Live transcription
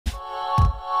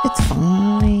It's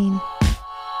fine.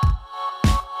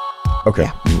 Okay,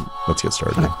 Yeah. let's get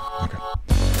started. Okay.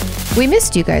 We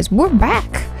missed you guys. We're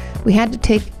back. We had to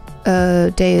take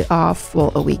a day off,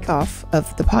 well, a week off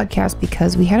of the podcast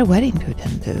because we had a wedding to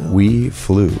attend to. We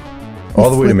flew all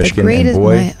the way to Michigan, and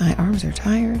boy, my arms are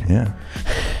tired. yeah.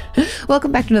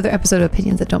 Welcome back to another episode of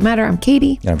Opinions That Don't Matter. I'm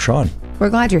Katie. I'm Sean. We're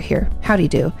glad you're here. Howdy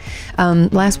do.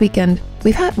 Last weekend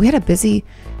we had a busy.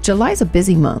 July's a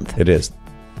busy month. It is.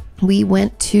 We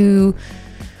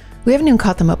haven't even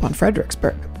caught them up on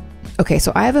Fredericksburg. Okay,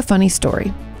 so I have a funny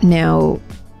story. Now,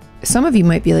 some of you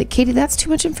might be like, Katie, that's too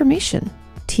much information.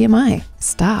 TMI,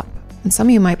 stop. And some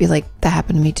of you might be like, that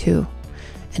happened to me too.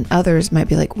 And others might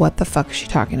be like, what the fuck is she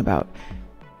talking about?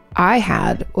 I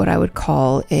had what I would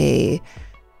call a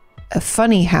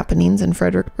funny happenings in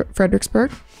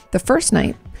Fredericksburg the first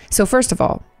night. So first of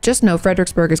all, just know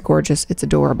Fredericksburg is gorgeous. It's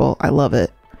adorable. I love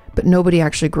it. But nobody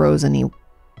actually grows any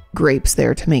grapes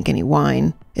there to make any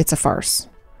wine. It's a farce.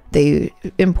 They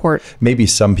import. Maybe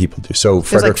some people do. So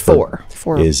Fredericksburg like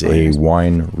four is wineries. a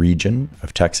wine region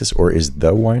of Texas, or is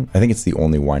the wine? I think it's the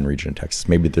only wine region in Texas.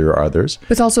 Maybe there are others.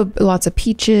 But it's also lots of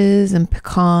peaches and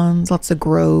pecans, lots of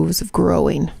groves of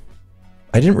growing.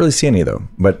 I didn't really see any though,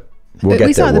 but we'll get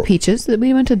We there. saw the peaches.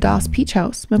 We went to Das Peach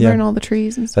House. Remember, Yeah. and all the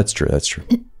trees and stuff. That's true. That's true.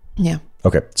 Yeah.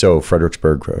 Okay, so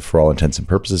Fredericksburg, for all intents and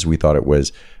purposes, we thought it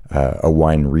was a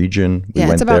wine region. We Yeah,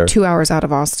 went it's about there. 2 hours out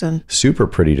of Austin. Super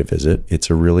pretty to visit. It's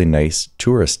a really nice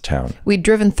tourist town. We'd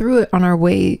driven through it on our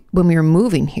way when we were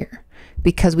moving here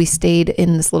because we stayed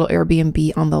in this little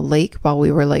Airbnb on the lake while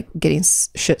we were like getting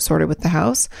shit sorted with the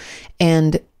house.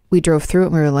 And we drove through it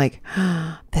and we were like,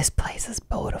 this place is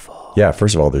beautiful. Yeah,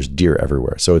 first of all, there's deer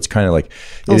everywhere. So it's kind of like,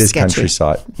 it Little is sketchy.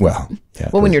 countryside. Well, yeah.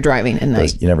 Well, when you're driving at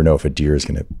night. You never know if a deer is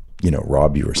going to,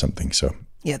 rob you or something. So,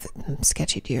 Yeah, the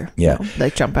sketchy deer. Yeah.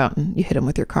 Like jump out and you hit them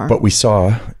with your car. but we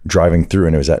saw driving through,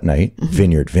 and it was at night,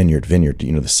 vineyard,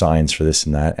 the signs for this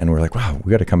and that. And we're like, wow, we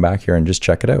got to come back here and just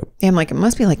check it out. Yeah, I'm like, it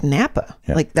must be like Napa.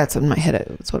 Yeah. Like that's in my head.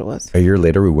 That's what it was. A year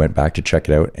later, we went back to check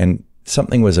it out, and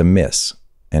something was amiss.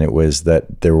 And it was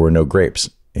that there were no grapes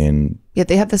in. Yeah,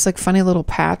 they have this like funny little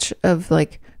patch of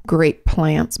like grape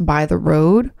plants by the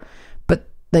road, but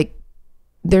like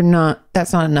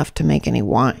that's not enough to make any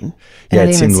wine. And Yeah, I it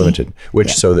didn't seemed even see- limited, which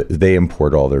Yeah. so that they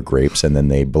import all their grapes and then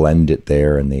they blend it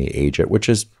there and they age it, which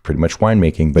is pretty much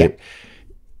winemaking, but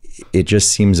it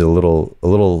just seems a little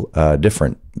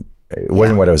different. It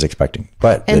wasn't what I was expecting,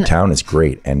 but the town is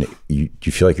great. And you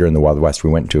feel like you're in the Wild West. We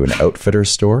went to an outfitter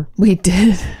store We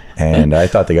did. and I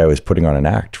thought the guy was putting on an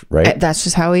act, right? That's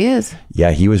just how he is.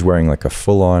 Yeah. He was wearing like a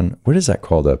full on, what is that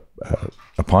called? A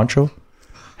poncho?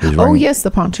 He was Oh wearing yes,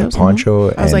 the ponchos. poncho.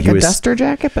 I was and like he a duster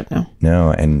jacket, but no. No.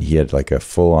 And he had like a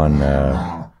full on,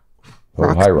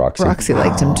 hi Roxy. Roxy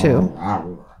liked him too.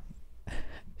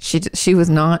 She was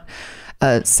not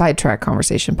a sidetrack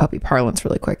conversation. Puppy Parlance,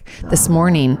 really quick. This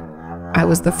morning, I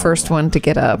was the first one to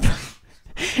get up,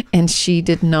 and she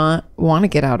did not want to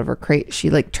get out of her crate. She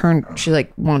like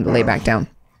wanted to lay back down.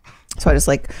 So I just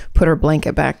like put her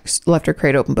blanket back, left her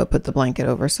crate open, but put the blanket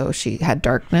over so she had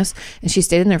darkness, and she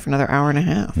stayed in there for another hour and a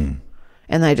half. And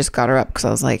then I just got her up because I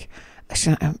was like,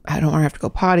 I don't want to have to go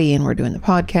potty, and we're doing the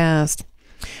podcast.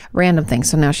 Random thing.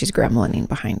 So now she's gremlining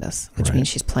behind us, which means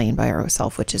she's playing by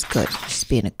herself, which is good. She's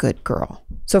being a good girl.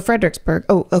 So Fredericksburg.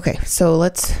 Oh, okay. So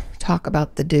let's talk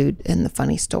about the dude in the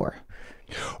funny store.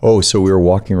 Oh, so we were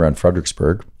walking around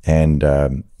Fredericksburg, and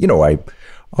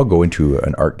I'll go into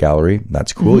an art gallery.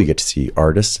 That's cool. You get to see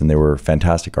artists, and they were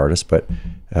fantastic artists, but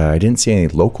I didn't see any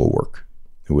local work.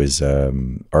 It was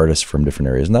artists from different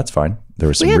areas, and that's fine. There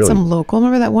was some We had really some local.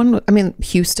 Remember that one? I mean,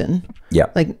 Houston. yeah,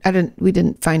 Like we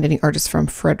didn't find any artists from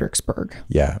Fredericksburg.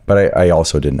 yeah. But I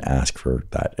also didn't ask for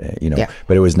that, Yeah.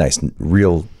 But it was nice,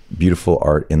 real beautiful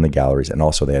art in the galleries, and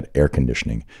also they had air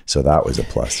conditioning, so that was a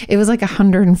plus. It was like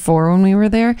 104 when we were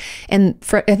there, and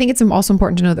I think it's also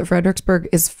important to know that Fredericksburg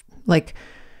is like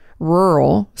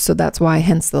rural, so that's why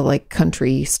hence the like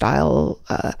country style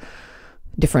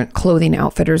different clothing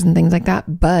outfitters and things like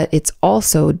that, but it's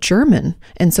also German,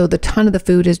 and so the ton of the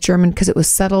food is German because it was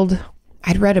settled.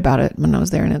 I'd read about it when I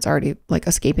was there and it's already like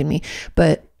escaping me,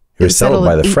 but It was settled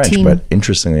by the in French, but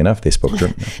interestingly enough, they spoke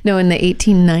German. no, in the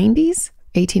 1880s,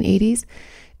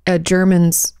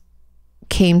 Germans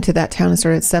came to that town and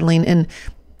started settling, and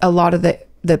a lot of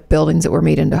the buildings that were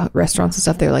made into restaurants and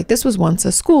stuff, they're like, this was once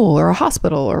a school or a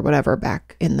hospital or whatever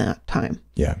back in that time.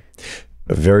 Yeah.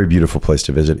 A very beautiful place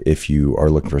to visit if you are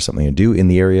looking for something to do in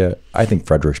the area. I think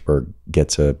Fredericksburg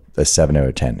gets a 7 out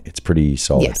of 10. It's pretty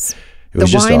solid. Yes. It was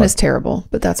the just wine odd. is terrible,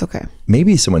 but that's okay.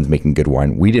 Maybe someone's making good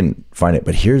wine. We didn't find it,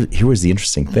 but here was the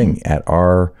interesting thing. At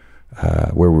our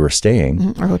where we were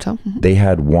staying, our hotel, they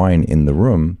had wine in the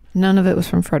room. None of it was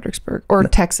from Fredericksburg or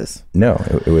Texas. No,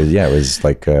 it was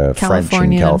like French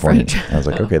in California. I was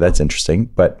like, okay, that's interesting,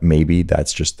 but maybe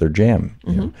that's just their jam.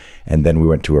 You know? And then we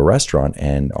went to a restaurant,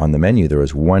 and on the menu there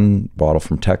was one bottle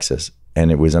from Texas,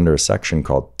 and it was under a section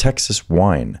called Texas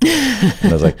wine.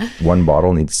 And I was like, one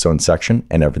bottle needs its own section,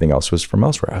 and everything else was from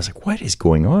elsewhere. I was like, what is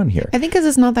going on here? I think because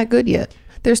it's not that good yet.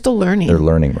 They're still learning. They're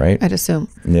learning, right? I'd assume.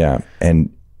 Yeah,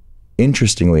 and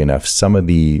interestingly enough, some of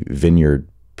the vineyard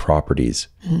properties,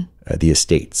 the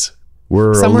estates,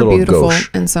 were some a little were beautiful gauche.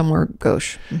 and some were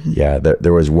gauche. Yeah,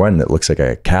 there was one that looks like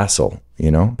a castle,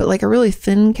 you know, but like a really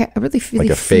thin, really like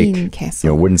a fake castle.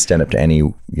 You know, wouldn't stand up to any,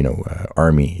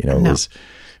 army. You know, No. it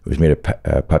was made of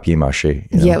papier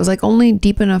mâché. You know? Yeah, it was like only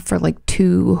deep enough for like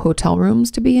 2 hotel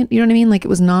rooms to be in. You know what I mean? Like it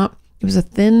was a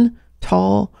thin,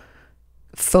 tall,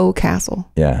 faux castle.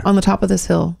 Yeah. On the top of this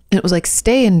hill, and it was like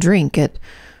stay and drink at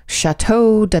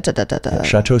Chateau da da da da da.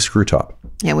 Chateau Screwtop.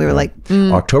 Yeah, we were like,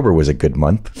 October was a good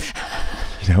month,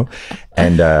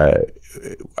 and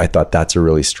I thought that's a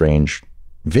really strange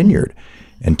vineyard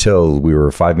until we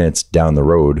were 5 minutes down the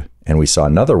road and we saw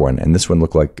another one, and this one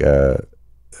looked like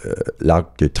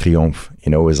L'Arc de Triomphe. You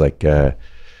know, it was like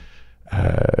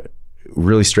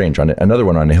really strange. On another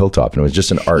one on a hilltop, and it was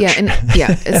just an arch. Yeah, and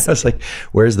I was like,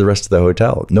 "Where's the rest of the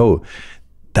hotel?" No,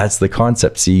 that's the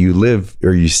concept. See, you live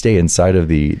or you stay inside of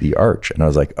the arch, and I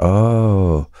was like,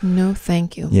 "Oh, no,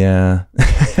 thank you." yeah.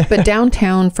 But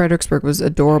downtown Fredericksburg was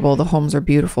adorable. The homes are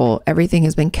beautiful. Everything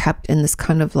has been kept in this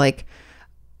kind of like,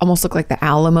 almost look like the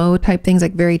Alamo type things,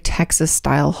 like very Texas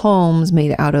style homes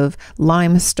made out of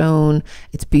limestone.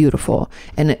 It's beautiful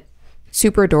and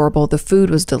super adorable. The food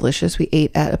was delicious. We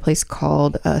ate at a place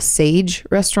called Sage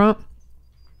Restaurant.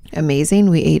 Amazing.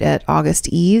 We ate at August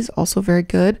E's, also very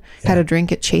good. Yeah. Had a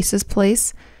drink at Chase's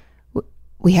place.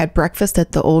 We had breakfast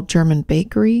at the Old German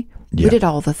Bakery. Yeah. We did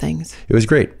all the things. It was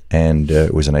great. And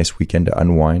it was a nice weekend to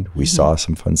unwind. We saw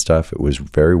some fun stuff. It was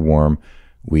very warm.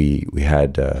 We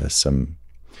had some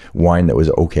wine that was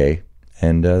okay.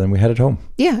 And then we headed home.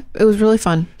 Yeah, it was really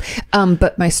fun.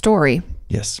 But my story.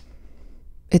 Yes.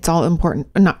 It's all important,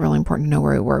 not really important to know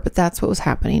where we were, but that's what was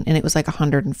happening. And it was like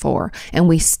 104. And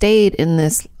we stayed in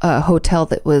this hotel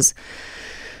that was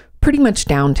pretty much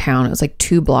downtown. It was like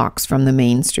 2 blocks from the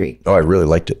main street. Oh, I really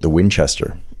liked it. The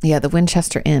Winchester. Yeah, the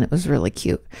Winchester Inn. It was really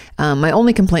cute. My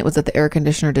only complaint was that the air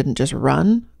conditioner didn't just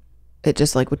run. It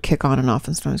just like would kick on and off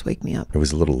and sometimes wake me up. It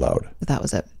was a little loud. But that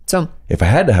was it. So if I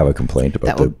had to have a complaint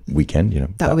about the weekend,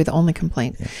 that would be the only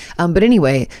complaint. Yeah. But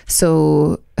anyway,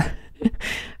 so...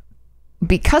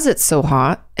 because it's so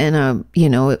hot and,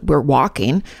 we're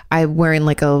walking, I'm wearing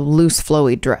like a loose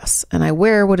flowy dress, and I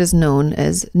wear what is known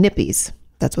as nippies.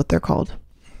 That's what they're called.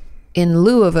 In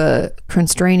lieu of a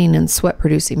constraining and sweat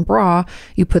producing bra,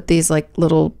 you put these like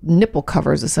little nipple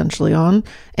covers essentially on,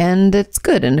 and it's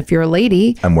good. And if you're a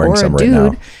lady I'm wearing or some a dude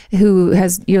right now. who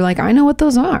you're like, I know what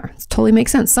those are. It totally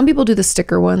makes sense. Some people do the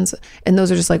sticker ones, and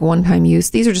those are just like one-time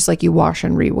use. These are just like you wash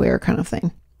and rewear kind of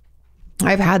thing.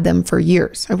 I've had them for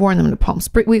years. I've worn them to Palm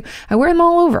Springs. I wear them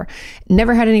all over.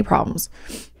 Never had any problems.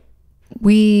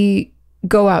 We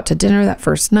go out to dinner that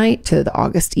first night to the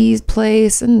August E's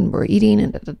place, and we're eating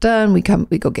and we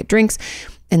go get drinks,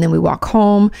 and then we walk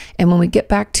home. And when we get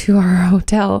back to our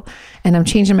hotel and I'm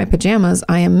changing my pajamas,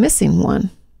 I am missing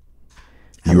one.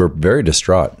 You were very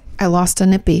distraught. I lost a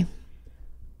nippy.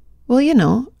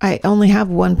 Well, I only have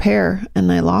one pair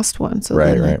and I lost one. So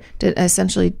right.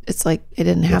 Essentially, it's like it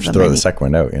didn't have them. Throw the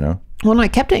second one out, Well, no, I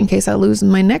kept it in case I lose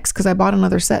my next because I bought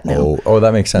another set now. Oh,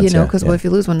 that makes sense. Because what if you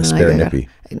lose one? A spare nippy.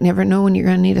 I never know when you're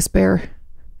going to need a spare.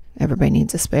 Everybody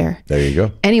needs a spare. There you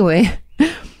go. Anyway,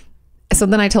 so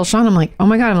then I tell Sean, I'm like, oh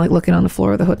my God, I'm like looking on the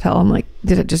floor of the hotel. I'm like,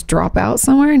 did it just drop out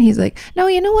somewhere? And he's like, no,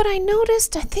 you know what I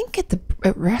noticed? I think at the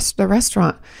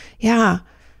restaurant. Yeah.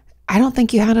 I don't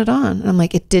think you had it on. And I'm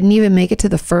like, it didn't even make it to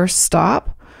the first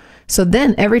stop. So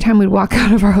then every time we'd walk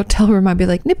out of our hotel room, I'd be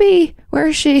like, Nippy, where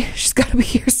is she? She's got to be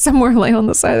here somewhere, laying on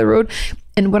the side of the road.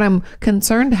 And what I'm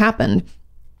concerned happened,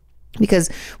 because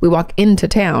we walk into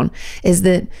town, is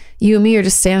that you and me are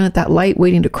just standing at that light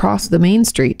waiting to cross the main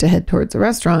street to head towards the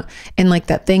restaurant. And like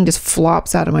that thing just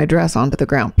flops out of my dress onto the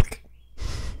ground.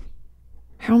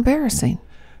 How embarrassing.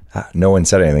 No one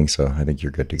said anything, so I think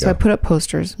you're good to go. So I put up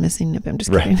posters, missing Nippy. I'm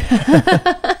just kidding.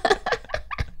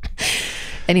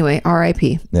 Anyway,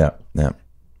 R.I.P. Yeah.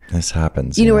 This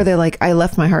happens. You know where they're like, I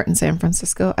left my heart in San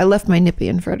Francisco. I left my Nippy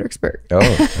in Fredericksburg. Oh,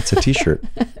 that's a t-shirt.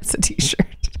 It's a t-shirt.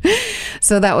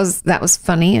 So that was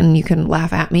funny, and you can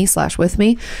laugh at me / with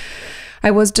me.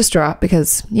 I was distraught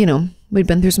because, we'd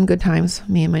been through some good times,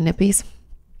 me and my Nippies.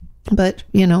 But,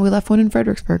 we left one in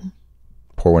Fredericksburg.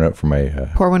 pour one out for my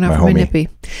Pour one out my for my homie. Nippy.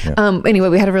 Yeah. Anyway,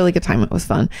 we had a really good time. It was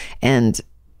fun. And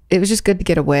it was just good to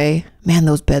get away. Man,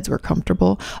 those beds were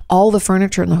comfortable. All the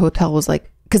furniture in the hotel was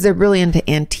like, because they're really into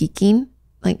antiquing.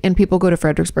 Like, and people go to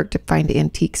Fredericksburg to find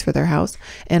antiques for their house.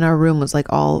 And our room was like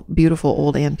all beautiful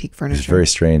old antique furniture. It's very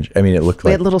strange. I mean, it looked We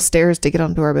like had little stairs to get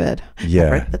onto our bed.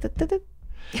 Yeah.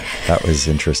 That was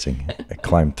interesting. I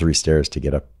climbed 3 stairs to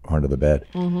get up onto the bed.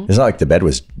 It's not like the bed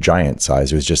was giant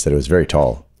size. It was just that it was very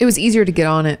tall. It was easier to get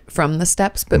on it from the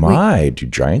steps, but Do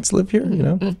giants live here? You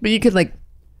know? but you could like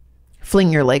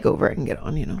fling your leg over it and get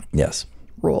on, Yes.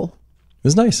 roll. It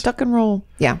was nice. Duck and roll.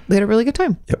 Yeah, we had a really good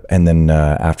time. Yep. And then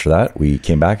after that, we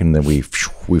came back and then we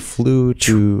flew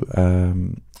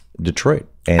to Detroit.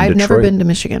 And I've never Detroit, been to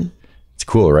Michigan. It's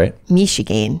cool, right?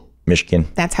 Michigan. Michigan.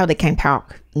 That's how they can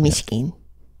talk. Michigan.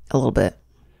 A little bit.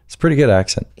 It's a pretty good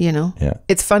accent. Yeah.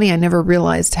 It's funny. I never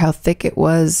realized how thick it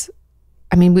was.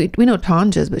 I mean, we know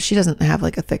Tanja's, but she doesn't have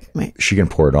like a thick. She can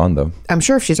pour it on though. I'm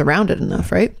sure if she's around it enough,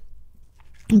 right?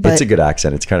 But it's a good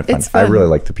accent. It's kind of fun. It's fun. I really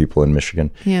like the people in Michigan.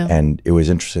 Yeah. And it was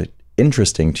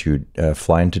interesting to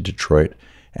fly into Detroit,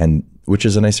 and which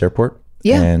is a nice airport.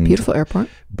 Yeah, and, beautiful airport.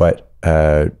 But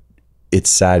it's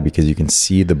sad because you can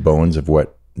see the bones of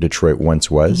what Detroit once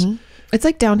was. It's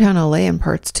like downtown LA in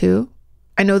parts too.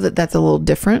 I know that that's a little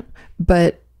different,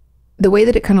 but the way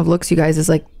that it kind of looks, you guys, is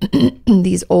like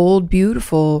these old,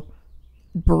 beautiful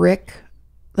brick,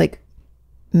 like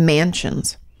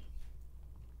mansions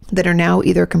that are now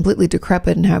either completely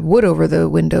decrepit and have wood over the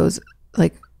windows,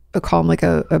 like call them like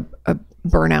a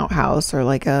burnout house or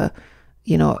like a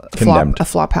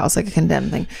flop house, like a condemned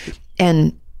thing.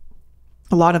 And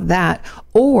a lot of that,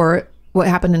 or what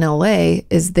happened in LA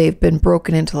is they've been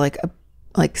broken into like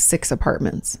 6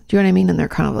 apartments. Do you know what I mean? And they're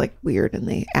kind of like weird and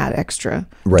they add extra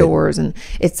doors and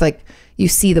it's like you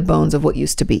see the bones of what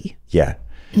used to be. Yeah.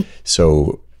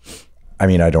 So, I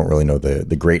mean, I don't really know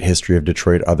the great history of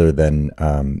Detroit other than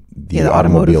the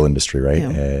automobile industry, right?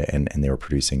 Yeah. And they were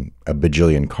producing a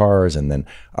bajillion cars, and then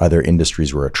other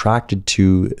industries were attracted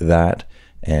to that.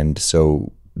 And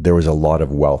so there was a lot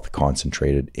of wealth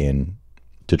concentrated in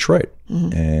Detroit.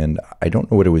 And I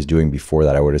don't know what it was doing before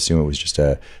that. I would assume it was just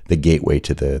the gateway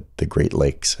to the Great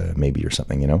Lakes, maybe, or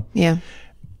something, Yeah.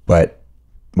 But,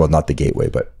 well, not the gateway,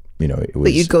 but, it was...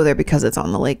 But you'd go there because it's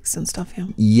on the lakes and stuff, yeah.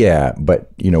 Yeah,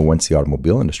 but, once the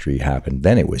automobile industry happened,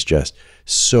 then it was just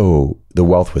the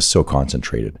wealth was so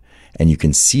concentrated. And you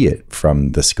can see it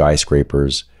from the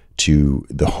skyscrapers to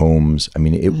the homes. I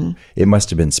mean, it must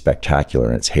have been spectacular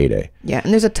in its heyday. Yeah,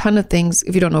 and there's a ton of things.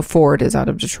 If you don't know, Ford is out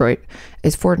of Detroit.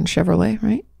 Is Ford and Chevrolet,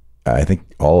 right? I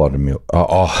think all automobile,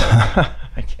 I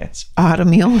can't speak.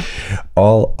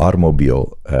 All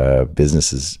automobile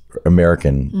businesses,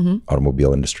 American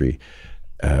automobile industry,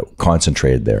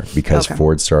 concentrated there because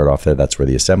Ford started off there. That's where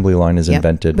the assembly line is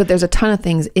invented. But there's a ton of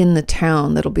things in the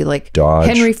town that'll be like Dodge.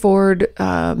 Henry Ford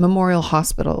Memorial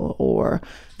Hospital or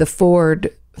the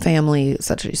Ford family,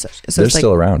 such and such. So they're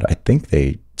still around. I think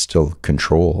they still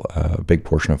control a big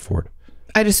portion of Ford.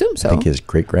 I'd assume so. I think his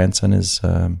great grandson is.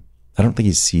 I don't think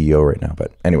he's CEO right now,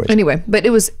 but anyways. Anyway, but it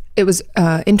was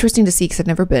interesting to see because I'd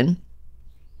never been.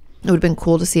 It would have been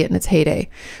cool to see it in its heyday,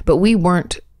 but we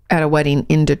weren't at a wedding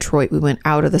in Detroit. We went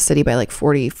out of the city by like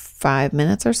 45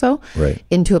 minutes or so, right,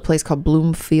 into a place called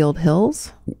Bloomfield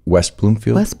Hills. West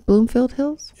Bloomfield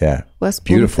Hills. Yeah, West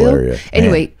beautiful Bloomfield area.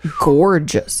 Anyway,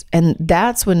 gorgeous, and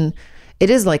that's when it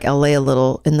is like LA a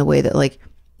little in the way that like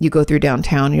you go through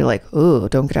downtown, you're like, oh,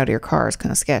 don't get out of your car, it's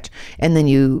kind of sketch, and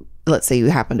then let's say you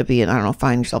happen to be in, I don't know,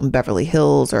 find yourself in Beverly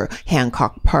Hills or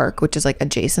Hancock Park, which is like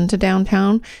adjacent to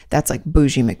downtown. That's like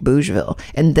bougie McBougeville.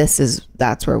 And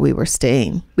that's where we were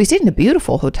staying. We stayed in a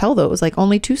beautiful hotel though. It was like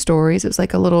only 2 stories. It was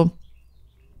like a little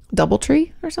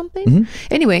DoubleTree or something.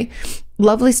 Anyway,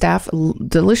 lovely staff,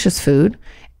 delicious food.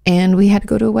 And we had to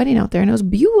go to a wedding out there and it was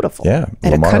beautiful. Yeah.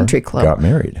 At Lamar a country club. Got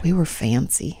married. We were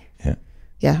fancy. Yeah.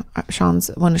 Yeah.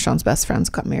 One of Sean's best friends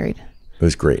got married. It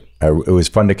was great. It was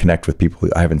fun to connect with people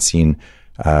I haven't seen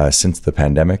since the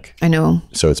pandemic. I know.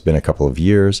 So it's been a couple of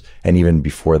years. And even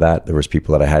before that, there was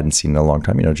people that I hadn't seen in a long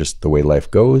time, just the way life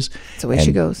goes. It's the way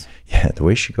she goes. Yeah, the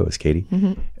way she goes, Katie.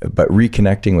 But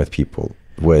reconnecting with people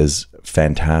was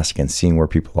fantastic and seeing where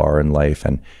people are in life.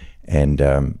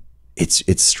 And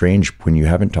it's strange when you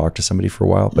haven't talked to somebody for a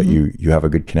while, but you have a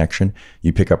good connection.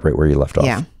 You pick up right where you left off.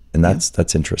 Yeah. And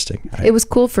that's interesting. It was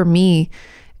cool for me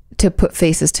to put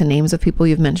faces to names of people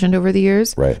you've mentioned over the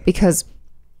years. Right. Because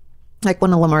like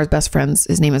one of Lamar's best friends,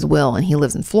 his name is Will, and he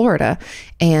lives in Florida.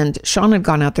 And Sean had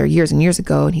gone out there years and years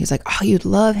ago, and he was like, oh, you'd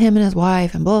love him and his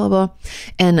wife and blah, blah, blah.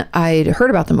 And I'd heard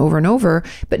about them over and over,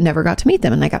 but never got to meet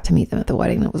them. And I got to meet them at the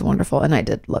wedding. It was wonderful. And I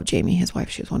did love Jamie, his wife.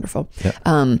 She was wonderful.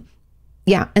 Yeah.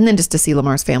 Yeah. And then just to see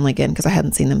Lamar's family again, because I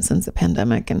hadn't seen them since the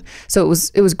pandemic. And so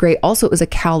it was great. Also, it was a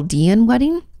Chaldean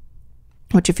wedding,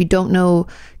 which if you don't know,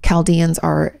 Chaldeans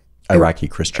are Iraqi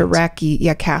Christians.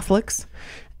 Catholics.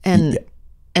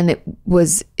 And it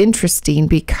was interesting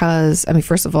because, I mean,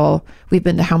 first of all, we've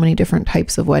been to how many different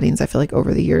types of weddings, I feel like,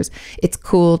 over the years. It's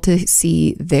cool to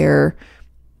see their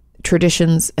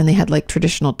traditions, and they had like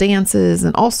traditional dances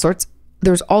and all sorts.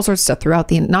 There's all sorts of stuff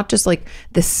throughout not just like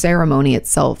the ceremony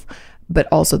itself, but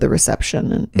also the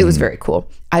reception. And it was very cool.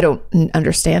 I don't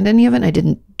understand any of it. And I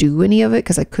didn't do any of it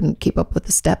because I couldn't keep up with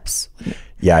the steps.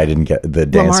 Yeah, I didn't get the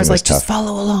dancing. Lamar's like, was tough. just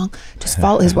follow along. Just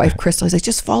follow. His wife, Crystal, he's like,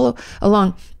 just follow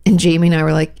along. And Jamie and I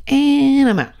were like, and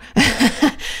I'm out.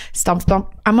 Stomp,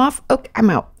 stomp. I'm off. Okay, I'm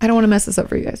out. I don't want to mess this up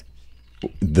for you guys.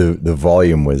 The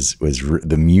volume was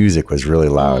the music was really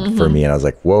loud for me. And I was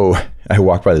like, whoa. I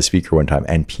walked by the speaker one time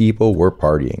and people were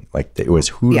partying. Like it was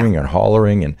hooting and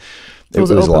hollering. And it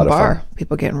was a lot of fun.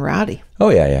 People getting rowdy. Oh,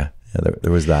 yeah.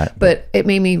 There was that. But it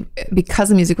made me, because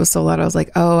the music was so loud, I was like,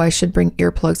 oh, I should bring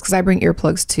earplugs, because I bring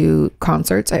earplugs to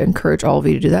concerts. I encourage all of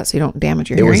you to do that so you don't damage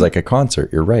your hearing. It was like a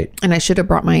concert. You're right. And I should have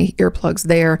brought my earplugs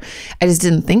there. I just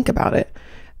didn't think about it.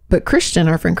 But Christian,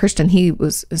 our friend Christian, he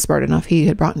was smart enough. He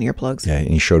had brought in earplugs. Yeah, and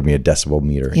he showed me a decibel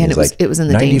meter. Yeah, and it was in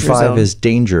the danger zone. 95 is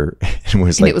danger. It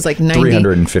was like 90,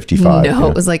 355. No,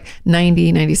 it was like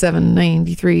 90, 97,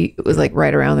 93. It was like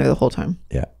right around there the whole time.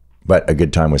 Yeah. But a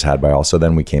good time was had by all. So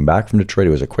then we came back from Detroit.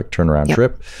 It was a quick turnaround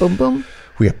trip. Boom, boom.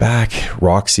 We got back.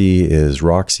 Roxy is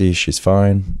Roxy. She's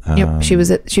fine. Yep. She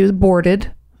was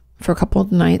boarded for a couple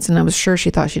of nights, and I was sure she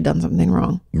thought she'd done something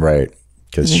wrong. Right.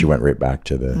 Because she went right back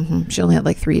to the... She only had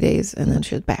like 3 days, and then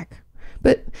she was back.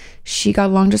 But she got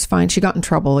along just fine. She got in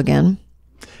trouble again.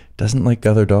 Doesn't like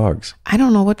other dogs. I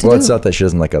don't know what to do. Well, it's not that she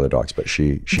doesn't like other dogs, but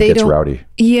she gets rowdy.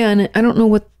 Yeah, and I don't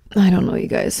know, you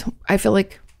guys. I feel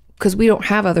like, because we don't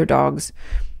have other dogs,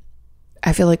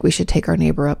 I feel like we should take our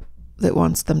neighbor up that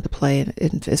wants them to play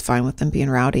and is fine with them being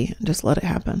rowdy and just let it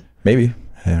happen. Maybe.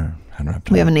 Yeah, I don't have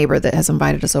to. We have a neighbor that has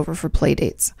invited us over for play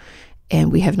dates,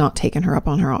 and we have not taken her up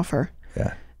on her offer.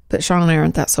 Yeah. But Sean and I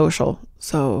aren't that social,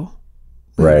 so...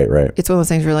 Right. It's one of those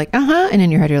things where you're like, and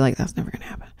in your head you're like, that's never going to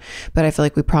happen. But I feel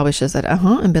like we probably should have said,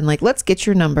 and been like, let's get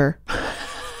your number.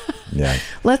 Yeah.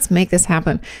 Let's make this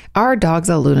happen. Our dog's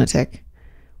a lunatic.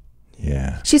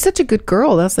 Yeah. She's such a good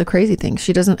girl. That's the crazy thing.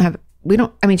 She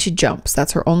she jumps.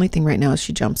 That's her only thing right now, is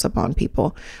she jumps up on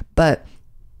people. But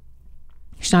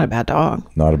she's not a bad dog.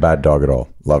 Not a bad dog at all.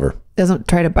 Love her. Doesn't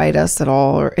try to bite us at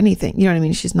all or anything. You know what I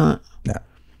mean? She's not. Yeah.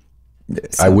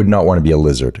 So, I would not want to be a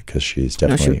lizard, because she's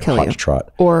definitely hot to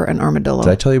trot. Or an armadillo.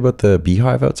 Did I tell you about the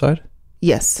beehive outside?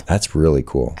 Yes. That's really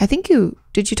cool. I think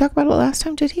did you talk about it last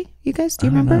time? Did he? You guys, do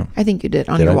you remember? Know. I think you did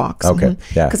on your walks. Okay.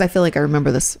 Yeah. Because I feel like I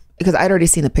remember this, because I'd already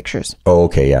seen the pictures. Oh,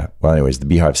 okay. Yeah. Well, anyways, the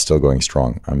beehive's still going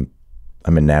strong.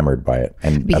 I'm enamored by it.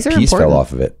 And bees a piece fell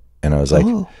off of it. And I was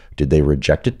like, did they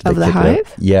reject it? Did of they the kick hive? It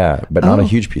out? Yeah. But not a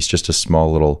huge piece, just a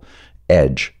small little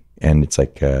edge. And it's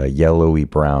like yellowy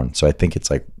brown. So I think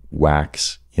it's like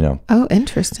wax, Oh,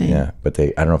 interesting. Yeah. But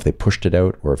I don't know if they pushed it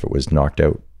out or if it was knocked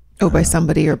out. Oh, by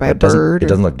somebody or by a bird? It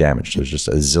doesn't look damaged. There's just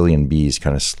a zillion bees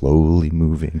kind of slowly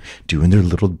moving, doing their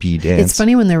little bee dance. It's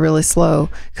funny when they're really slow,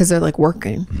 because they're like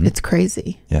working. It's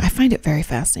crazy. Yeah. I find it very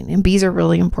fascinating. And bees are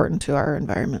really important to our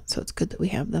environment, so it's good that we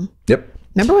have them. Yep.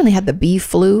 Remember when they had the bee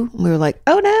flu? We were like,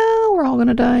 oh no, we're all going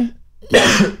to die.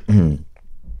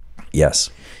 Yes.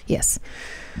 Yes.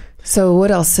 So what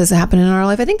else has happened in our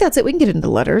life? I think that's it. We can get into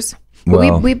letters.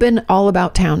 Well, we've been all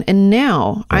about town. And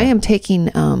now I am taking...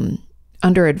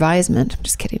 under advisement, I'm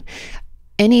just kidding,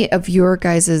 any of your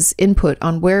guys' input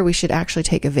on where we should actually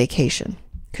take a vacation.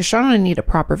 Because Sean and I need a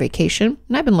proper vacation.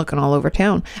 And I've been looking all over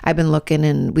town. I've been looking,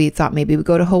 and we thought maybe we'd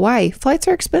go to Hawaii. Flights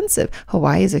are expensive.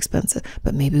 Hawaii is expensive.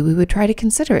 But maybe we would try to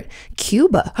consider it.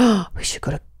 Cuba. Oh, we should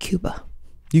go to Cuba.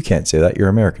 You can't say that. You're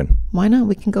American. Why not?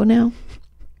 We can go now.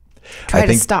 Try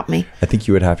to stop me. I think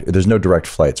you would have to. There's no direct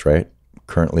flights, right?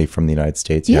 Currently from the United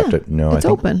States. You have to. No, it's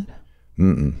open.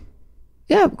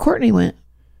 Yeah, Courtney went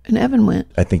and Evan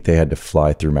went. I think they had to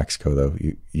fly through Mexico, though.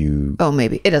 You. Oh,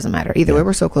 maybe. It doesn't matter. Either way,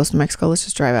 we're so close to Mexico. Let's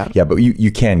just drive out. Yeah, but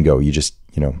you can go. You just,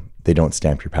 they don't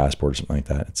stamp your passport or something like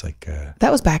that. It's like...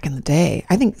 that was back in the day.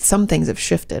 I think some things have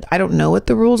shifted. I don't know what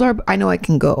the rules are, but I know I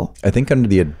can go. I think under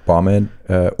the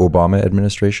Obama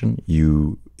administration,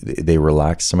 they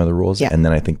relaxed some of the rules. Yeah. And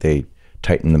then I think they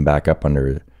tightened them back up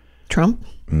under... Trump?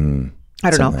 I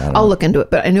don't know. I'll look into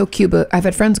it, but I know Cuba, I've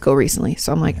had friends go recently.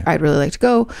 So I'm like, I'd really like to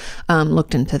go.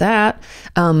 Looked into that.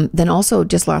 Then also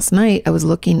just last night, I was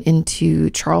looking into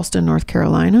Charleston, North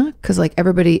Carolina. Cause like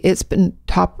everybody, it's been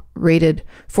top rated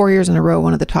 4 years in a row,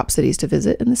 one of the top cities to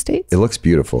visit in the States. It looks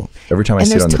beautiful. Every time I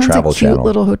see it on the Travel of cute Channel.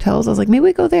 Little hotels. I was like, maybe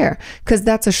we go there. Cause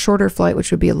that's a shorter flight,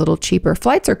 which would be a little cheaper.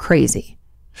 Flights are crazy.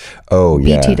 Oh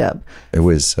yeah. BT dub. It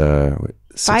was,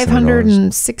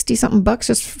 $560 something bucks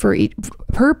just for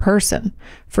per person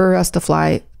for us to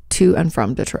fly to and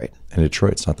from Detroit. And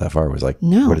Detroit's not that far. It was like,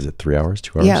 what is it, 3 hours,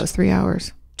 2 hours? Yeah, it was 3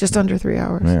 hours, just under 3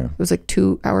 hours. Yeah. It was like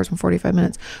 2 hours and 45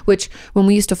 minutes, which when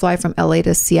we used to fly from LA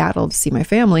to Seattle to see my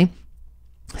family,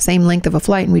 same length of a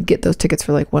flight, and we'd get those tickets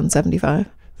for like $175.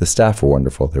 The staff were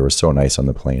wonderful. They were so nice on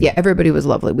the plane. Yeah, everybody was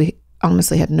lovely. We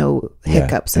honestly had no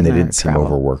hiccups and in they our didn't seem travel.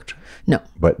 overworked. No.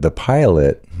 But the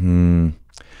pilot, on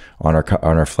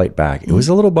our flight back, it was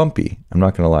a little bumpy. I'm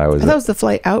not going to lie. I thought it was the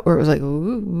flight out where it was like,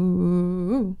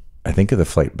 ooh. I think of the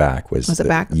flight back was it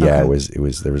back? Yeah, Okay. it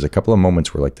was. There was a couple of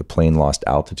moments where like the plane lost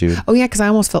altitude. Oh yeah, because I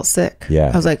almost felt sick. Yeah.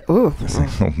 I was like, ooh.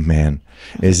 Oh man,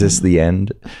 is this the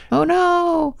end? Oh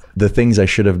no. The things I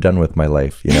should have done with my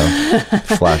life,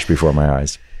 flash before my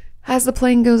eyes. As the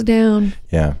plane goes down.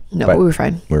 Yeah. No, but we were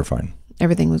fine. We were fine.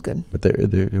 Everything was good. But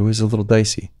it was a little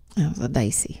dicey. It was a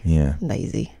dicey. Yeah.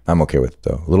 Dicey. I'm okay with it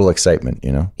though. A little excitement,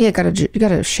 Yeah, you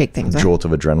gotta shake things up. Jolt of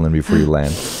adrenaline before you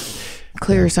land.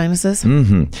 Clear your sinuses.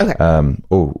 Mm-hmm.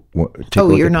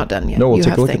 Okay. You're not done yet. No, we'll you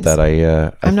take a look things. at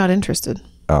that. I'm not interested.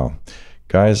 Oh,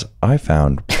 guys, I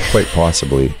found quite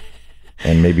possibly,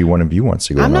 and maybe one of you wants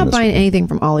to go. I'm in on not this buying with me. anything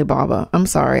from Alibaba. I'm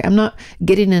sorry. I'm not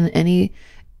getting in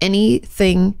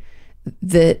anything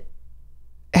that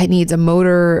needs a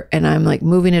motor and I'm like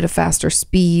moving at a faster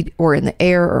speed or in the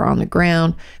air or on the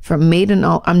ground from made in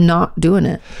all. I'm not doing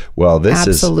it. Well, this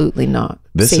absolutely not.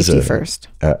 This Safety is first.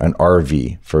 An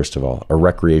RV, first of all, a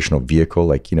recreational vehicle,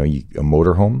 like a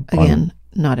motorhome. Again,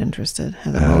 not interested.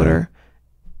 Have a motor.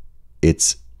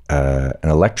 It's an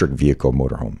electric vehicle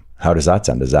motorhome. How does that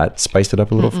sound? Does that spice it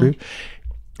up a little for you?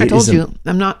 I told you,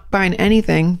 I'm not buying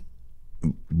anything.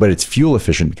 But it's fuel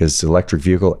efficient because it's an electric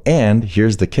vehicle. And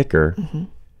here's the kicker.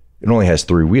 It only has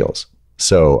 3 wheels.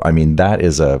 So, I mean,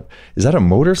 is that a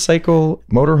motorcycle,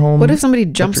 motorhome? What if somebody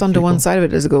jumps onto one side of it?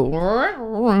 Does it go?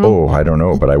 Oh, I don't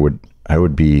know, but I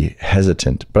would be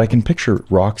hesitant. But I can picture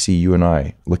Roxy, you and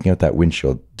I, looking out that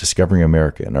windshield, discovering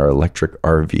America in our electric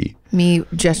RV. Me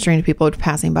gesturing to people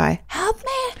passing by. Help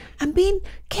me! I'm being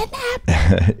kidnapped.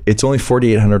 It's only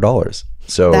 $4,800.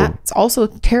 So that's also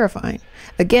terrifying.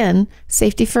 Again,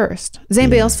 safety first. Does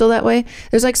anybody else feel that way?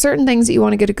 There's like certain things that you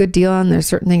want to get a good deal on. There's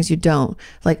certain things you don't.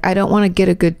 Like I don't want to get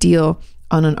a good deal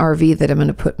on an RV that I'm going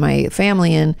to put my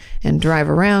family in and drive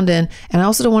around in. And I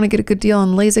also don't want to get a good deal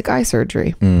on LASIK eye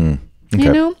surgery.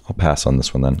 Okay. I'll pass on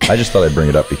this one then. I just thought I'd bring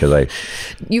it up because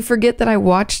You forget that I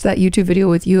watched that YouTube video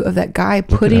with you of that guy look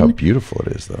putting. at how beautiful it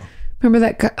is, though. Remember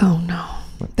that guy? Oh no,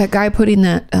 that guy putting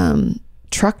that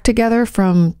truck together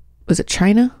from, was it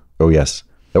China? Oh yes.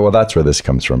 Well, that's where this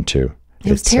comes from too.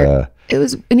 It was terrible. It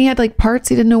was, and he had like parts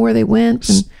he didn't know where they went.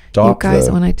 And you guys,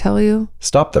 when I tell you,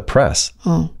 stop the press.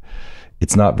 Oh,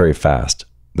 it's not very fast.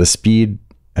 The speed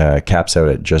caps out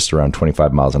at just around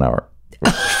 25 miles an hour.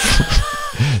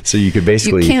 So you could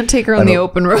basically, you can't take her on the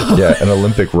open road. Yeah, an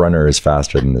Olympic runner is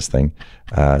faster than this thing.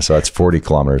 So that's 40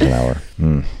 kilometers an hour.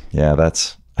 Yeah,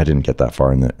 I didn't get that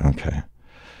far in the. Okay,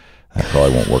 that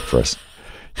probably won't work for us.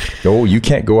 Oh, you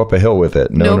can't go up a hill with it.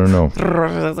 No, no.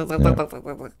 Yeah.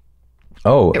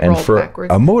 Oh, and for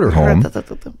backwards. a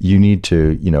motorhome, you need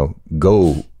to,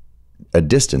 go a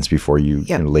distance before you,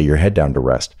 lay your head down to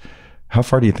rest. How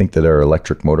far do you think that our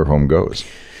electric motorhome goes?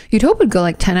 You'd hope it'd go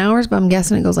like 10 hours, but I'm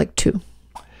guessing it goes like 2.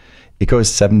 It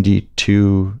goes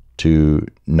 72 to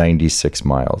 96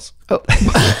 miles. Oh,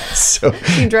 so you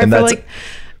can drive for like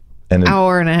an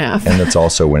hour and a half. And it's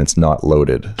also when it's not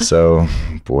loaded. So,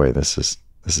 boy, this is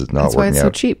not That's working out. why it's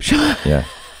so cheap. Yeah.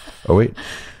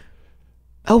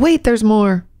 Oh wait, there's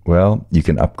more. Well, you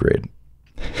can upgrade.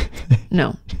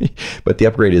 No. But the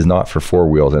upgrade is not for 4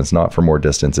 wheels and it's not for more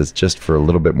distance. It's just for a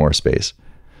little bit more space.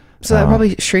 So that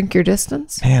probably shrink your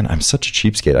distance? Man, I'm such a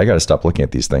cheapskate. I got to stop looking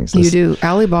at these things. You do.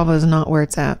 Alibaba is not where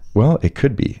it's at. Well, it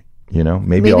could be.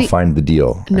 Maybe I'll find the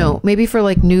deal. No, maybe for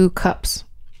like new cups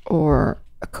or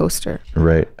a coaster.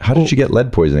 Right. How did you get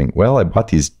lead poisoning? Well, I bought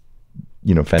these,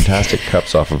 fantastic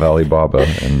cups off of Alibaba,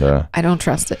 and I don't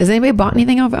trust it. Has anybody bought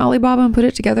anything off Alibaba and put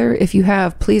it together? If you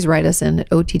have, please write us in at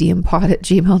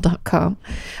otdmpod@gmail.com.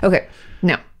 Okay,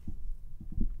 now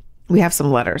we have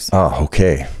some letters. Oh,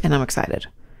 okay. And I'm excited.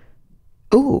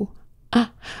 Ooh.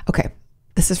 Okay.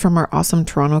 This is from our awesome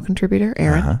Toronto contributor,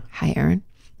 Erin. Hi, Erin.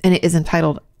 And it is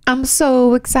entitled, I'm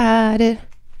so excited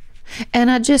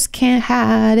and I just can't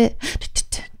hide it.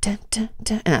 And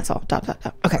that's all.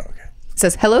 Okay. It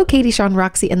says, hello, Katie, Sean,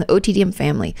 Roxy, and the OTDM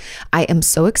family. I am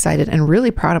so excited and really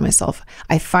proud of myself.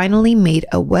 I finally made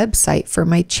a website for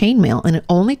my chainmail and it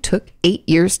only took 8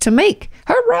 years to make.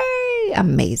 Hooray!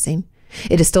 Amazing.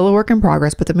 It is still a work in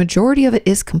progress, but the majority of it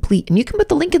is complete. And you can put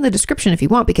the link in the description if you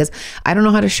want, because I don't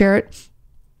know how to share it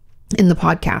in the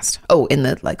podcast. Oh, in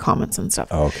the like comments and stuff.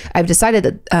 Oh, okay. I've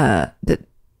decided that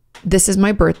this is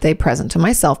my birthday present to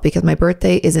myself, because my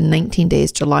birthday is in 19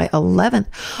 days, July 11th.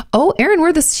 Oh, Erin,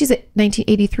 she's at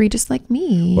 1983, just like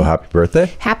me. Well, happy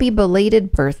birthday. Happy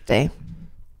belated birthday.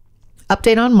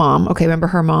 Update on mom. Okay, remember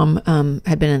her mom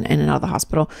had been in and out of the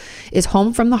hospital, is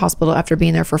home from the hospital after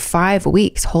being there for 5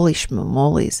 weeks. Holy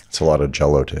schmoolies. It's a lot of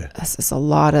Jello too. It's a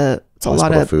lot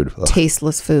of food.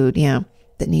 Tasteless food, yeah,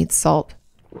 that needs salt.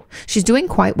 She's doing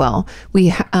quite well. We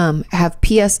have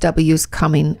PSWs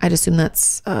coming. I'd assume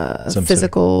that's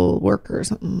physical workers.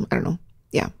 Something. I don't know.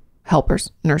 Yeah.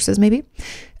 Helpers, nurses maybe,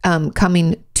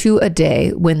 coming 2 a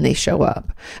day when they show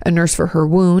up. A nurse for her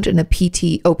wound and a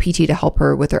OPT to help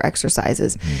her with her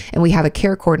exercises. And we have a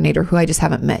care coordinator who I just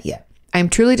haven't met yet. I am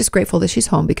truly just grateful that she's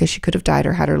home, because she could have died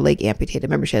or had her leg amputated.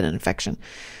 Remember, she had an infection.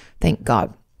 Thank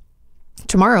God.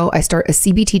 Tomorrow, I start a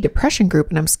CBT depression group,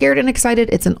 and I'm scared and excited.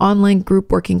 It's an online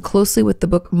group working closely with the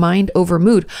book Mind Over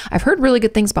Mood. I've heard really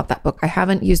good things about that book. I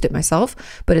haven't used it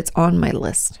myself, but it's on my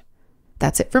list.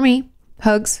 That's it for me.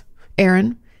 Hugs,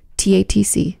 Erin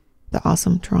T.A.T.C, the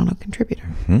awesome Toronto contributor.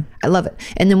 I love it.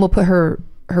 And then we'll put her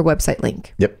website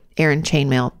link. Yep.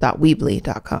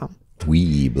 erinchainmail.weebly.com.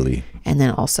 Weebly. And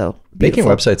then also making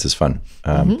websites is fun.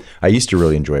 I used to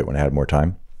really enjoy it when I had more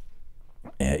time.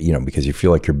 Because you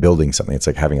feel like you're building something. It's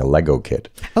like having a Lego kit.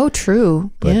 Oh,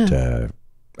 true. But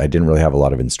I didn't really have a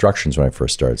lot of instructions when I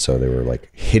first started. So they were like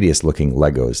hideous looking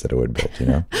Legos that I would build,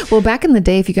 Well, back in the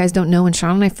day, if you guys don't know, when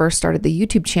Sean and I first started the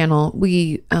YouTube channel,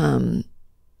 we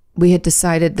had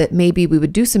decided that maybe we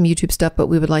would do some YouTube stuff, but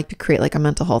we would like to create like a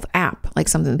mental health app, like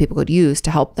something that people could use to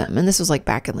help them. And this was like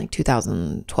back in like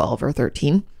 2012 or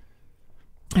 13.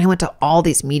 I went to all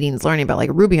these meetings learning about like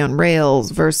Ruby on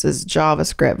Rails versus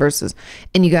JavaScript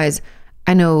and you guys,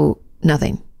 I know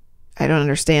nothing. I don't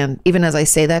understand. Even as I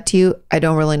say that to you, I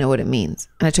don't really know what it means.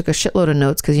 And I took a shitload of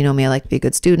notes because you know me, I like to be a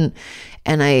good student.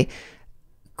 And I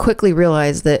quickly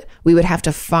realized that we would have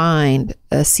to find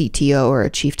a CTO or a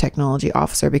chief technology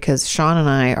officer, because Sean and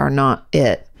I are not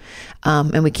it.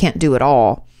 And we can't do it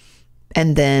all.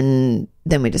 And then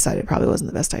we decided it probably wasn't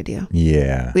the best idea.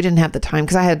 Yeah. We didn't have the time,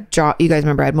 because I had you guys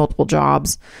remember I had multiple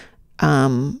jobs.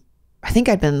 I think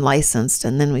I'd been licensed,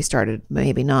 and then we started,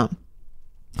 maybe not.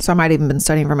 So I might have even been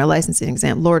studying for my licensing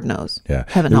exam. Lord knows. Yeah.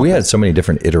 Heaven help we had us. so many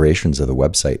different iterations of the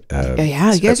website.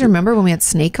 Yeah. You guys remember when we had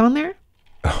Snake on there?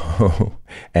 Oh,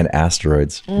 and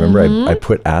asteroids. Remember, I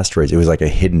put asteroids. It was like a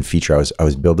hidden feature. I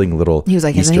was building little He was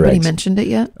like, has Easter anybody eggs. mentioned it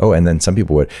yet? Oh, and then some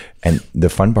people would. And the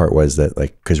fun part was that,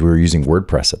 like, because we were using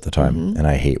WordPress at the time, and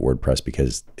I hate WordPress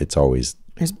because it's always...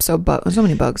 There's so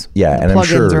many bugs. Yeah, the and I'm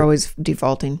sure plugins are always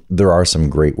defaulting. There are some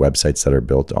great websites that are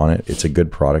built on it. It's a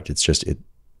good product. It's just to It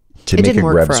make a didn't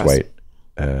work for us.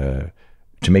 website.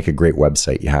 To make a great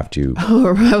website, you have to.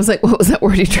 Oh, I was like, what was that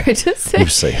word you tried to say?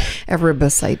 Website.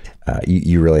 Everibasite.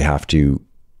 You really have to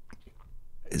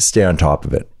stay on top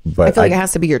of it. But I feel like it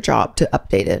has to be your job to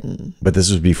update it. But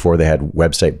this was before they had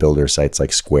website builder sites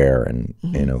like Square and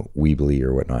Weebly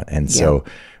or whatnot. And so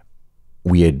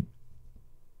we had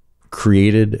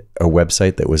created a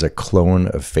website that was a clone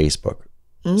of Facebook.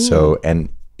 So, and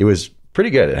it was pretty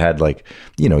good. It had like,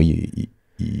 you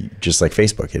just like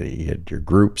Facebook, you had your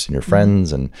groups and your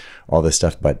friends and all this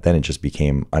stuff, but then it just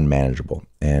became unmanageable.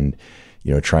 And,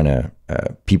 trying to,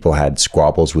 people had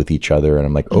squabbles with each other, and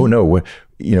I'm like, oh no,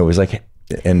 it was like,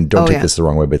 and don't take this the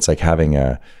wrong way, but it's like having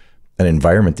an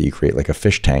environment that you create, like a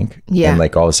fish tank. Yeah. And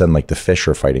like all of a sudden, like the fish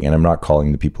are fighting, and I'm not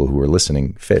calling the people who are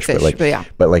listening fish, but like I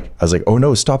was like, oh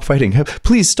no, stop fighting.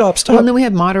 Please stop. Well, and then we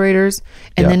had moderators,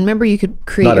 and then remember you could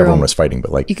create not your everyone own, was fighting,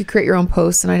 but like you could create your own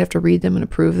posts, and I'd have to read them and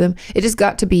approve them. It just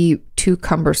got to be too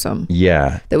cumbersome.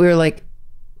 Yeah. That we were like,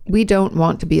 we don't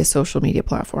want to be a social media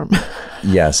platform.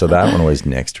 Yeah. So that one was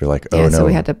nixed. We're like, oh no. So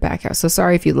we had to back out. So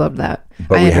sorry if you loved that.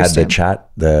 But we had the chat,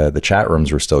 the chat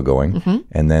rooms were still going.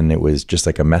 And then it was just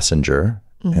like a messenger.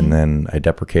 And then I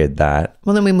deprecated that.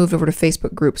 Well, then we moved over to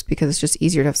Facebook groups because it's just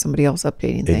easier to have somebody else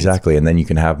updating things. Exactly. And then you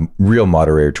can have real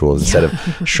moderator tools instead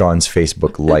of Sean's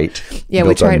Facebook Lite. Yeah,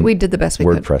 we tried. We did the best we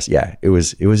could. WordPress. Yeah, it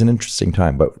was an interesting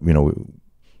time, but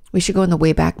we should go in the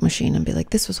Wayback Machine and be like,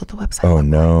 this was what the website oh looked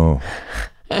no.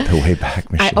 The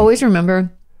Wayback Machine. I always remember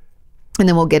And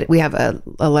then we have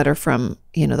a letter from,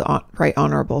 the Right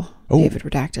Honorable David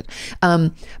Redacted.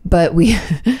 But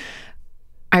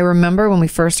I remember when we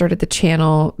first started the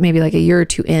channel, maybe like a year or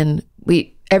two in,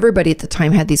 everybody at the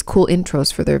time had these cool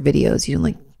intros for their videos,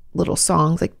 like little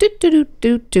songs like do do do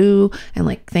do do, and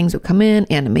like things would come in,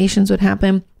 animations would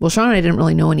happen. Well, Sean and I didn't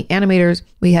really know any animators.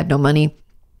 We had no money,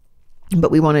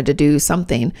 but we wanted to do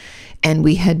something, and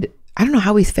I don't know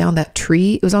how we found that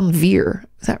tree. It was on Veer.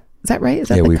 Is that right? Is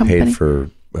that the company? Paid for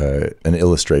an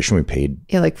illustration. We paid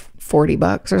like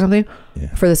 $40 or something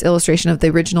for this illustration of the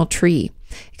original tree,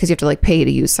 because you have to like pay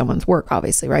to use someone's work,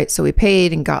 obviously, right? So we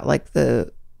paid and got like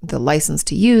the license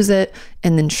to use it,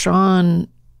 and then Sean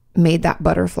made that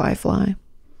butterfly fly.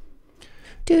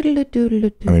 I'm going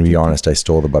to be honest, I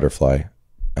stole the butterfly,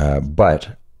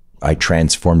 but I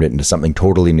transformed it into something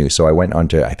totally new. So I went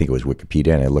onto, I think it was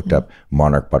Wikipedia, and I looked up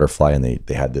monarch butterfly, and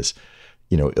they had this,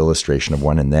 illustration of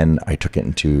one. And then I took it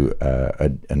into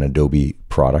an Adobe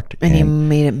product. And you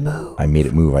made it move. I made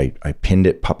it move. I pinned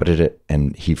it, puppeted it,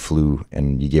 and he flew,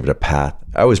 and you gave it a path.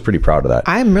 I was pretty proud of that.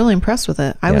 I'm really impressed with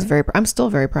it. I'm still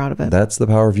very proud of it. That's the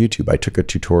power of YouTube. I took a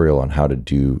tutorial on how to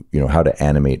do, how to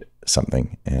animate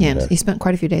something. And, he spent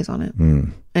quite a few days on it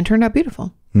and turned out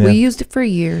beautiful. Yeah. We used it for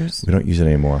years. We don't use it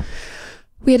anymore.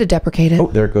 We had to deprecate it. Oh,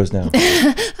 there it goes now.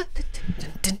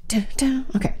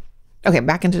 Okay,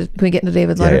 back into, can we get into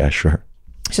David's letter? Yeah, sure.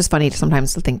 It's just funny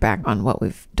sometimes to think back on what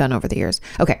we've done over the years.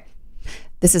 Okay,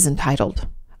 this is entitled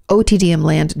OTDM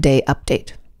Land Day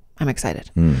Update. I'm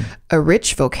excited. A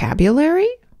rich vocabulary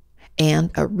and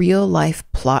a real life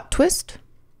plot twist.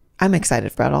 I'm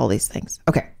excited about all these things.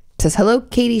 Okay. It says, hello,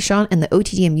 Katie, Sean, and the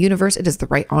OTDM universe. It is the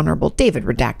Right Honorable David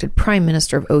Redacted, Prime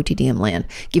Minister of OTDM Land,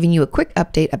 giving you a quick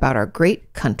update about our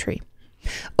great country.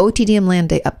 OTDM Land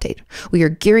Day update. We are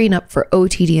gearing up for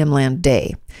OTDM Land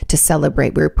Day to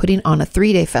celebrate. We're putting on a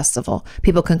 3-day festival.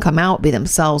 People can come out, be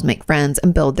themselves, make friends,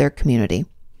 and build their community.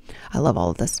 I love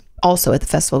all of this. Also, at the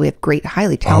festival, we have great,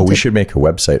 highly talented... Oh, we should make a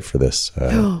website for this.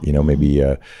 Maybe...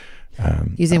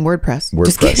 using WordPress.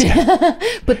 WordPress, yeah.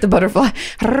 Put the butterfly.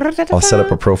 I'll set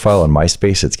up a profile on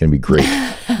MySpace. It's going to be great.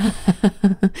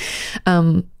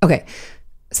 Okay.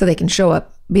 So they can show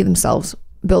up, be themselves,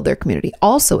 build their community.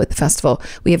 Also at the festival,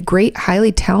 we have great,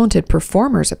 highly talented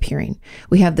performers appearing.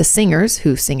 We have the singers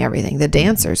who sing everything, the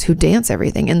dancers who dance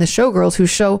everything, and the showgirls who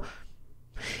show,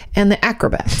 and the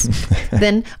acrobats.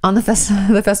 Then on the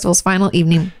festival's final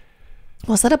evening,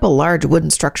 we'll set up a large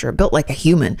wooden structure built like a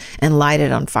human and light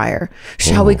it on fire.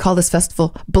 Shall we call this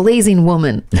festival Blazing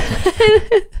Woman?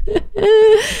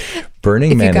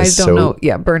 Burning Man is so... If you guys don't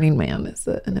know, Burning Man is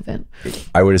an event.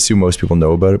 I would assume most people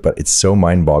know about it, but it's so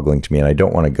mind-boggling to me, and I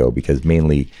don't want to go because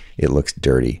mainly it looks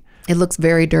dirty. It looks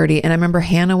very dirty. And I remember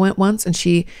Hannah went once, and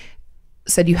she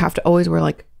said you have to always wear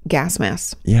like gas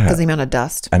masks because of the amount of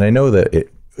dust. And I know that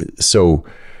so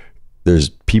there's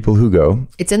people who go.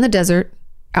 It's in the desert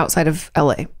outside of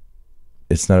LA.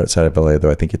 It's not outside of LA though.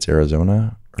 I think it's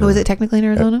Arizona. Oh, is it technically in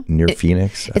Arizona? Near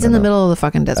Phoenix? It's in the middle of the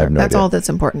fucking desert. That's all that's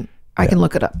important. I can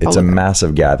look it up. It's a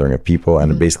massive gathering of people,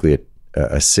 and basically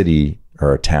a city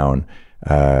or a town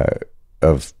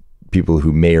of people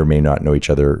who may or may not know each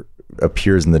other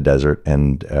appears in the desert,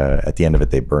 and at the end of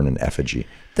it, they burn an effigy.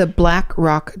 The Black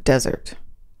Rock Desert.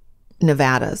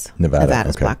 Nevada's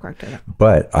okay. Black Rock Desert.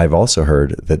 But I've also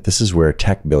heard that this is where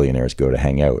tech billionaires go to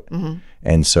hang out.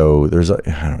 And so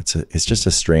it's just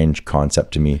a strange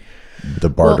concept to me, the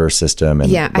barter system,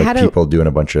 and people doing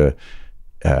a bunch of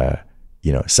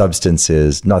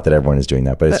substances. Not that everyone is doing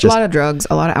that, but it's just a lot of drugs,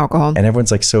 a lot of alcohol, and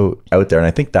everyone's like so out there. And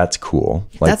I think that's cool.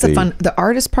 Like that's the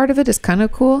artist part of it is kind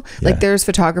of cool. Like there's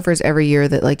photographers every year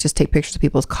that like just take pictures of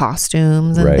people's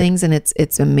costumes and things, and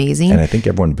it's amazing. And I think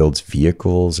everyone builds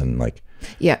vehicles and like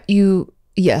it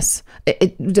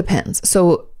depends.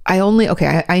 So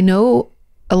I know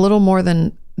a little more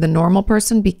than the normal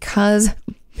person because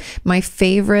my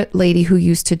favorite lady who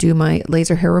used to do my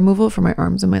laser hair removal for my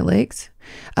arms and my legs,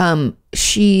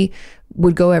 she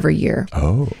would go every year.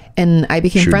 Oh. And I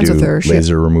became friends with her.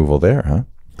 Laser removal there, huh?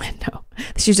 No.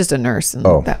 She's just a nurse. And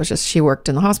that was just, she worked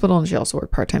in the hospital and she also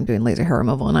worked part-time doing laser hair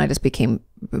removal. And I just became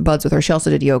buds with her. She also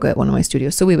did yoga at one of my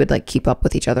studios. So we would like keep up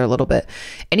with each other a little bit.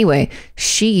 Anyway,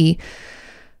 she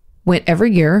went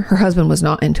every year. Her husband was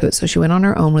not into it. So she went on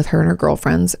her own with her and her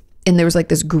girlfriends. And there was like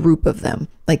this group of them.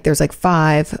 Like there's like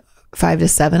five to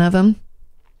seven of them.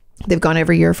 They've gone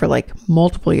every year for like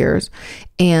multiple years.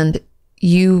 And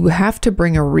you have to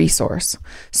bring a resource.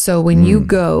 So when you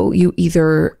go,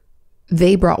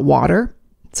 they brought water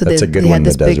So That's a good one in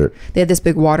the desert. They had this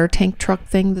big water tank truck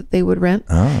thing that they would rent.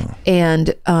 Oh.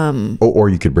 And or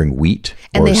you could bring wheat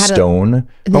or a stone.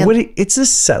 It's the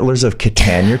Settlers of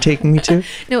Catan you're taking me to?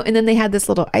 No, and then they had this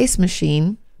little ice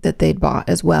machine that they'd bought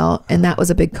as well, and that was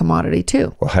a big commodity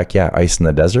too. Well, heck yeah, ice in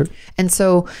the desert. And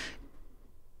so,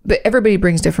 but everybody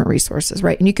brings different resources,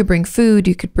 right? And you could bring food,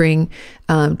 you could bring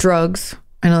drugs.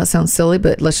 I know that sounds silly,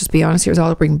 but let's just be honest here.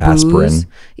 I'll bring booze. Aspirin.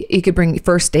 You could bring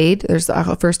first aid. There's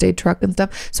a first aid truck and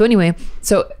stuff. So anyway,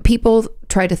 so people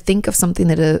try to think of something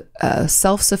that a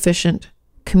self-sufficient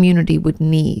community would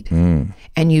need.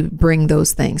 And you bring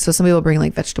those things. So some people bring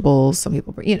like vegetables, some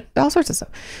people bring, all sorts of stuff.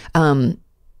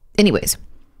 Anyways,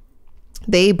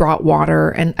 they brought water,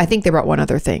 and I think they brought one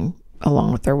other thing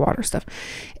along with their water stuff.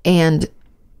 And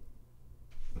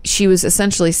she was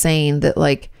essentially saying that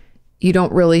like, you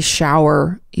don't really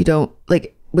shower, you don't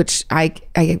like, which I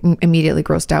immediately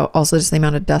grossed out. Also just the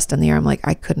amount of dust in the air. I'm like,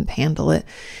 I couldn't handle it.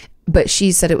 But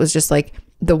she said it was just like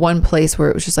the one place where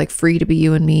it was just like free to be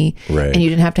you and me. Right. And you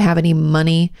didn't have to have any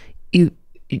money. You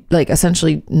like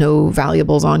essentially no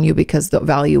valuables on you because the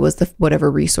value was the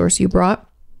whatever resource you brought.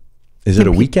 Is it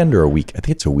a weekend or a week? I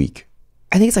think it's a week.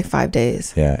 I think it's like 5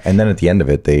 days. Yeah. And then at the end of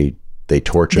it, they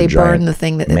torch they a giant burn the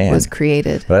thing that man. was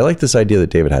created. But I like this idea that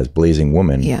David has, Blazing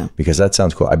Woman. Yeah. Because that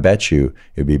sounds cool. I bet you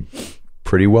it'd be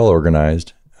pretty well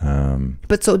organized.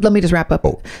 But so let me just wrap up.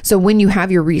 So when you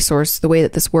have your resource, the way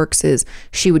that this works is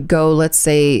she would go, let's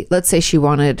say she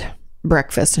wanted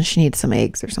breakfast and she needs some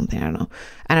eggs or something. I don't know.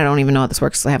 And I don't even know how this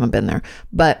works because I haven't been there.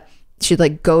 But she'd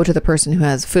like go to the person who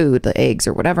has food, the eggs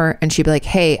or whatever. And she'd be like,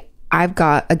 hey, I've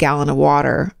got a gallon of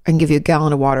water. I can give you a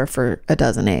gallon of water for a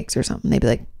dozen eggs or something. They'd be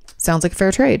like, sounds like a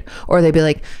fair trade. Or they'd be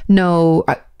like, no,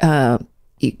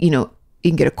 you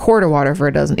can get a quart of water for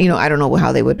a dozen. I don't know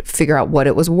how they would figure out what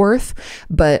it was worth,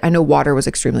 but I know water was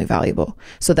extremely valuable.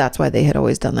 So that's why they had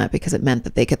always done that, because it meant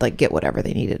that they could like get whatever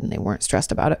they needed and they weren't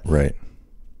stressed about it. Right.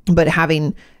 But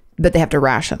they have to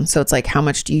ration. So it's like, how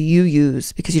much do you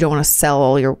use? Because you don't want to sell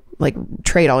all your, like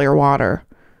trade all your water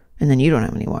and then you don't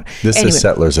have any water. This is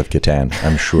Settlers of Catan,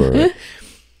 I'm sure. Right?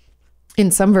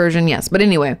 In some version, yes. But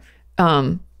anyway,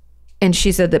 and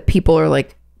she said that people are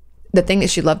like, the thing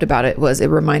that she loved about it was it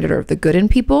reminded her of the good in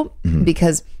people,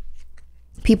 because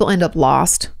people end up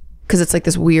lost because it's like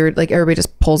this weird, like everybody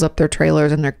just pulls up their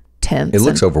trailers and their tents. It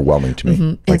looks overwhelming to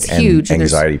me. Like, it's huge.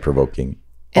 Anxiety provoking.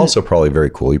 Also probably very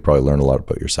cool. You probably learn a lot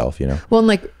about yourself, Well, and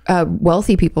like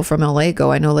wealthy people from LA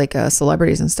go, I know like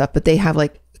celebrities and stuff, but they have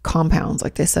like compounds,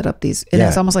 like they set up these, and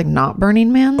it's almost like not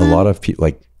Burning Man. A lot of people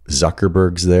like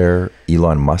Zuckerberg's there,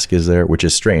 Elon Musk is there, which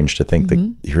is strange to think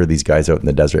that here are these guys out in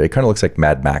the desert. It kind of looks like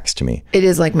Mad Max to me. It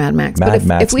is like Mad Max. Mad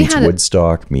Max meets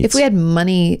Woodstock meets... If we had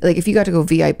money, like if you got to go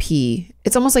VIP,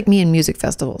 it's almost like me in music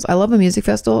festivals. I love a music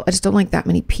festival. I just don't like that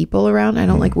many people around. I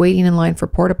don't like waiting in line for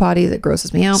porta potties. It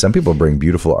grosses me out. Some people bring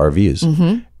beautiful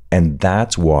RVs. And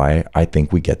that's why I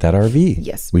think we get that RV.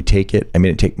 Yes. We take it. I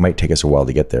mean, it might take us a while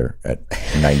to get there at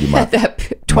 90 miles.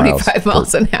 At 25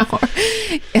 miles an hour.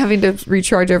 Having to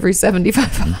recharge every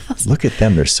 75 miles. Look at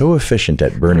them. They're so efficient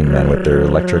at Burning Man with their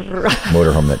electric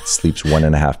motorhome that sleeps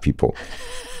 1.5 people.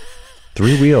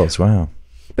 3 wheels. Wow.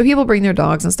 But people bring their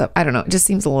dogs and stuff. I don't know. It just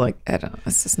seems a little like, I don't know.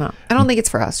 It's just not. I don't think it's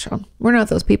for us, Sean. We're not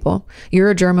those people. You're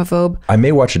a germaphobe. I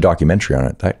may watch a documentary on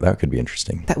it. That could be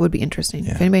interesting. That would be interesting.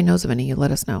 Yeah. If anybody knows of any, you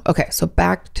let us know. Okay, so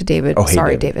back to David. Oh, hey,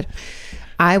 sorry, David.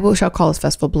 Shall call this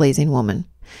festival Blazing Woman.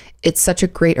 It's such a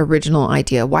great original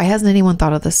idea. Why hasn't anyone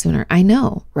thought of this sooner? I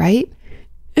know, right?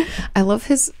 I love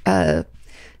his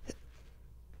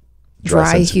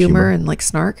dry humor and like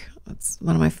snark. It's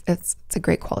one of my. It's a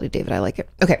great quality, David. I like it.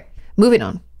 Okay. Moving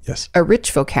on. Yes. A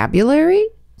rich vocabulary? ?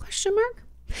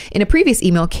 In a previous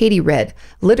email, Katie read,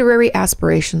 literary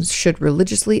aspirations should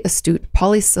religiously astute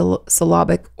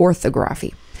polysyllabic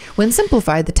orthography. When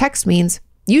simplified, the text means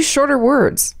use shorter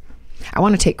words. I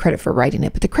want to take credit for writing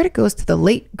it, but the credit goes to the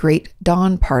late, great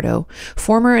Don Pardo,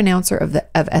 former announcer of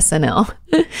SNL.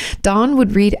 Don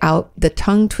would read out the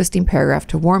tongue-twisting paragraph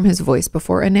to warm his voice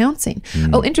before announcing.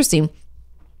 Oh, interesting.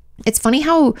 It's funny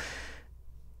how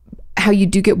you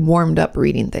do get warmed up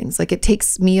reading things. Like it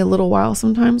takes me a little while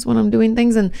sometimes when I'm doing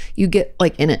things and you get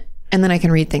like in it and then I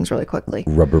can read things really quickly.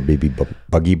 Rubber baby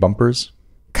buggy bumpers?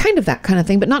 Kind of that kind of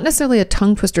thing, but not necessarily a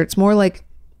tongue twister. It's more like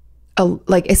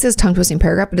it says tongue twisting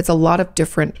paragraph, but it's a lot of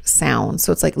different sounds.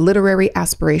 So it's like literary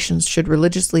aspirations should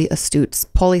religiously astute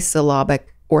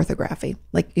polysyllabic orthography.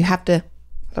 Like you have to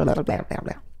blah, blah, blah, blah,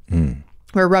 blah.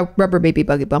 Where rubber baby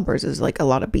buggy bumpers is like a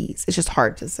lot of B's. It's just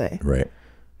hard to say. Right.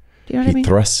 Do you know what I mean? He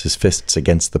thrusts his fists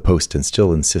against the post and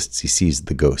still insists he sees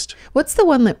the ghost. What's the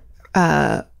one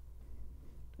that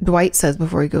Dwight says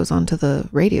before he goes on to the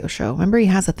radio show. Remember, he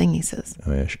has a thing he says.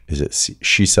 Oh, yeah. Is it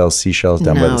she sells seashells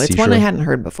down by the seashore? No, it's one I hadn't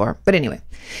heard before. But anyway,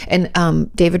 and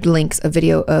David links a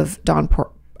video of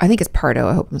I think it's Pardo,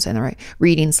 I hope I'm saying that right,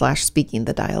 reading/speaking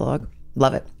the dialogue.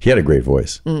 Love it. He had a great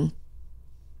voice.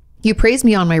 You praise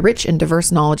me on my rich and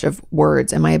diverse knowledge of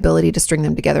words and my ability to string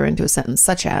them together into a sentence,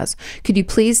 such as, could you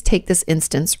please take this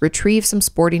instance, retrieve some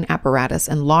sporting apparatus,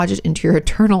 and lodge it into your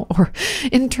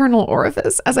internal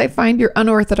orifice, as I find your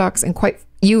unorthodox and quite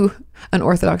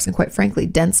frankly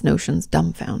dense notions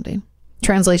dumbfounding.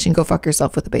 Translation: go fuck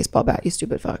yourself with a baseball bat, you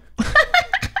stupid fuck.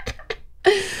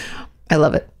 I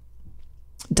love it.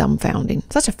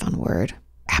 Dumbfounding. Such a fun word.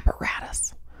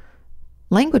 Apparatus.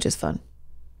 Language is fun.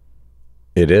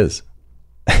 It is.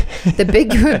 The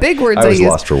big words I was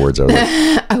lost for words.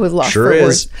 I was lost sure for is.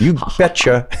 words. You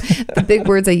betcha. The big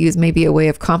words I use may be a way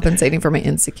of compensating for my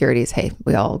insecurities. Hey,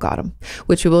 we all got them,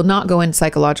 which we will not go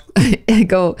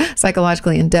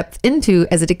psychologically in depth into,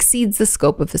 as it exceeds the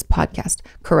scope of this podcast.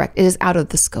 Correct. It is out of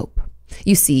the scope.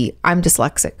 You see, I'm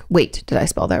dyslexic. Wait, did I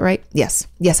spell that right? Yes,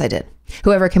 I did.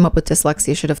 Whoever came up with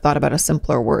dyslexia should have thought about a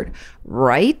simpler word,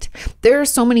 right? There are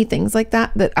so many things like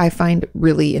that I find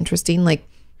really interesting. Like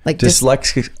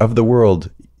dyslexic of the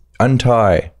world,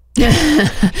 untie,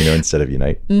 instead of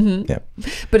unite. Mm-hmm. Yeah.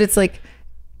 But it's like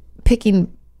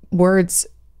picking words.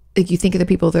 Like, you think of the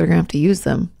people that are going to have to use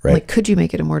them. Right. Like, could you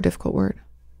make it a more difficult word?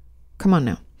 Come on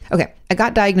now. Okay. I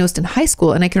got diagnosed in high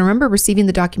school, and I can remember receiving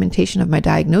the documentation of my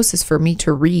diagnosis for me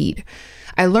to read.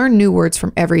 I learned new words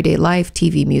from everyday life,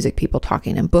 TV, music, people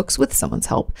talking, and books with someone's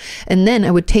help. And then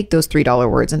I would take those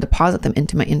 $3 words and deposit them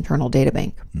into my internal data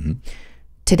bank. Mm-hmm.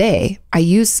 Today, I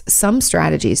use some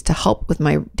strategies to help with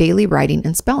my daily writing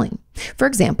and spelling. For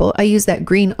example, I use that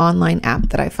green online app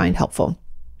that I find helpful.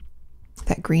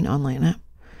 That green online app.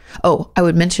 Oh, I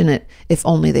would mention it if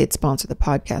only they'd sponsor the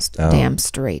podcast. Oh, damn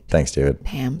straight. Thanks, David.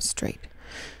 Damn straight.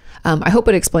 I hope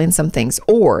it explains some things,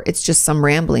 or it's just some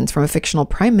ramblings from a fictional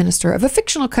prime minister of a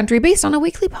fictional country based on a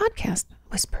weekly podcast.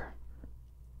 Whisper.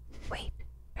 Wait,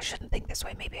 I shouldn't think this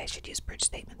way. Maybe I should use bridge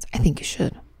statements. I think you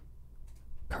should.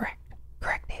 Correct,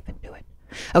 David. Do it.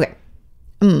 Okay.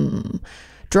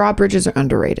 Drawbridges are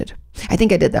underrated. I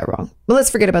think I did that wrong. But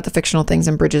let's forget about the fictional things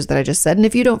and bridges that I just said. And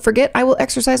if you don't forget, I will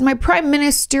exercise my prime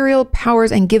ministerial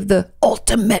powers and give the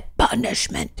ultimate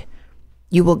punishment.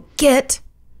 You will get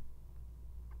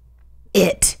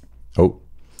it. Oh.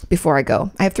 Before I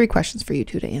go, I have 3 questions for you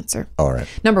two to answer. All right.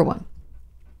 Number 1,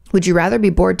 would you rather be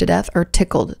bored to death or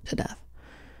tickled to death?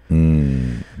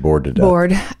 Bored to death.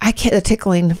 Bored. I can't. The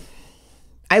tickling.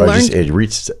 I learned. It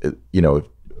reached,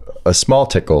 a small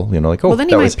tickle. Like, oh. Well, then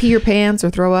you might pee your pants or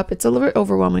throw up. It's a little bit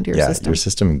overwhelming to your system. Your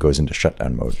system goes into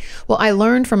shutdown mode. Well, I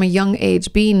learned from a young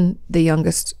age, being the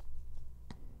youngest,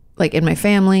 like in my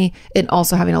family, and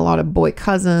also having a lot of boy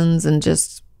cousins and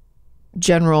just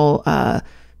general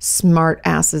smart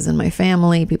asses in my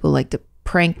family. People like to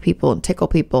prank people and tickle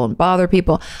people and bother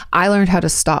people. I learned how to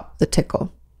stop the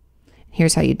tickle.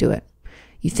 Here's how you do it.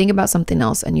 You think about something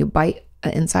else and you bite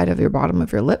inside of your bottom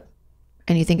of your lip,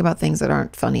 and you think about things that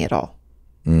aren't funny at all.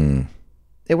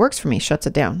 It works for me. Shuts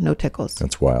it down. No tickles.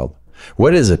 That's wild.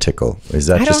 What is a tickle? Is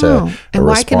that just a and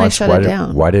why response? Can I shut it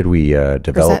down? Why did we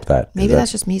develop that? Maybe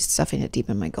that's just me stuffing it deep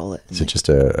in my gullet. Is it just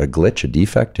a glitch, a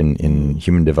defect in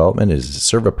human development? Does it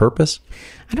serve a purpose?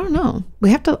 I don't know. We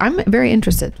have to. I'm very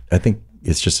interested. I think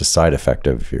it's just a side effect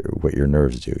of what your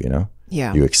nerves do.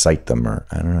 Yeah. You excite them, or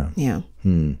I don't know. Yeah.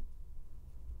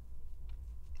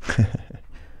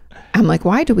 I'm like,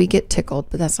 why do we get tickled?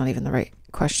 But that's not even the right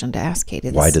question to ask,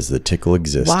 Katie. Why does the tickle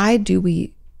exist? Why does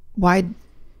the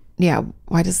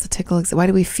tickle exist? Why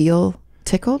do we feel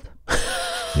tickled?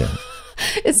 Yeah.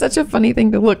 It's such a funny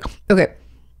thing to look. Okay.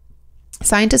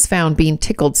 Scientists found being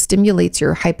tickled stimulates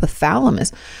your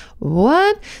hypothalamus.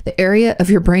 What? The area of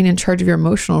your brain in charge of your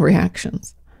emotional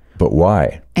reactions. But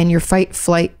why? And your fight,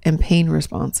 flight, and pain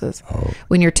responses. Oh.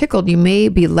 When you're tickled, you may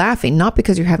be laughing, not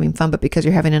because you're having fun, but because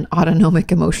you're having an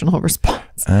autonomic emotional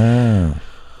response. Oh.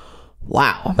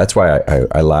 Wow. That's why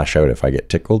I lash out if I get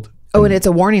tickled. Oh, and it's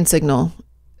a warning signal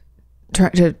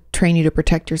to train you to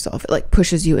protect yourself. It like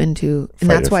pushes you into, and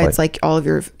that's why it's like all of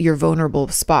your vulnerable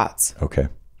spots. Okay.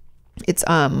 It's,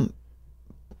 a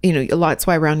lot, that's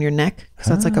why around your neck.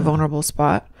 So that's like a vulnerable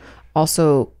spot.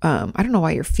 Also, I don't know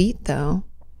why your feet though.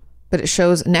 But it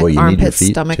shows neck, armpits,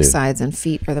 stomach, sides, and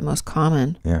feet are the most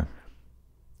common. Yeah.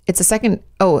 It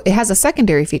has a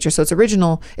secondary feature. So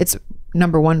its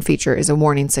number 1 feature is a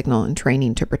warning signal and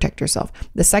training to protect yourself.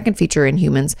 The second feature in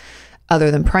humans,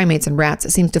 other than primates and rats,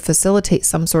 it seems to facilitate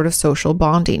some sort of social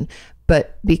bonding.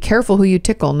 But be careful who you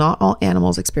tickle. Not all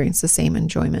animals experience the same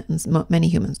enjoyment, and many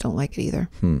humans don't like it either.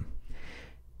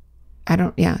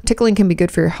 Tickling can be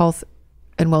good for your health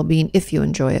and well-being if you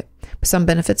enjoy it. Some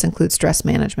benefits include stress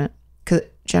management because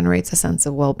it generates a sense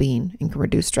of well-being and can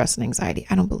reduce stress and anxiety.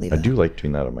 I don't believe I do like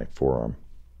doing that on my forearm.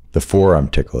 The forearm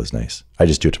tickle is nice. I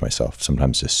just do it to myself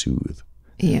sometimes to soothe.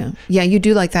 Yeah. Yeah, you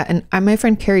do like that. And my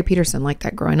friend Carrie Peterson liked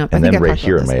that growing up. And then right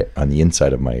here on the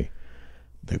inside of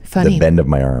the bend of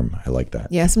my arm, I like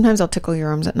that. Yeah, sometimes I'll tickle your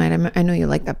arms at night. I know you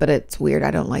like that, but it's weird.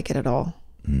 I don't like it at all.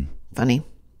 Funny.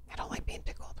 I don't like being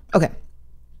tickled. Okay.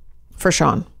 For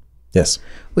Sean. Yes.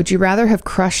 Would you rather have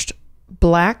crushed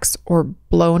blacks or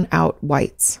blown out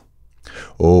whites?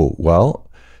 Oh, well,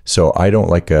 so I don't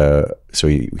like so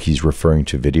he's referring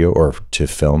to video or to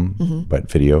film,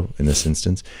 but video in this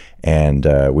instance. And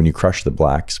when you crush the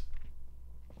blacks,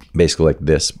 basically like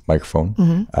this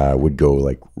microphone would go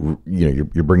like,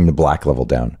 you're bringing the black level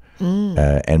down.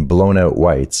 And blown out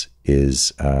whites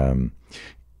is,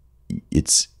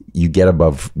 you get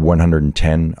above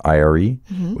 110 IRE,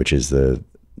 which is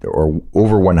or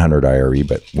over 100 IRE,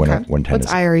 but 110 What's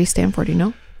is. IRE stand for? Do you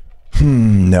know?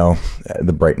 No,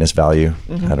 the brightness value.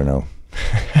 I don't know.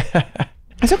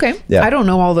 It's okay. Yeah. I don't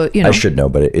know all the, I should know,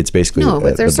 but it's basically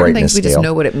but there's the certain things we scale. just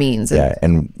know what it means. Yeah,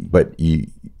 but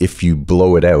if you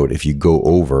blow it out, if you go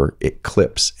over, it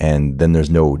clips, and then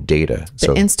there's no data.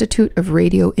 The Institute of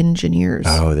Radio Engineers.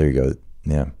 Oh, there you go.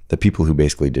 Yeah, the people who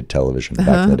basically did television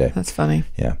back in the day. That's funny.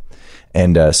 Yeah,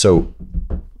 and so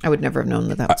I would never have known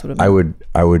that's what it meant.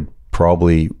 I would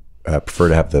probably prefer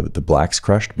to have the blacks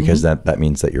crushed because that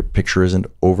means that your picture isn't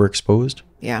overexposed.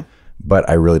 Yeah. But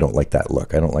I really don't like that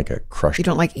look. I don't like a crushed. You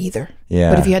don't like either. Yeah.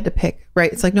 But if you had to pick,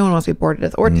 right? It's like no one wants to be bored to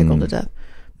death or tickled to death.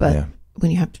 But when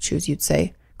you have to choose, you'd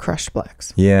say crushed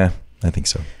blacks. Yeah, I think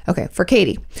so. Okay. For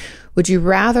Katie, would you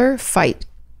rather fight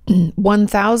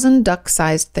 1,000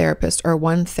 duck-sized therapists or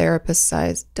one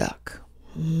therapist-sized duck?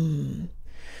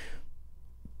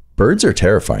 Birds are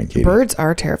terrifying, Katie. Birds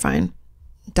are terrifying.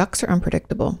 Ducks are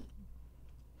unpredictable.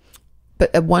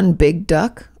 But one big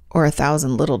duck or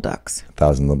 1,000 little ducks?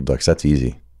 1,000 little ducks. That's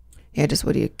easy. Yeah, just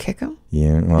what do you kick them?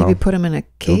 Yeah, well, maybe put them in a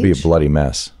cage. It would be a bloody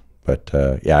mess. But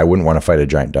I wouldn't want to fight a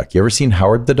giant duck. You ever seen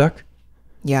Howard the Duck?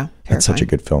 Yeah, terrifying. That's such a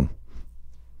good film.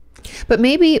 But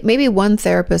maybe one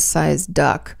therapist-sized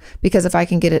duck, because if I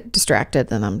can get it distracted,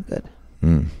 then I'm good.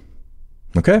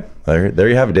 Okay, there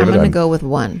you have it, David. I'm going to go with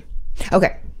one.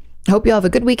 Okay. Hope you all have a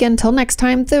good weekend. Till next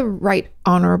time, the Right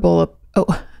Honorable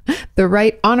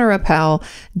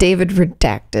David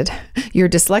Redacted, your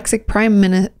dyslexic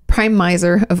prime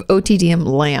miser of OTDM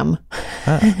lamb.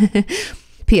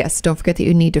 P.S. Don't forget that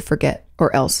you need to forget,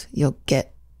 or else you'll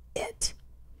get it.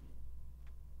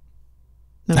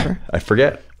 Remember? I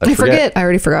forget. I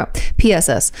already forgot.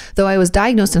 P.S.S. Though I was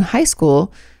diagnosed in high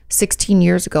school 16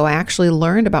 years ago, I actually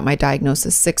learned about my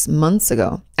diagnosis 6 months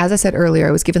ago. As I said earlier,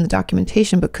 I was given the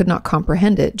documentation but could not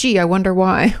comprehend it. Gee, I wonder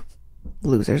why.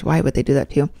 Losers, why would they do that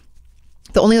to you?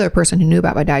 The only other person who knew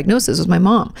about my diagnosis was my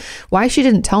mom. Why she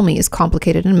didn't tell me is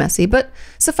complicated and messy, but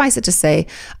suffice it to say,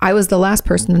 I was the last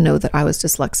person to know that I was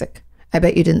dyslexic. I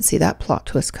bet you didn't see that plot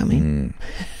twist coming.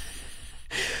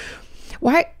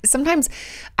 Why? Sometimes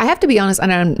I have to be honest,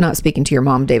 and I'm not speaking to your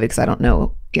mom, David, because I don't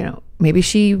know, maybe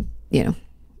she,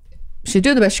 she's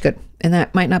doing the best she could, and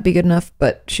that might not be good enough,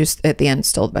 but she's at the end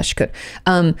still the best she could.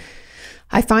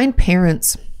 I find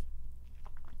parents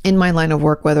in my line of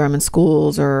work, whether I'm in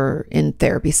schools or in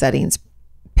therapy settings,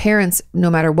 parents,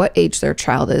 no matter what age their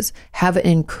child is, have an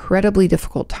incredibly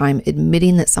difficult time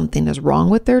admitting that something is wrong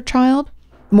with their child.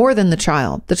 More than the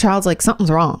child. The child's like,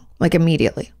 something's wrong, like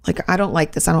immediately. Like, I don't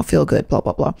like this. I don't feel good, blah,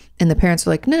 blah, blah. And the parents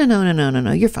are like,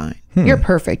 no, you're fine. You're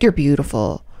perfect. You're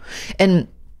beautiful. And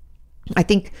I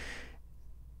think,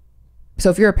 so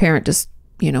if you're a parent, just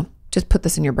put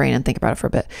this in your brain and think about it for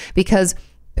a bit. Because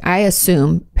I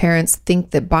assume parents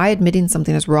think that by admitting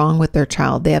something is wrong with their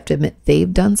child, they have to admit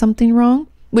they've done something wrong,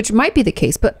 which might be the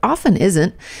case, but often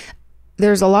isn't.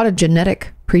 There's a lot of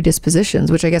genetic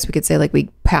predispositions, which I guess we could say like we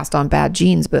passed on bad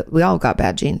genes, but we all got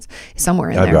bad genes somewhere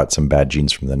in there. I've got some bad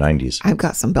genes from the 90s. I've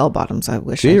got some bell bottoms I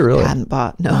wish really? hadn't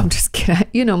bought. No, I'm just kidding.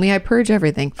 You know me, I purge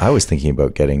everything. I was thinking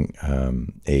about getting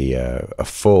a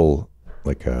full,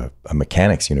 like a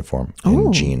mechanic's uniform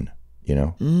in jean.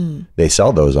 They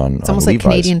sell those on It's almost Levi's.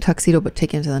 like Canadian tuxedo, but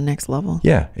taken it to the next level.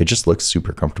 Yeah, it just looks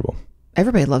super comfortable.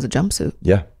 Everybody loves a jumpsuit.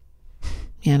 Yeah.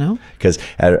 Because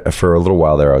for a little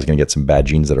while there, I was going to get some bad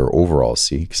jeans that are overalls.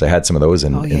 See, because I had some of those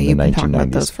in the 1990s. You've been talking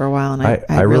about those for a while, and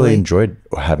I really enjoyed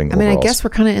having. I overalls. guess we're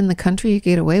kind of in the country. You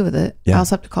get away with it. Yeah. I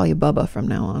also have to call you Bubba from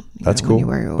now on. That's cool. When you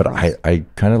wear your but I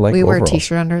kind of like. We wear overalls. a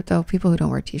t-shirt under it though. People who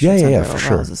don't wear t-shirts under for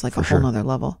overalls sure. is like a whole nother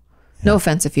level. Yeah. No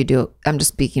offense if you do. I'm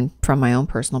just speaking from my own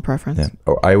personal preference. Yeah.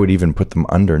 Or I would even put them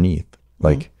underneath,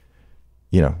 like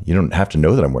you know, you don't have to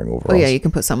know that I'm wearing overalls. Oh yeah, you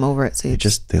can put something over it. So you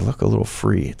they look a little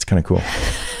free. It's kind of cool.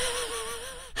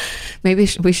 Maybe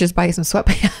we should just buy you some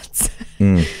sweatpants.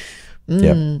 Yeah.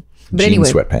 But Jean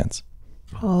anyway. sweatpants.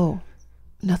 Oh,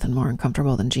 nothing more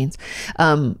uncomfortable than jeans.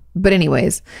 But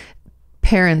anyways,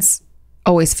 parents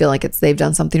always feel like they've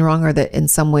done something wrong, or that in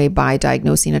some way by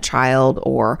diagnosing a child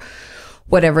or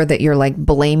whatever, that you're like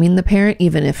blaming the parent,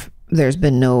 even if there's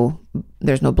no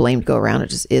blame to go around. It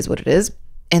just is what it is.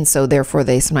 And so therefore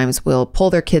they sometimes will pull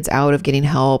their kids out of getting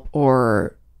help,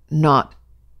 or not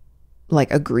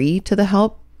like agree to the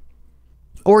help,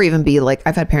 or even be like,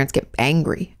 I've had parents get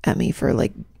angry at me for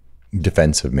like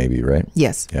Defensive, maybe, right?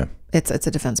 Yes. Yeah. It's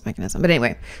a defense mechanism. But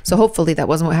anyway, so hopefully that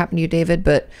wasn't what happened to you, David.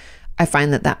 But I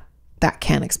find that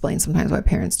can explain sometimes why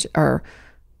parents are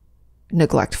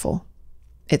neglectful.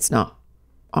 It's not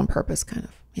on purpose, kind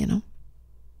of, you know?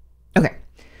 Okay.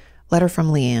 Letter from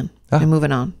Leanne. And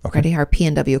moving on. Okay. Ready? Our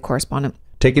PNW correspondent.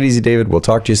 Take it easy, David. We'll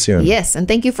talk to you soon. Yes. And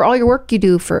thank you for all your work you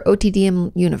do for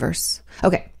OTDM Universe.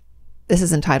 Okay. This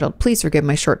is entitled, Please Forgive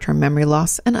My Short-Term Memory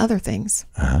Loss and Other Things.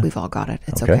 We've all got it.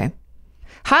 It's okay.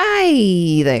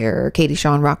 Hi there, Katie,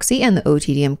 Sean, Roxy, and the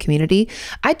OTDM community.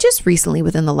 I just recently,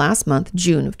 within the last month,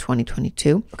 June of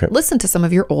 2022, listened to some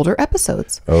of your older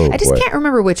episodes. I just can't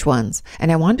remember which ones,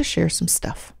 and I wanted to share some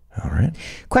stuff. All right.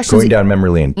 Questions. Going down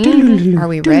memory lane. Are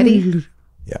we ready?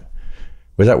 Yeah.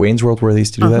 Was that Wayne's World where they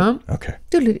used to do that? Okay.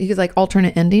 You could like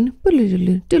alternate ending.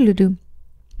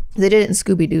 They did it in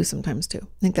Scooby-Doo sometimes too.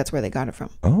 I think that's where they got it from.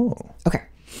 Oh. Okay.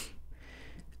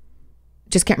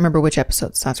 Just can't remember which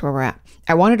episodes. That's where we're at.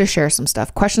 I wanted to share some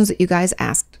stuff. Questions that you guys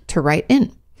asked to write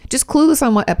in. Just clueless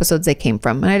on what episodes they came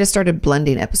from. And I just started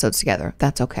blending episodes together.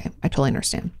 That's okay. I totally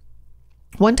understand.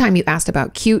 One time you asked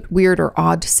about cute, weird, or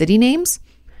odd city names.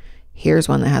 Here's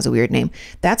one that has a weird name.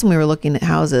 That's when we were looking at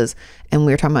houses and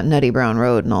we were talking about Nutty Brown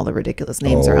Road and all the ridiculous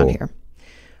names around here.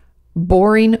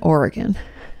 Boring, Oregon.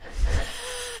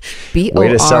 Way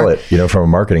to sell it, you know, from a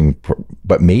marketing,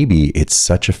 but maybe it's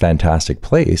such a fantastic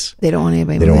place. They don't want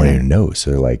anybody. They don't want anyone to know.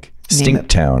 So they're like, Stink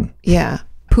Town. Yeah.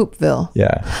 Poopville.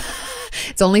 Yeah.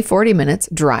 It's only 40 minutes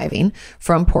driving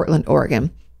from Portland,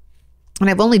 Oregon. And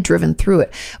I've only driven through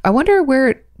it. I wonder where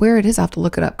it is. I'll have to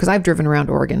look it up because I've driven around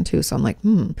Oregon too. So I'm like,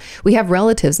 We have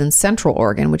relatives in Central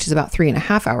Oregon, which is about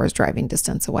 3.5 hours driving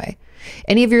distance away.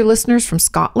 Any of your listeners from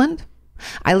Scotland?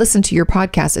 I listen to your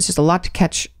podcast. It's just a lot to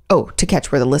catch. To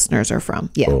catch where the listeners are from.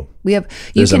 Yeah. We have.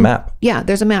 There's a map. Yeah,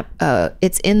 there's a map.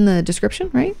 It's in the description,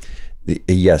 right?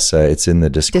 Yes, it's in the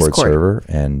Discord server,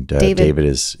 and David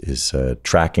is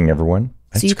tracking everyone.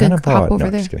 So you can hop over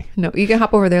there. No, you can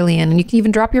hop over there, Leanne, and you can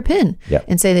even drop your pin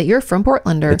and say that you're from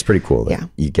Portland. It's pretty cool.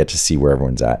 You get to see where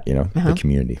everyone's at. You know, the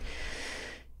community.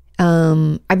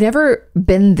 I've never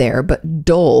been there, but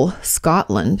Dole,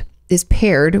 Scotland, is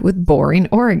paired with Boring,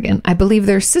 Oregon. I believe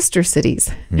they're sister cities,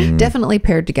 definitely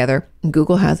paired together.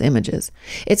 Google has images.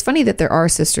 It's funny that there are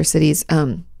sister cities.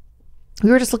 We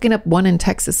were just looking up one in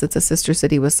Texas. It's a sister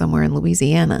city was somewhere in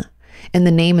Louisiana, and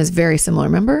the name is very similar.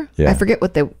 Remember? I forget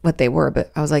what they were,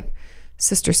 but I was like,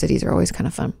 sister cities are always kind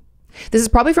of fun. This is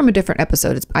probably from a different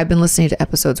episode. I've been listening to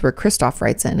episodes where Christoph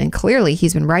writes in, and clearly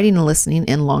he's been writing and listening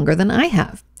in longer than I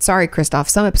have. Sorry, Christoph.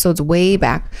 Some episodes way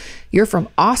back. You're from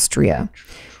Austria.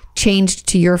 Changed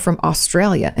to you're from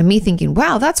Australia, and me thinking,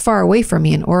 wow, that's far away from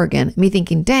me in Oregon. Me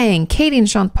thinking, dang, Katie and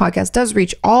Sean's podcast does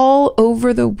reach all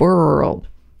over the world.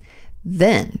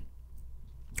 Then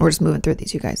we're just moving through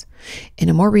these, you guys. In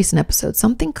a more recent episode,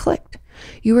 something clicked.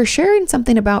 You were sharing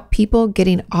something about people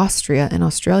getting Austria and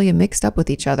Australia mixed up with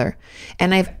each other.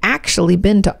 And I've actually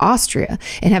been to Austria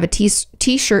and have a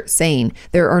t-shirt saying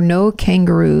there are no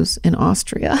kangaroos in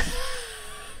Austria.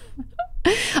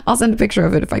 I'll send a picture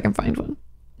of it if I can find one.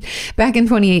 Back in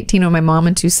 2018, when my mom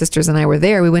and two sisters and I were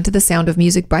there, we went to the Sound of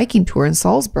Music biking tour in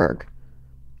Salzburg.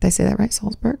 Did I say that right?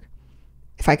 Salzburg?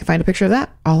 If I can find a picture of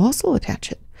that, I'll also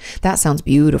attach it. That sounds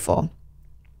beautiful.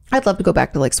 I'd love to go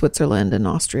back to like Switzerland and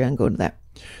Austria and go to that.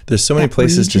 There's so many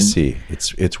places to see.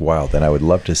 It's wild, and I would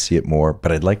love to see it more,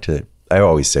 but I'd like to, I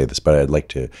always say this, but I'd like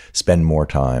to spend more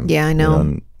time. Yeah, I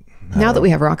know. Now that we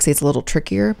have Roxy, it's a little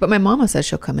trickier, but my mama says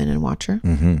she'll come in and watch her.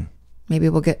 Maybe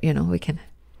we'll get, we can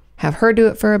have her do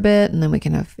it for a bit, and then we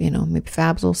can have, maybe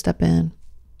Fabs will step in.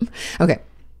 Okay.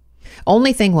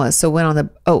 Only thing was, so went on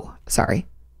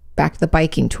back to the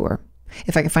biking tour.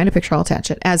 If I can find a picture, I'll attach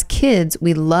it. As kids,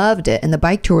 we loved it, and the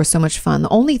bike tour was so much fun. The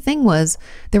only thing was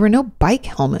there were no bike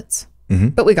helmets,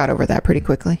 but we got over that pretty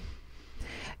quickly.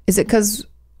 Is it because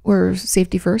we're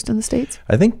safety first in the States?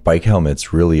 I think bike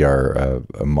helmets really are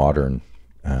a modern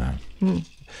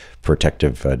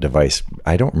protective device.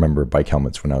 I don't remember bike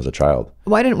helmets when I was a child.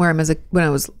 Well, I didn't wear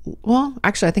them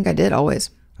actually, I think I did always.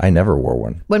 I never wore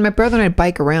one. When my brother and I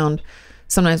bike around,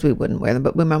 sometimes we wouldn't wear them,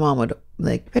 but when my mom would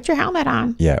like, put your helmet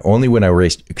on. Yeah, only when I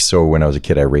raced. So when I was a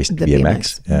kid, I raced The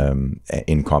BMX,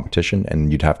 in competition,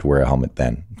 and you'd have to wear a helmet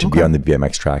then. To be on the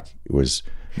BMX track, it was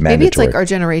mandatory. Maybe it's like our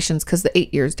generations, because the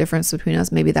 8 years difference between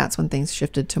us, maybe that's when things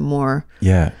shifted to more.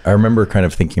 Yeah, I remember kind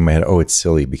of thinking in my head, oh, it's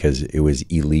silly because it was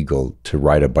illegal to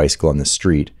ride a bicycle on the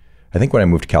street. I think when I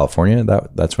moved to California,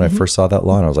 that's when I first saw that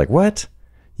law, and I was like, what?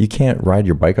 You can't ride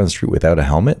your bike on the street without a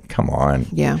helmet? Come on.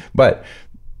 Yeah. But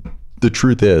the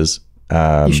truth is,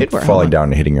 you should wear falling down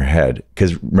and hitting your head.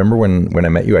 Because remember when I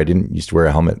met you, I didn't used to wear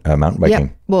a helmet mountain biking.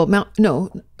 Yeah. Well,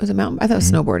 was it mountain? I thought it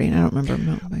was snowboarding. I don't remember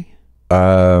mountain biking.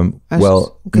 No,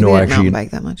 actually, mountain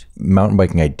bike that much. Mountain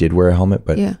biking, I did wear a helmet,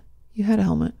 but yeah, you had a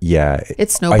helmet. Yeah,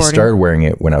 it's snowboarding. I started wearing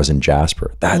it when I was in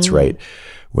Jasper. That's right.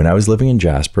 When I was living in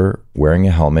Jasper, wearing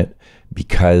a helmet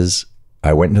because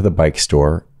I went into the bike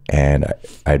store and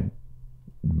I'd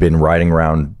been riding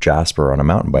around Jasper on a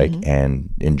mountain bike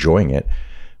and enjoying it.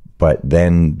 But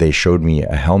then they showed me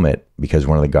a helmet because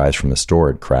one of the guys from the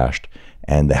store had crashed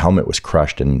and the helmet was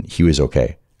crushed and he was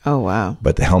okay. Oh, wow.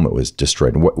 But the helmet was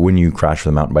destroyed. When you crash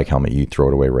with a mountain bike helmet, you throw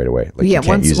it away right away. Like, yeah,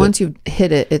 once you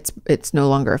hit it, it's no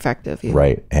longer effective.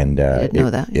 Right. And I didn't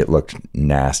know that. It looked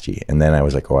nasty. And then I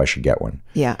was like, oh, I should get one.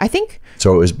 Yeah, I think.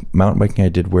 So it was mountain biking. I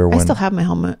did wear one. I still have my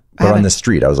helmet. But on the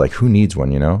street, I was like, who needs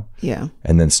one, you know? Yeah.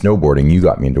 And then snowboarding, you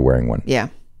got me into wearing one. Yeah.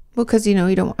 Well, because, I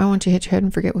want you to hit your head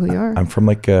and forget who you are. I'm from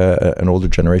like an older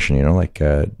generation, like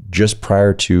just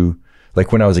prior to,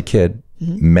 like when I was a kid,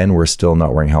 men were still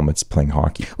not wearing helmets playing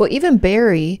hockey. Well, even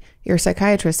Barry, your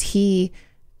psychiatrist, and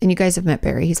you guys have met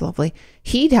Barry, he's lovely.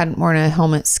 He hadn't worn a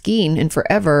helmet skiing in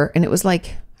forever. And it was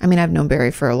like, I've known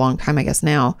Barry for a long time, I guess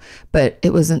now, but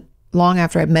it wasn't long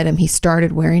after I met him, he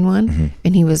started wearing one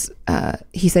and he said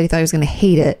he thought he was going to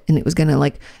hate it and it was going to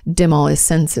like dim all his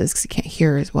senses because he can't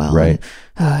hear as well. Right.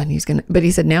 But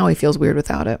he said now he feels weird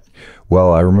without it.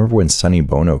 Well, I remember when Sonny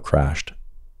Bono crashed.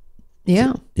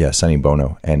 Yeah. Yeah, Sonny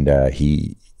Bono. And I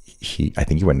think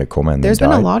he went into coma and There's then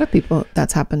been died. a lot of people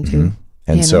that's happened to.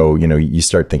 And so, you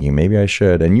start thinking maybe I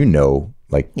should, and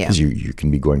because you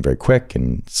can be going very quick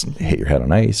and hit your head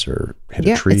on ice or hit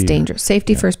a tree. It's dangerous.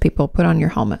 Safety first, people. Put on your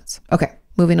helmets. Okay,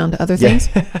 moving on to other things.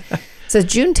 It says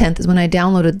June 10th is when I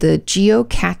downloaded the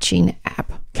geocaching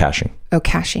app. Caching. Oh,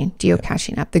 caching.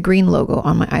 Geocaching app. The green logo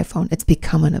on my iPhone. It's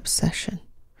become an obsession.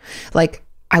 Like,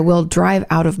 I will drive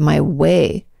out of my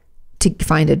way to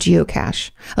find a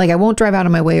geocache. Like, I won't drive out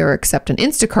of my way or accept an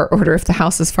Instacart order if the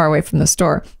house is far away from the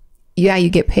store. Yeah, you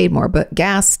get paid more, but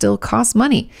gas still costs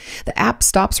money. The app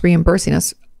stops reimbursing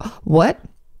us. What?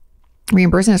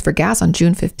 Reimbursing us for gas on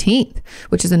June 15th,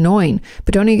 which is annoying.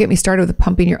 But don't even get me started with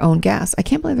pumping your own gas. I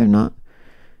can't believe they're not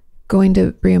going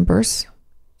to reimburse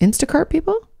Instacart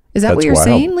people. Is that That's what you're wild.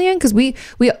 saying, Leanne? Because we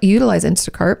utilize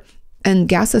Instacart and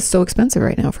gas is so expensive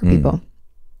right now for people.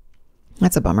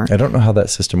 That's a bummer. I don't know how that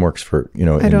system works for,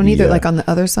 I don't either. Like on the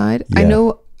other side, I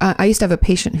know I used to have a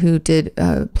patient who did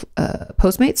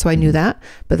Postmates, so I knew that,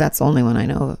 but that's the only one I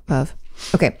know of.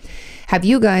 Okay. Have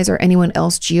you guys or anyone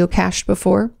else geocached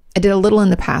before? I did a little in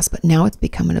the past, but now it's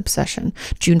become an obsession.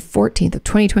 June 14th of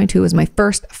 2022 was my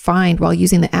first find while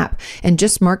using the app and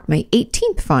just marked my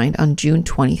 18th find on June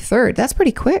 23rd. That's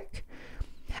pretty quick.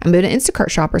 I've been an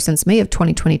Instacart shopper since May of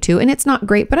 2022, and it's not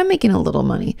great, but I'm making a little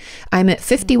money. I'm at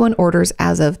 51 orders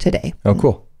as of today. Oh,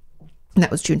 cool. And that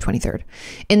was June 23rd.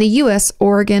 In the U.S.,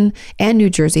 Oregon and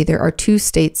New Jersey, there are two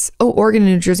states. Oh, Oregon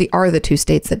and New Jersey are the two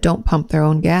states that don't pump their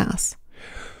own gas.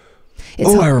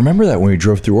 I remember that when we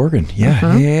drove through Oregon.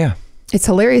 Yeah. It's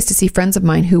hilarious to see friends of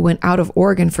mine who went out of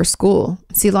Oregon for school.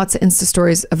 See lots of Insta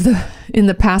stories in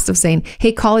the past of saying,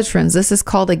 hey, college friends, this is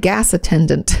called a gas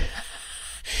attendant.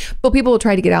 But people will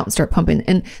try to get out and start pumping,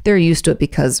 and they're used to it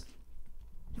because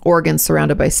Oregon's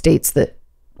surrounded by states that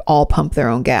all pump their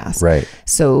own gas. Right.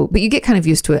 So, but you get kind of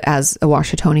used to it as a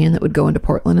Washingtonian that would go into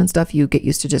Portland and stuff. You get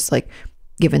used to just like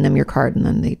giving them your card and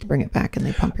then they bring it back and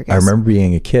they pump your gas. I remember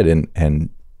being a kid and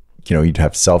you'd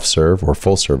have self-serve or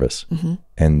full service.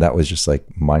 And that was just like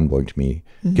mind-blowing to me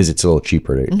because it's a little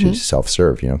cheaper to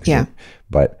self-serve, Yeah.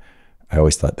 But I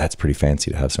always thought that's pretty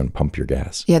fancy to have someone pump your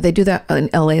gas. Yeah, they do that in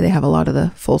LA. They have a lot of the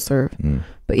full serve.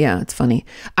 But yeah, it's funny.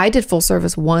 I did full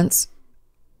service once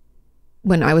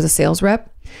when I was a sales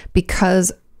rep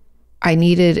because I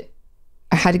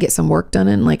had to get some work done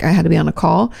and like I had to be on a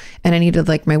call and I needed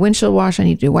like my windshield wash. I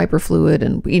needed wiper fluid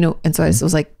and and so I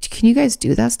was like, can you guys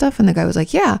do that stuff? And the guy was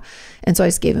like, yeah. And so I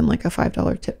just gave him like a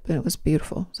 $5 tip and it was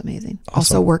beautiful. It was amazing. Awesome.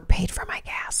 Also work paid for my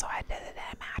gas. So it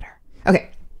didn't matter.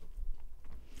 Okay.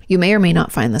 You may or may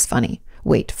not find this funny.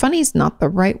 Wait, funny is not the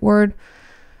right word.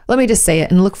 Let me just say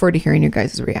it and look forward to hearing your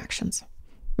guys' reactions.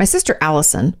 My sister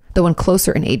Allison, the one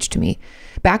closer in age to me,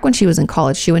 back when she was in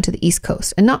college, she went to the East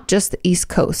Coast, and not just the East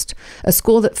Coast, a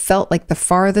school that felt like the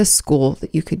farthest school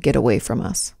that you could get away from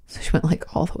us. So she went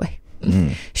like all the way.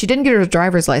 She didn't get her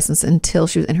driver's license until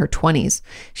she was in her 20s.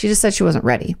 She just said she wasn't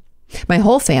ready. My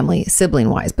whole family,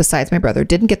 sibling-wise, besides my brother,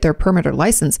 didn't get their permit or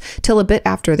license till a bit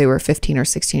after they were 15 or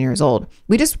 16 years old.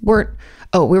 We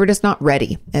were just not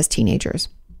ready as teenagers.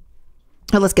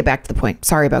 Now, let's get back to the point.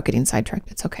 Sorry about getting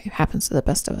sidetracked. It's okay. It happens to the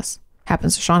best of us.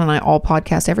 Happens to Sean and I all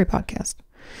podcast, every podcast.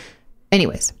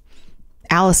 Anyways,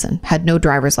 Allison had no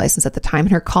driver's license at the time,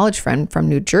 and her college friend from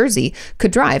New Jersey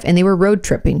could drive, and they were road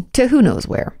tripping to who knows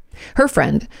where. Her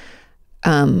friend,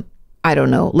 I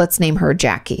don't know, let's name her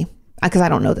Jackie, because I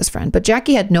don't know this friend, but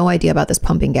Jackie had no idea about this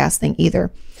pumping gas thing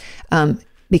either,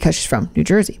 because she's from New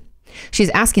Jersey. She's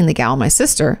asking the gal, my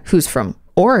sister, who's from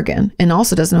Oregon and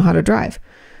also doesn't know how to drive.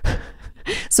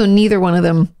 So neither one of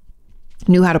them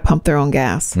knew how to pump their own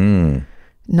gas.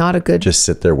 Not a good, just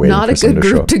sit there waiting not for a good someone to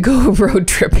show group up. to go road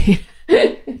tripping.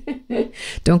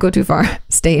 Don't go too far.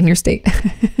 Stay in your state.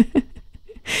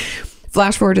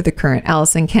 Flash forward to the current.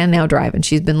 Allison can now drive, and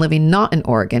she's been living not in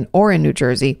Oregon or in New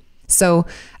Jersey. So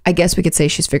I guess we could say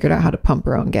she's figured out how to pump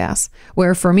her own gas.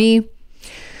 Where for me,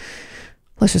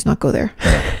 let's just not go there.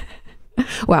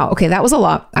 Wow. Okay. That was a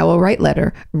lot. I will write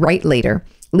later.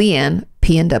 Leanne,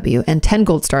 PNW, and 10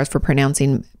 gold stars for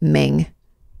pronouncing Meng.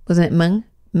 Wasn't it Meng?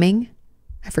 Meng?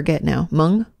 I forget now.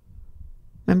 Meng?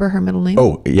 Remember her middle name?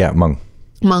 Oh, yeah, Mung.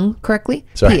 Meng correctly?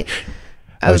 Sorry.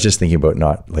 I was just thinking about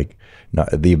not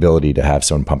the ability to have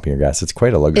someone pumping your gas. It's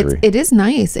quite a luxury. It is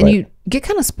nice, and you get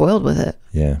kind of spoiled with it.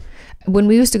 Yeah. When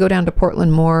we used to go down to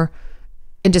Portland more,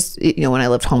 and just, when I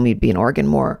lived home, you'd be in Oregon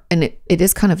more, and it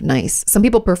is kind of nice. Some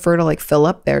people prefer to like fill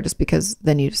up there just because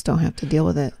then you just don't have to deal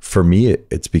with it. For me,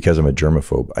 it's because I'm a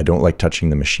germaphobe. I don't like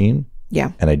touching the machine.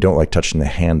 Yeah. And I don't like touching the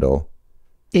handle.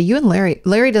 Yeah, you and Larry.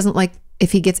 Larry doesn't like,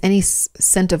 if he gets any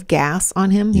scent of gas on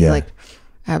him, he's like,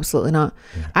 absolutely not.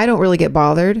 Yeah. I don't really get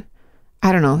bothered.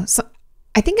 I don't know. So,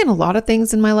 I think in a lot of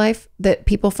things in my life that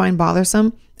people find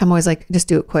bothersome, I'm always like, just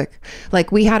do it quick.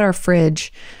 Like we had our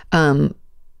fridge.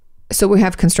 So we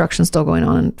have construction still going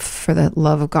on. For the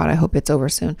love of God, I hope it's over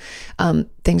soon.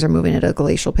 Things are moving at a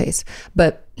glacial pace.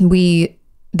 But the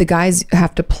guys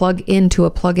have to plug into a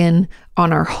plug-in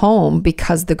on our home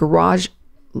because the garage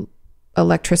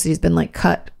electricity's been like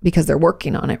cut because they're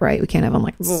working on it, right? We can't have them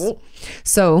like,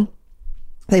 so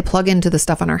they plug into the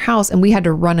stuff on our house, and we had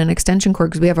to run an extension cord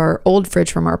because we have our old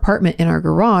fridge from our apartment in our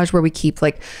garage where we keep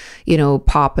like,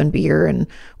 pop and beer and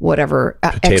whatever.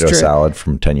 Potato extra salad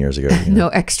from 10 years ago. No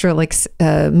extra like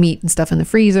meat and stuff in the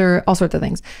freezer, all sorts of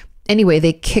things. Anyway,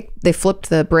 they flipped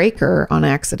the breaker on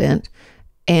accident,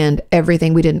 and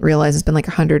everything, we didn't realize it's been like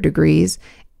 100 degrees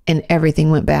and everything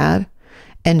went bad.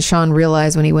 And Sean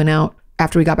realized when he went out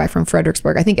after we got back from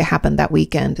Fredericksburg, I think it happened that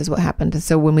weekend is what happened. And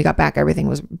so when we got back, everything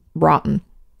was rotten.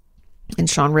 And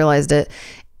Sean realized it,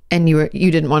 and you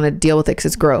didn't want to deal with it because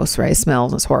it's gross, right? It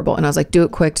smells, it's horrible. And I was like, do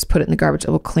it quick, just put it in the garbage,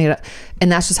 we'll clean it up.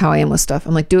 And that's just how I am with stuff.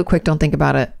 I'm like, do it quick, don't think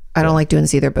about it. I don't like doing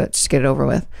this either, but just get it over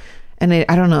with. And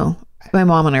I don't know. My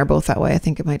mom and I are both that way. I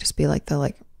think it might just be like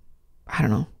I don't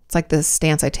know. It's like the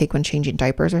stance I take when changing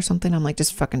diapers or something. I'm like,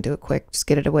 just fucking do it quick. Just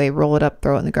get it away, roll it up,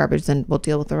 throw it in the garbage, then we'll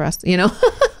deal with the rest,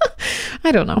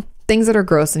 I don't know. Things that are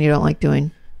gross and you don't like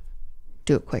doing,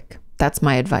 do it quick. That's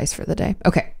my advice for the day.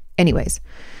 Okay. Anyways,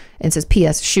 it says,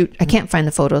 P.S. shoot, I can't find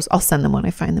the photos. I'll send them when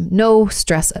I find them. No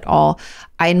stress at all.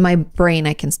 In my brain,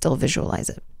 I can still visualize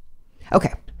it.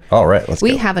 Okay. All right.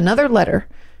 We have another letter.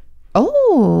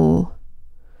 Oh,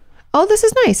 this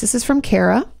is nice. This is from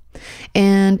Kara,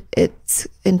 and it's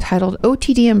entitled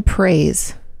OTDM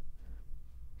Praise.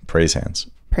 Praise hands.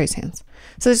 Praise hands.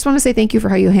 So I just want to say thank you for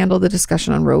how you handled the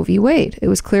discussion on Roe v. Wade. It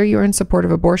was clear you were in support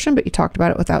of abortion, but you talked about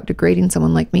it without degrading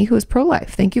someone like me who is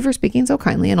pro-life. Thank you for speaking so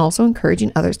kindly and also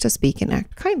encouraging others to speak and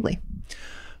act kindly.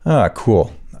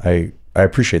 Cool. I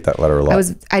appreciate that letter a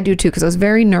lot. I do too, because I was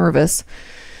very nervous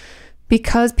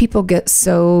because people get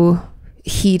so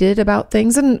heated about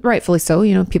things, and rightfully so.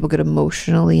 People get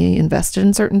emotionally invested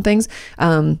in certain things.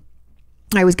 I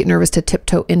always get nervous to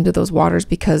tiptoe into those waters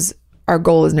because our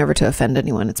goal is never to offend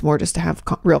anyone. It's more just to have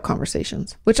real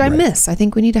conversations, which I miss. I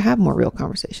think we need to have more real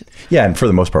conversations. Yeah. And for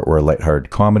the most part, we're a lighthearted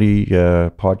comedy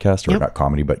podcast, or not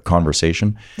comedy, but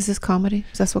conversation. Is this comedy?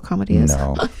 Is that what comedy is?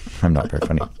 No, I'm not very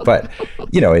funny, but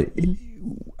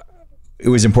it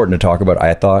was important to talk about,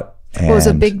 I thought. And it was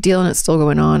a big deal, and it's still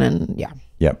going on. And yeah.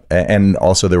 Yeah. And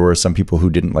also there were some people who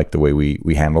didn't like the way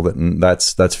we handled it. And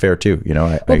that's fair too.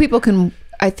 People can,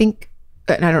 I think,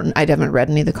 and I haven't read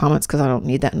any of the comments because I don't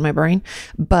need that in my brain.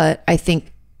 But I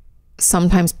think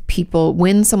sometimes people,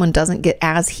 when someone doesn't get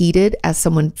as heated as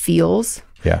someone feels,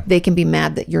 they can be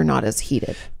mad that you're not as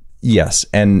heated. Yes.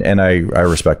 And I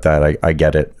respect that. I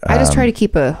get it. I just try to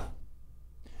keep a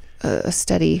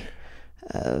steady,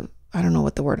 I don't know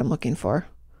what the word I'm looking for,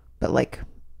 but like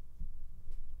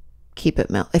keep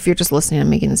it if you're just listening and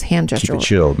making this hand gesture. Keep it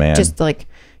chill, man. Just like,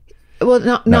 well,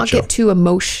 not get too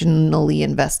emotionally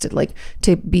invested, like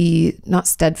to be not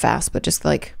steadfast, but just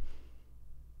like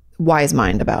wise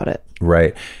mind about it.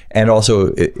 Right. And also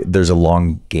there's a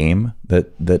long game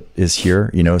that is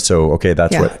here, you know, so, okay,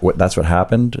 that's that's what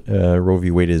happened. Roe v.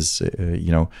 Wade is,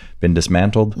 you know, been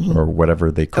dismantled or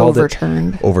whatever they called it.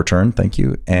 Overturned. Thank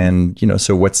you. And, you know,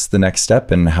 so what's the next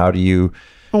step and how do you,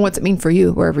 well, what's it mean for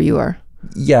you, wherever you are?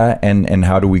 Yeah. And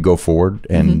how do we go forward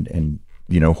and,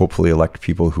 you know, hopefully elect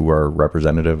people who are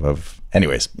representative of,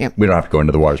 anyways, we don't have to go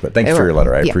into the waters, but thank you for your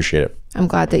letter. I appreciate it. I'm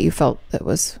glad that you felt that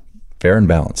was fair and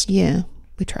balanced. Yeah.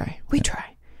 We try.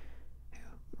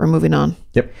 We're moving on.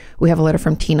 Yep. We have a letter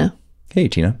from Tina. Hey,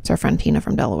 Tina. It's our friend Tina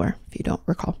from Delaware, if you don't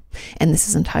recall. And this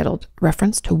is entitled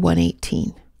Reference to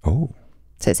 118. Oh.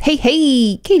 It says,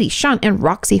 hey, Katie, Sean, and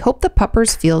Roxy. Hope the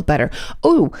puppers feel better.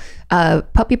 Oh,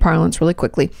 puppy parlance really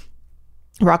quickly.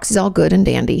 Roxy's all good and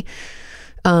dandy.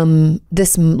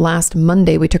 This last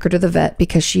Monday, we took her to the vet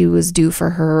because she was due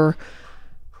for her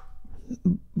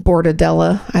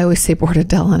Bordetella. I always say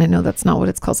Bordetella, and I know that's not what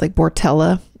it's called. It's like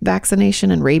Bortella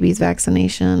vaccination and rabies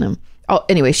vaccination. And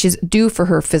anyway, she's due for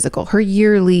her physical, her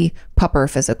yearly pupper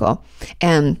physical.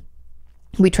 And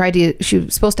she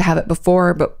was supposed to have it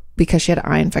before, but because she had an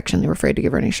eye infection, they were afraid to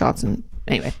give her any shots. And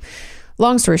anyway,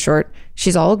 long story short,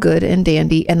 she's all good and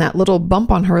dandy. And that little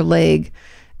bump on her leg,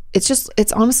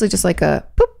 it's honestly just like a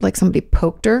poop, like somebody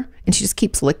poked her, and she just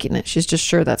keeps licking it. She's just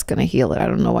sure that's going to heal it. I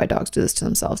don't know why dogs do this to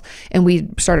themselves. And we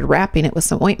started wrapping it with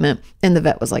some ointment, and the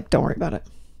vet was like, don't worry about it.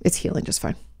 It's healing just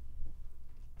fine.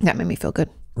 That made me feel good.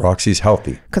 Roxy's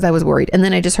healthy. Because I was worried. And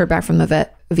then I just heard back from the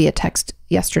vet via text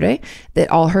yesterday that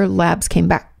all her labs came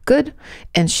back good,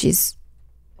 and she's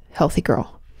a healthy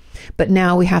girl. But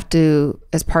now we have to,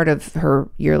 as part of her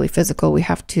yearly physical, we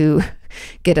have to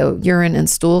get a urine and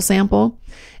stool sample.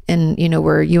 And, you know,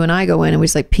 where you and I go in and we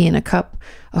just like pee in a cup,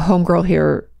 a homegirl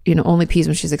here, you know, only pees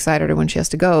when she's excited or when she has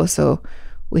to go. So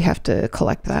we have to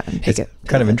collect that and take it. It's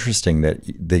kind of interesting that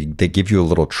they give you a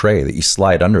little tray that you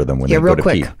slide under them when they go to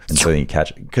pee. And so you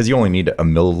catch it. Because you only need a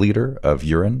milliliter of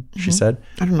urine, she said.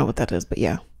 I don't know what that is, but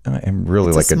yeah. And really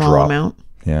it's like a small drop. Amount.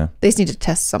 Yeah. They just need to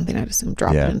test something, I'd assume.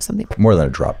 Drop it in something. More than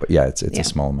a drop, but yeah, it's a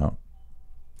small amount.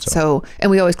 So, and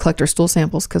we always collect our stool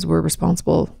samples because we're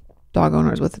responsible dog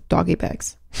owners with doggy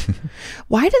bags.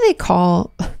 Why do they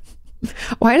call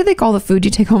the food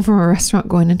you take home from a restaurant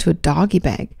going into a doggy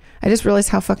bag? I just realized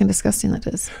how fucking disgusting that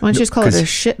is. Why don't you just call it a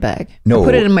shit bag? No,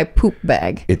 put it in my poop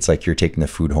bag. It's like you're taking the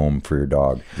food home for your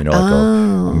dog. You know,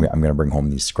 like I'm going to bring home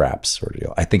these scraps sort of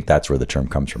deal. I think that's where the term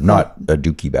comes from, not a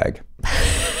dookie bag.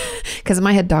 Because in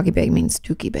my head, doggy bag means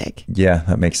dookie bag. Yeah,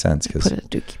 that makes sense. Put it in a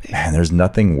dookie bag. Man, there's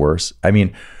nothing worse. I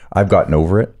mean, I've gotten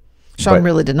over it. Sean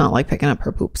really did not like picking up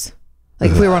her poops. Like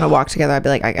if we were on a walk together, I'd be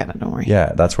like, I got it, don't worry.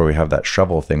 Yeah, that's where we have that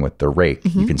shovel thing with the rake.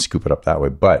 You can scoop it up that way.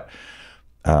 But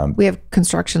we have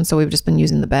construction, so we've just been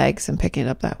using the bags and picking it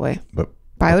up that way. But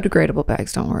biodegradable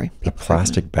bags, don't worry. A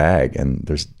plastic bag, and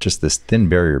there's just this thin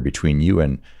barrier between you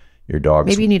and your dog.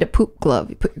 Maybe you need a poop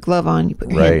glove. You put your glove on, you put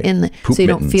your hand in so you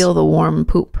don't feel the warm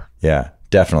poop. Yeah,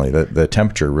 definitely. The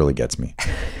temperature really gets me.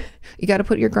 You got to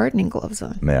put your gardening gloves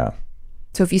on. Yeah.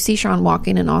 So if you see Sean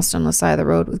walking in Austin on the side of the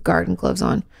road with garden gloves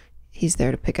on, he's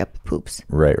there to pick up the poops.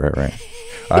 Right.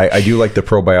 I do like the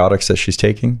probiotics that she's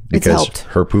taking because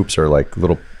her poops are like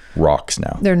little rocks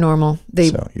now. They're normal.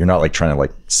 So you're not like trying to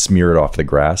like smear it off the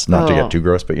grass, not to get too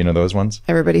gross, but you know those ones?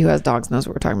 Everybody who has dogs knows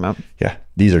what we're talking about. Yeah.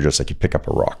 These are just like you pick up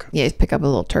a rock. Yeah, you pick up the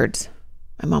little turds.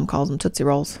 My mom calls them Tootsie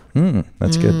Rolls.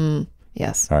 That's good.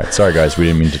 Yes. All right. Sorry, guys. We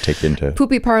didn't mean to take into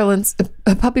poopy parlance.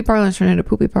 Puppy parlance turned into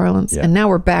poopy parlance. Yeah. And now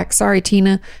we're back. Sorry,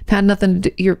 Tina. Had nothing to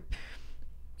do.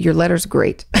 Your letter's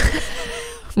great.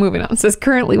 Moving on. It says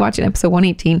currently watching episode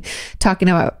 118, talking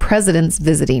about presidents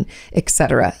visiting,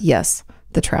 etc. Yes,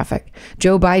 the traffic.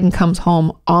 Joe Biden comes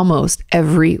home almost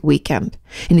every weekend.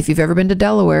 And if you've ever been to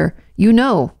Delaware, you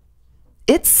know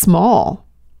it's small.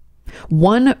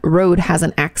 One road has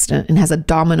an accident and has a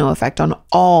domino effect on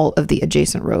all of the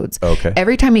adjacent roads. Okay.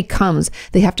 Every time he comes,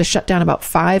 they have to shut down about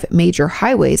 5 major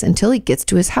highways until he gets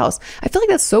to his house. I feel like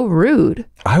that's so rude.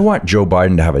 I want Joe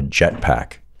Biden to have a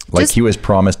jetpack. Like he was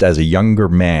promised as a younger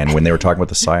man when they were talking about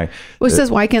the sign. Well, it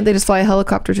says, why can't they just fly a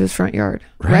helicopter to his front yard?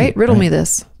 Right? Riddle me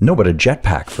this. No, but a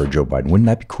jetpack for Joe Biden. Wouldn't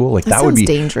that be cool? Like that would be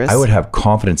dangerous. I would have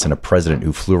confidence in a president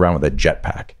who flew around with a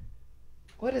jetpack.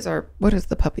 What is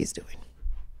the puppies doing?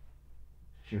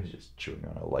 She was just chewing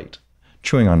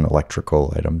on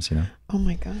electrical items, Oh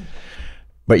my God.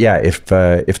 But yeah, if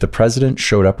the president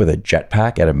showed up with a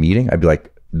jetpack at a meeting, I'd be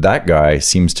like, that guy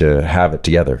seems to have it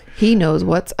together. He knows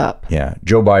what's up. Yeah.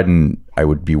 Joe Biden, I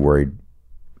would be worried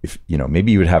if,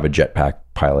 maybe you would have a jetpack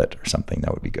pilot or something.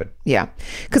 That would be good. Yeah.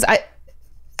 Because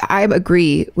I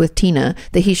agree with Tina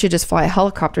that he should just fly a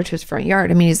helicopter to his front yard.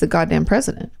 I mean, he's the goddamn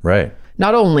president. Right.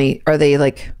 Not only are they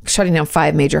like shutting down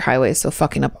 5 major highways, so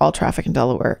fucking up all traffic in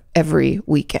Delaware every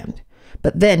weekend,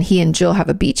 but then he and Jill have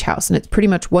a beach house, and it's pretty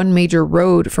much one major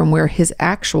road from where his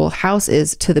actual house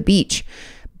is to the beach.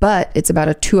 But it's about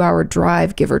a 2-hour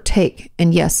drive, give or take.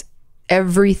 And yes,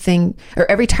 every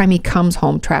time he comes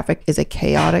home, traffic is a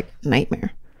chaotic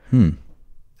nightmare.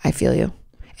 I feel you.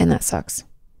 And that sucks.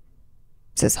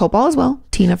 It says, hope all is well.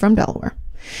 Tina from Delaware.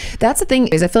 That's the thing,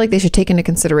 is I feel like they should take into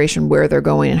consideration where they're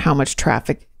going and how much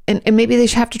traffic. And maybe they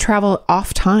should have to travel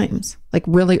off times, like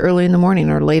really early in the morning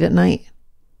or late at night.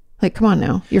 Like, come on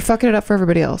now. You're fucking it up for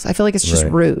everybody else. I feel like it's just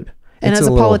rude. And as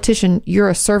a politician, you're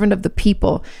a servant of the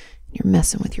people. You're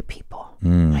messing with your people.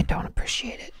 I don't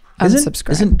appreciate it.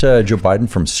 Unsubscribe. Isn't Joe Biden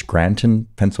from Scranton,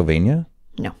 Pennsylvania?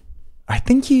 No. I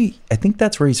think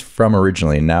that's where he's from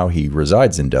originally, and now he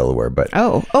resides in Delaware. But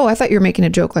oh, I thought you were making a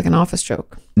joke, like an office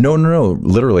joke. No,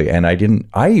 literally. And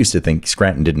I used to think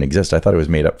Scranton didn't exist. I thought it was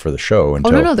made up for the show.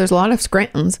 Until, no, there's a lot of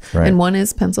Scrantons, and one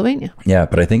is Pennsylvania. Yeah,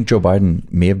 but I think Joe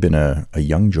Biden may have been a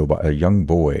young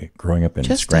boy growing up in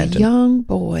Scranton. Just a young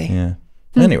boy. Yeah.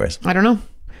 Anyways, I don't know.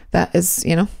 That is,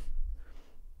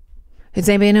 Does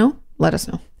anybody know? Let us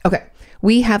know. Okay,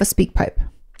 we have a speak pipe.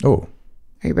 Oh,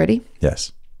 are you ready?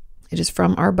 Yes. It is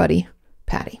from our buddy,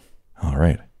 Patty. All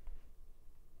right.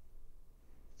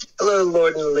 Hello,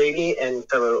 Lord and Lady and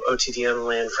fellow OTDM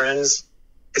land friends.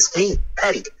 It's me,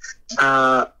 Patty.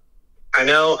 I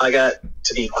know I got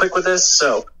to be quick with this,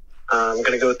 so I'm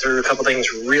going to go through a couple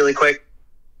things really quick,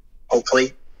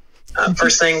 hopefully.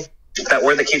 First thing, that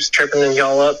word that keeps tripping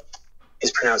y'all up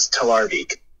is pronounced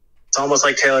Talarvik. It's almost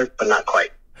like Taylor, but not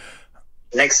quite.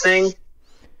 Next thing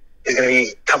is going to be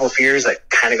a couple fears that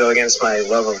kind of go against my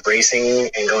love of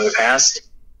racing and going fast.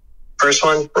 First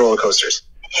one, roller coasters.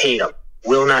 Hate them.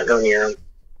 Will not go near them.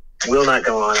 Will not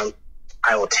go on them.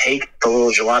 I will take the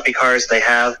little jalopy cars they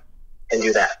have and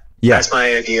do that. Yeah. That's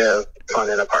my idea of fun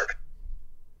in a park.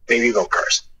 Maybe go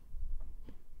cars.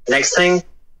 Next thing,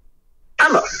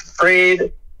 I'm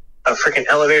afraid of freaking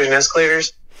elevators and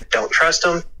escalators. Don't trust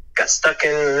them. Got stuck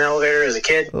in an elevator as a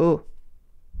kid. Ooh.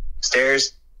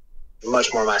 Stairs,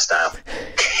 much more my style.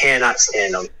 Cannot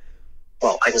stand them.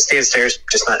 Well, I can stand stairs,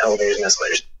 just not elevators and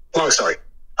escalators. Long story.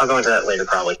 I'll go into that later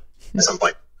probably at some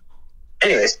point.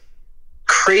 Anyways,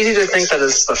 crazy to think that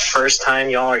this is the first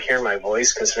time y'all are hearing my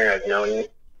voice, considering I've known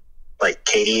like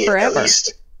Katie forever. At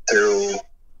least through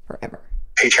forever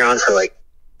Patreon for like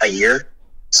a year.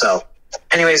 So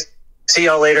anyways, see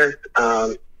y'all later.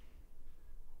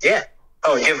 Yeah.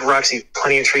 Oh, and give Roxy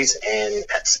plenty of treats and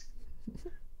pets.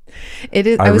 It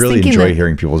is. I was really thinking enjoy that,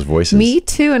 hearing people's voices. Me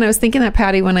too. And I was thinking that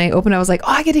Patty, when I opened, I was like,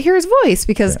 oh, I get to hear his voice,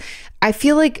 because I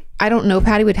feel like, I don't know,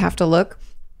 Patty would have to look,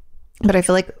 but I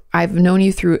feel like I've known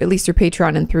you through, at least through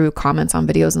Patreon and through comments on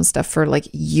videos and stuff, for like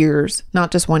years,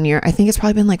 not just 1 year. I think it's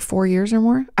probably been like 4 years or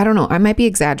more. I don't know. I might be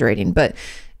exaggerating, but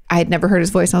I had never heard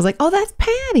his voice. And I was like, oh, that's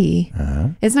Patty.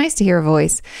 It's nice to hear a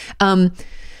voice. He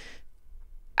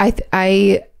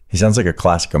sounds like a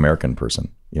classic American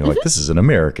person. Like, this is an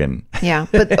American. Yeah.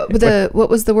 But what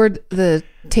was the word? The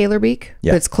Taylor beak?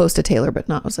 Yeah. But it's close to Taylor, but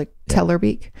not. It was like Teller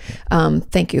beak.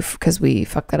 Thank you, because we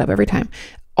fuck that up every time.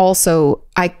 Also,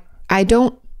 I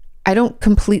don't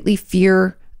completely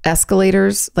fear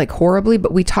escalators like horribly,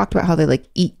 but we talked about how they like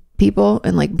eat people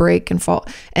and like break and fall.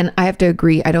 And I have to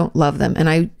agree, I don't love them.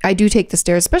 And I do take the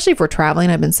stairs, especially if we're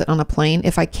traveling. I've been sitting on a plane.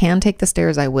 If I can take the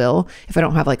stairs, I will, if I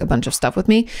don't have like a bunch of stuff with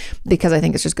me, because I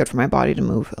think it's just good for my body to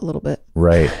move a little bit.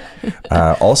 Right.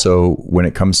 Also, when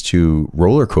it comes to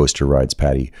roller coaster rides,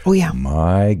 Patty. Oh yeah.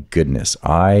 My goodness.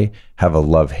 I have a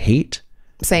love-hate.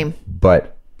 Same.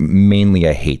 But mainly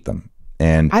I hate them.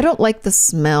 And I don't like the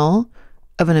smell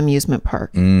of an amusement park.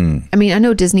 I mean, I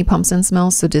know Disney pumps in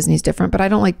smells, so Disney's different, but I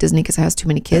don't like Disney because it has too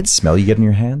many kids. That smell you get in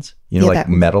your hands? Like that,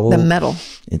 metal? The metal.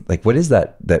 Like, what is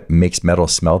that makes metal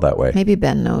smell that way? Maybe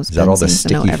Ben knows. Is that all the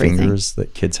sticky fingers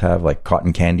that kids have, like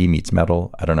cotton candy meets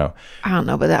metal? I don't know.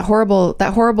 But that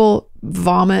horrible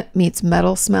vomit meets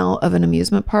metal smell of an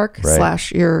amusement park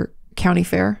 / your county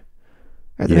fair.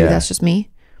 Or maybe that's just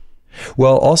me.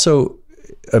 Well, also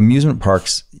amusement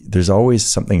parks, there's always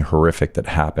something horrific that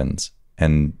happens.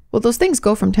 And those things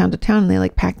go from town to town, and they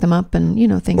like pack them up, and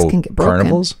things can get broken.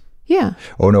 Carnivals? Yeah.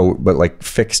 Oh no, but like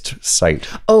fixed site.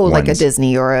 Oh, like a ones.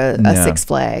 Disney or a Six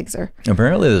Flags or.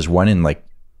 Apparently there's one in like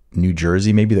New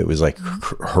Jersey maybe that was like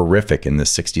horrific in the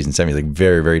 60s and 70s, like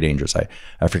very, very dangerous.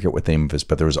 I forget what the name of it is,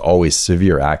 but there was always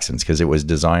severe accidents because it was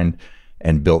designed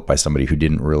and built by somebody who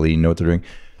didn't really know what they're doing.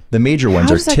 The major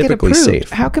ones are typically safe.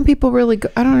 How can people really go?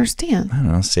 I don't understand. I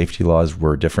don't know. Safety laws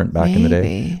were different back in the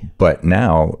day. But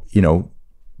now, you know,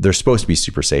 they're supposed to be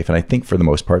super safe. And I think for the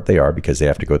most part they are because they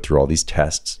have to go through all these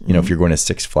tests. You know, if you're going to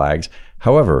Six Flags.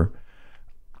 However,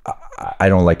 I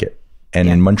don't like it. And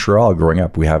in Montreal, growing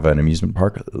up, we have an amusement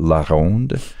park, La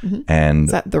Ronde. And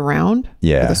is that the round?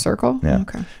 Yeah. Or the circle? Yeah.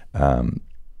 Okay.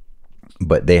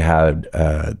 But they had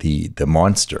the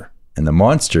monster. And the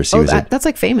monster, that's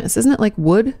like famous, isn't it? Like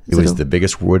wood? It was the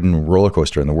biggest wooden roller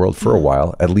coaster in the world for a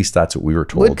while. At least that's what we were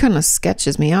told. Wood kind of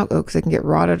sketches me out though, because it can get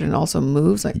rotted and also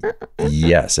moves like.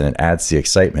 Yes, and it adds to the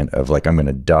excitement of like I'm going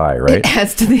to die, right? It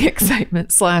adds to the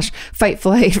excitement / fight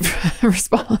flight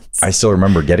response. I still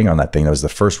remember getting on that thing. That was the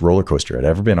first roller coaster I'd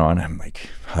ever been on. I'm like,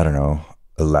 I don't know,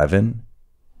 11.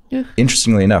 Yeah.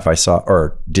 Interestingly enough, I saw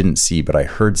or didn't see, but I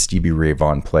heard Stevie Ray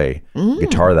Vaughan play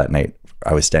guitar that night.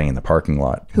 I was standing in the parking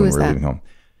lot when we were leaving home.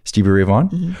 Stevie Ray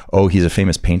Vaughan? Oh, he's a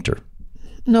famous painter.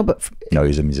 No, but no,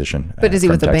 he's a musician. But is he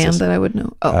with a band that I would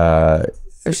know? Oh,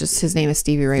 there's just his name is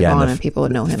Stevie Ray Vaughan, and people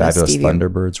would know him as Stevie. Fabulous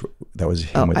Thunderbirds. That was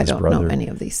him with his brother. I don't know any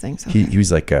of these things. Okay. He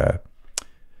was like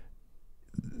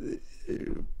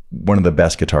one of the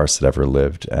best guitarists that ever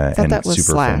lived, and that was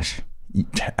super Slash. fun.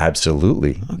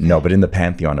 Absolutely. Okay. No, but in the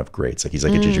pantheon of greats, like he's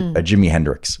like a Jimi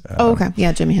Hendrix. Okay.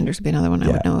 Yeah, Jimi Hendrix would be another one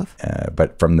I would know of.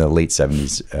 But from the late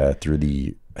 70s through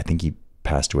I think he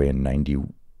passed away in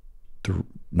 91,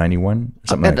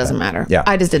 something like that. Doesn't matter. Yeah.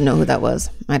 I just didn't know who that was.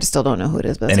 I just still don't know who it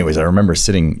is. But anyways, I remember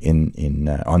sitting in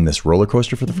on this roller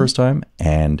coaster for the first time,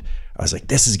 and I was like,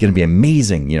 this is going to be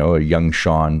amazing. You know, a young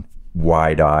Sean,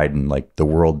 wide-eyed, and like the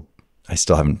world, I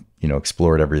still haven't,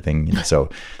 explored everything. And so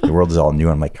the world is all new.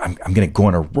 I'm like, I'm going to go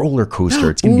on a roller coaster.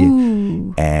 It's going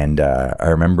to be, and I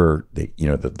remember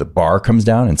the bar comes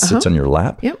down and sits on your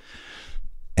lap. Yep.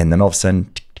 And then all of a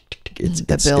sudden, it's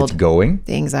going.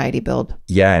 The anxiety build.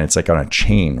 Yeah. And it's like on a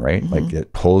chain, right? Like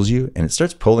it pulls you and it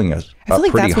starts pulling us I feel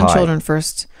like pretty that's high. when children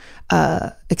first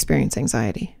experience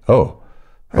anxiety. Or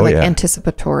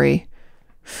anticipatory.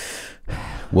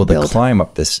 Well, the climb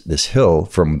up this hill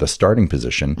from the starting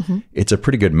position, it's a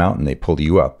pretty good mountain. They pull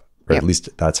you up, or at least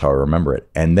that's how I remember it.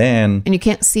 And you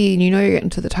can't see, and you're getting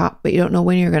to the top, but you don't know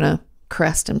when you're going to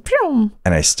crest and.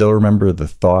 And I still remember the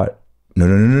thought,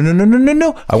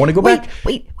 no, I want to go back.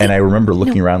 Wait. And I remember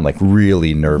looking around like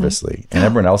really nervously, and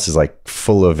everyone else is like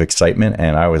full of excitement.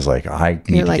 And I was like, I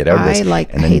need to get out of this. And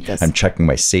then hate this. I'm checking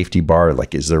my safety bar.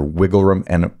 Like, is there wiggle room?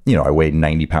 And I weighed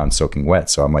 90 pounds soaking wet.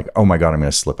 So I'm like, oh my God, I'm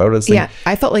going to slip out of this thing. Yeah.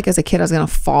 I felt like as a kid, I was going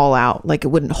to fall out. Like it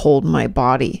wouldn't hold my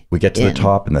body. We get to the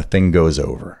top and the thing goes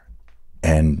over,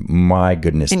 and my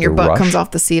goodness. And your butt comes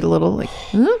off the seat a little like,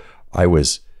 I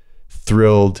was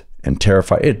thrilled and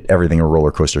terrified. Everything a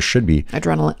roller coaster should be.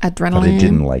 Adrenaline. But I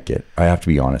didn't like it. I have to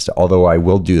be honest. Although I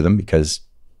will do them because,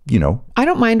 I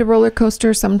don't mind a roller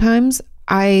coaster sometimes.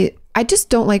 I just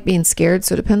don't like being scared.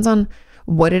 So it depends on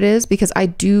what it is, because I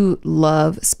do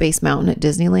love Space Mountain at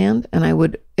Disneyland. And I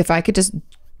would, if I could just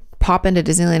pop into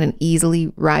Disneyland and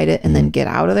easily ride it and then get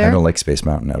out of there. I don't like Space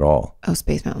Mountain at all. Oh,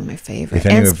 Space Mountain is my favorite.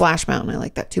 And Splash Mountain, I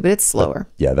like that too, but it's slower.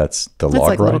 Yeah, that's the log ride. It's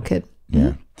like ride. a little kid.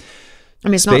 Yeah. I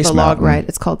mean, it's not the log ride.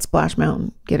 It's called Splash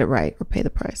Mountain. Get it right or pay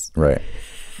the price. Right.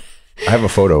 I have a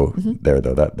photo there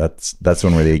though. That's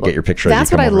one where they get your picture. That's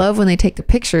what I love when they take the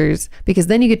pictures, because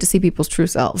then you get to see people's true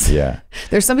selves. Yeah.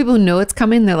 There's some people who know it's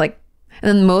coming. They're like, and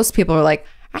then most people are like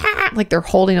they're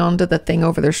holding on to the thing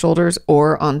over their shoulders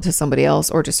or onto somebody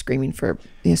else, or just screaming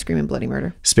bloody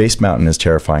murder. Space Mountain is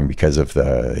terrifying because of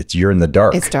you're in the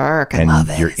dark. It's dark. I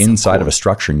love it. You're inside of a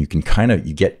structure, and you can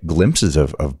you get glimpses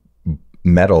of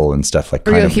metal and stuff like.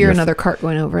 Or you'll hear another cart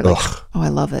going over. Like, I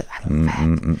love it. I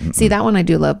love that. See, that one I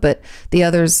do love, but the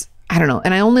others, I don't know.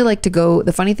 And I only like to go.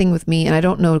 The funny thing with me, and I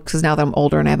don't know, because now that I'm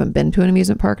older and I haven't been to an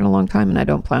amusement park in a long time, and I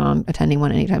don't plan on attending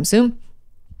one anytime soon.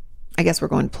 I guess we're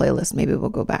going to playlist. Maybe we'll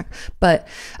go back, but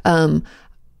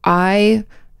I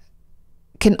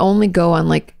can only go on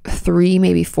like 3,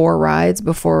 maybe 4 rides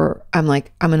before I'm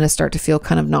like, I'm going to start to feel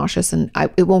kind of nauseous, and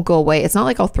it won't go away. It's not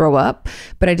like I'll throw up,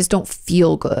 but I just don't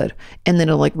feel good. And then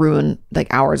it'll like ruin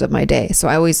like hours of my day. So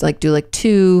I always like do like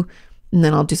 2, and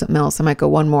then I'll do something else. I might go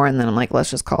 1 more, and then I'm like,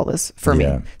 let's just call this for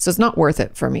me. So it's not worth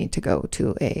it for me to go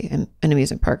to an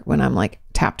amusement park when I'm like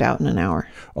tapped out in an hour.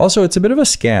 Also, it's a bit of a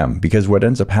scam, because what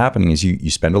ends up happening is you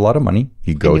spend a lot of money.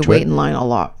 You go to it. You wait in line a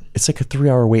lot. It's like a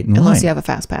 3-hour wait in line. Unless you have a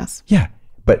fast pass. Yeah.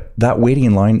 But that waiting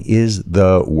in line is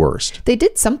the worst. They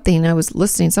did something. I was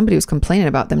listening. Somebody was complaining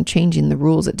about them changing the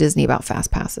rules at Disney about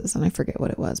fast passes. And I forget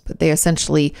what it was. But they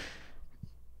essentially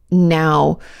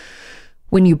now,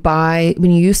 when you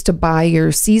used to buy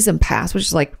your season pass, which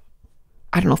is like,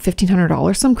 I don't know,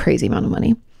 $1,500, some crazy amount of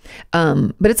money.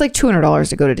 But it's like $200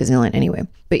 to go to Disneyland anyway.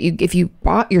 But if you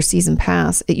bought your season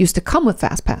pass, it used to come with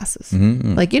fast passes.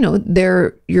 Mm-hmm. Like,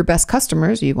 they're your best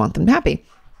customers. You want them happy.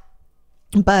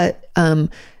 But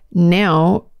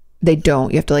now they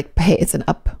don't. You have to like pay. It's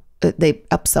they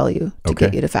upsell you to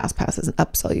get you to fast passes and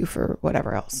upsell you for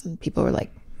whatever else. And people were like,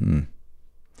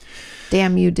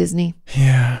 damn you, Disney.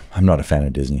 Yeah, I'm not a fan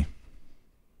of Disney.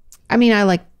 I mean, I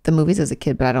like the movies as a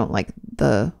kid, but I don't like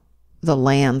the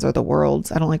lands or the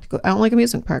worlds. I don't like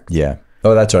amusement parks. Yeah.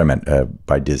 Oh, that's what I meant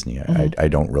by Disney. I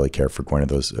don't really care for going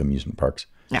to those amusement parks,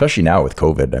 especially now with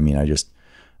COVID. I mean,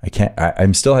 I can't,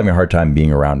 I'm still having a hard time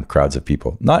being around crowds of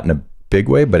people, not in a big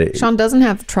way, but Sean doesn't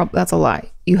have trouble. That's a lie.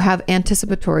 You have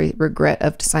anticipatory regret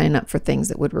of signing up for things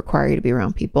that would require you to be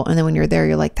around people. And then when you're there,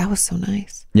 you're like, that was so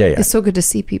nice. Yeah. It's so good to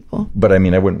see people. But I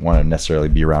mean, I wouldn't want to necessarily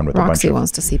be around with Roxy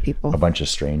wants to see people. A bunch of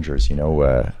strangers,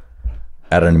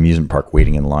 at an amusement park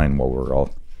waiting in line while we're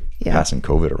all passing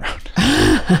COVID around.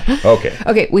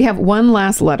 Okay. We have one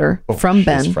last letter from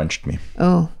Ben. She's Frenched me.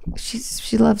 Oh,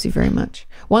 she loves you very much.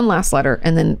 One last letter,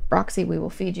 and then Roxy, we will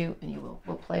feed you, and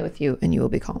we'll play with you, and you will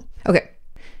be calm. Okay.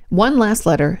 One last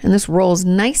letter, and this rolls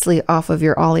nicely off of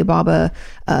your Alibaba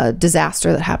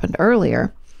disaster that happened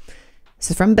earlier.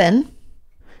 This is from Ben,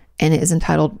 and it is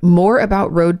entitled "More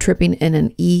About Road Tripping in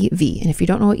an EV." And if you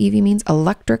don't know what EV means,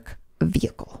 electric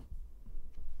vehicle.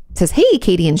 It says, hey,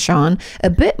 Katie and Sean, a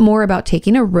bit more about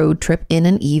taking a road trip in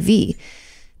an EV.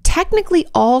 Technically,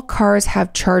 all cars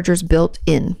have chargers built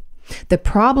in. The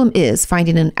problem is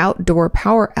finding an outdoor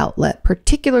power outlet,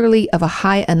 particularly of a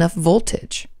high enough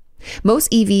voltage. Most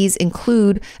EVs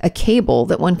include a cable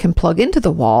that one can plug into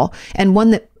the wall and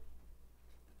one that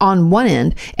on one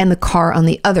end and the car on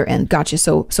the other end. Gotcha.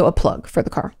 So a plug for the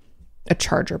car, a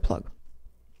charger plug.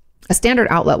 A standard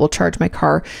outlet will charge my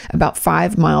car about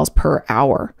 5 miles per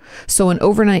hour. So an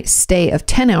overnight stay of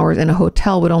 10 hours in a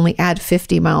hotel would only add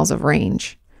 50 miles of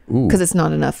range because it's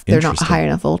not enough. They're not high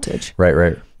enough voltage.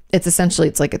 Right. It's essentially,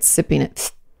 it's like it's sipping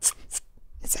it.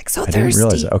 It's like so thirsty. I didn't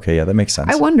realize that. Okay, yeah, that makes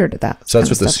sense. I wondered at that. So that's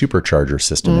what the supercharger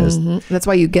system is. That's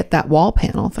why you get that wall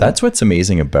panel thing. That's what's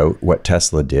amazing about what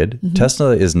Tesla did.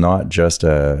 Tesla is not just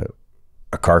a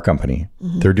car company.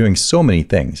 They're doing so many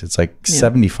things. It's like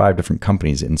 75 different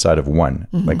companies inside of one.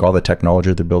 Like all the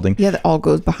technology they're building. Yeah, that all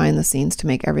goes behind the scenes to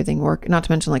make everything work. Not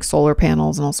to mention like solar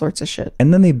panels and all sorts of shit.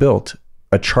 And then they built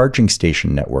a charging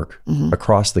station network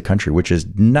across the country, which is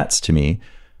nuts to me.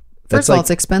 First of all, it's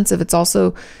expensive. It's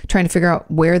also trying to figure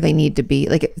out where they need to be.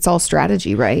 Like it's all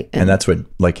strategy, right? And that's what,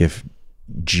 like if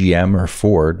GM or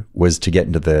Ford was to get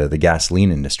into the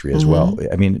gasoline industry as well.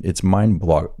 I mean, it's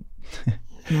mind-boggling.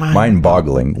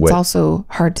 It's also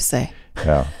hard to say.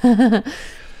 Yeah.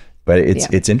 But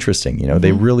it's interesting.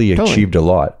 They really achieved a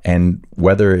lot. And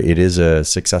whether it is a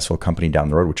successful company down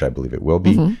the road, which I believe it will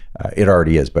be, it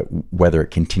already is. But whether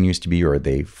it continues to be or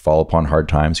they fall upon hard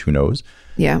times, who knows?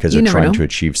 Yeah, because they're trying to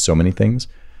achieve so many things.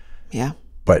 Yeah,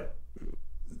 but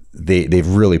they've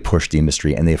really pushed the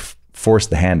industry and they've forced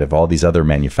the hand of all these other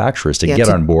manufacturers to get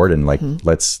on board and like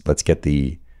let's get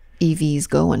the EVs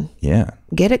going. Yeah,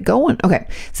 get it going. Okay,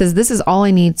 it says this is all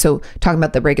I need. So talking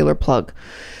about the regular plug.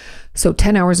 So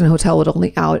 10 hours in a hotel would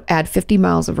only add 50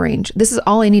 miles of range. This is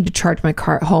all I need to charge my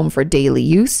car at home for daily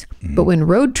use. But when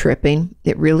road tripping,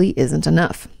 it really isn't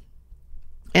enough.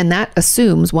 And that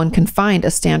assumes one can find a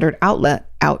standard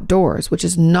outlet outdoors, which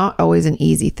is not always an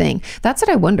easy thing. That's what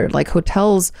I wondered. Like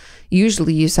hotels,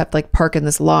 usually you just have to like park in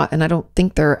this lot, and I don't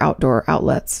think there are outdoor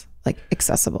outlets like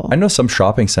accessible. I know some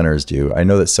shopping centers do. I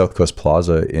know that South Coast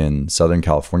Plaza in Southern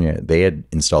California, they had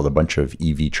installed a bunch of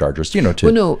EV chargers,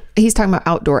 Well, no, he's talking about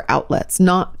outdoor outlets,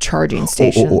 not charging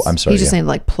stations. I'm sorry. He's just saying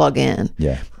like plug in.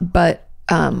 Yeah. But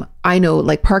I know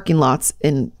like parking lots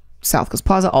in South Coast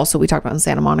Plaza. Also, we talked about in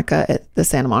Santa Monica at the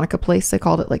Santa Monica place, they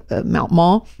called it like the Mount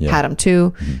Mall, had them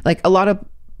too. Like a lot of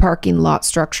parking lot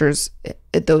structures,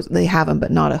 those they have them,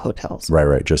 but not at hotels.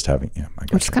 Right. Just having,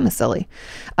 which is kind of silly.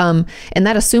 And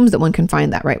that assumes that one can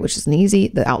find that, right? Which is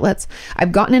the outlets.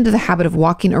 I've gotten into the habit of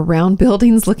walking around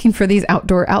buildings looking for these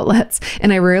outdoor outlets,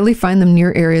 and I rarely find them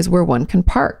near areas where one can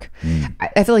park.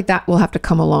 I feel like that will have to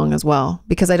come along as well,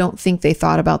 because I don't think they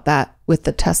thought about that with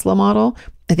the Tesla model.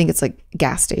 I think it's like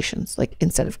gas stations, like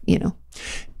instead of,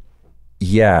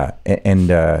 Yeah.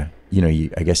 And,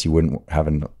 I guess you wouldn't have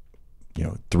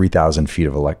 3,000 feet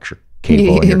of electric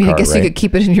cable in your car, I guess right? you could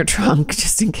keep it in your trunk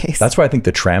just in case. That's why I think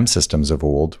the tram systems of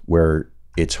old, where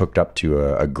it's hooked up to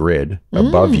a grid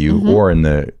above you or in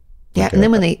the and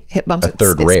then when they hit bumps, a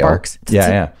third rail. Sparks.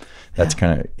 Yeah. That's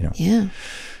kind of, Yeah.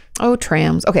 Oh,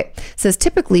 trams. Okay. It says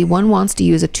typically one wants to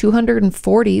use a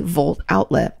 240 volt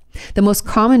outlet. The most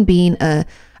common being I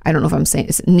don't know if I'm saying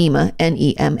it's NEMA,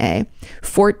 NEMA,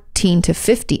 14 to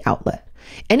 50 outlet.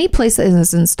 Any place that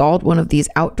has installed one of these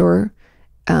outdoors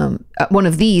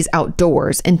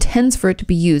intends for it to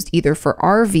be used either for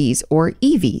RVs or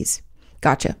EVs.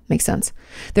 Gotcha. Makes sense.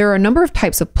 There are a number of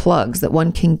types of plugs that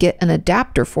one can get an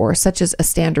adapter for, such as a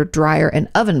standard dryer and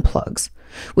oven plugs.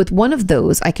 With one of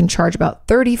those, I can charge about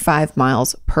 35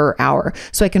 miles per hour,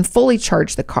 so I can fully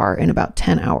charge the car in about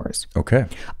 10 hours. Okay.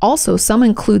 Also, some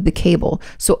include the cable,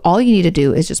 so all you need to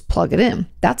do is just plug it in.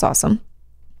 That's awesome.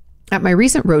 At my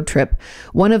recent road trip,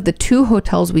 one of the 2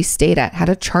 hotels we stayed at had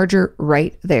a charger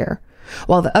right there,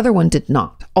 while the other one did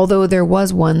not, although there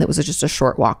was one that was just a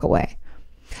short walk away.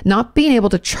 Not being able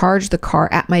to charge the car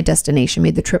at my destination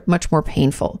made the trip much more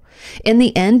painful. In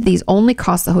the end, these only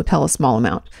cost the hotel a small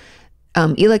amount.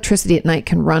 Electricity at night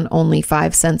can run only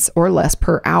 5 cents or less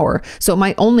per hour, so it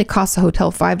might only cost the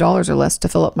hotel $5 or less to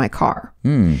fill up my car.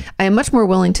 I am much more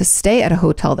willing to stay at a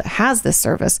hotel that has this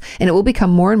service, and it will become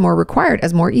more and more required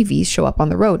as more EVs show up on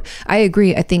the road. I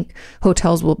agree. I think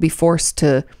hotels will be forced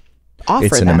to offer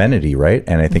it's an amenity, right?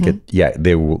 And I think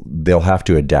they'll have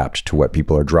to adapt to what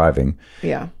people are driving.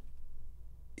 Yeah.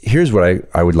 Here's what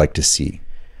I would like to see.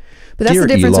 But that's Dear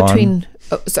the difference Elon, between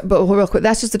but real quick,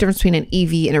 that's just the difference between an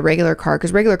EV and a regular car,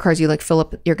 because regular cars, you like fill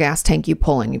up your gas tank, you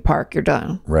pull in, you park, you're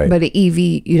done. Right. But an EV,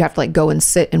 you'd have to like go and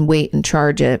sit and wait and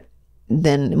charge it.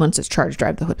 Then once it's charged,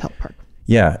 drive to the hotel park.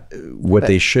 Yeah.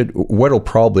 What'll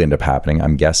probably end up happening,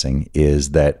 I'm guessing,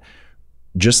 is that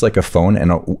just like a phone,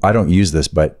 and I don't use this,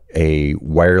 but a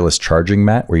wireless charging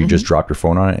mat where you just drop your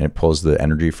phone on it and it pulls the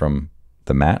energy from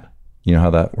the mat. You know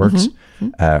how that works?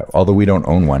 Although we don't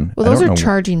own one. Well, those are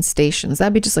charging stations.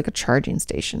 That'd be just like a charging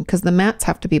station because the mats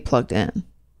have to be plugged in.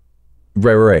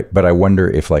 Right. But I wonder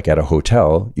if like at a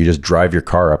hotel, you just drive your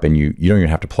car up and you don't even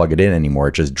have to plug it in anymore.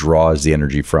 It just draws the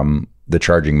energy from the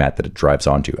charging mat that it drives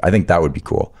onto. I think that would be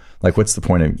cool. Like, what's the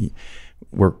point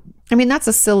of... I mean, that's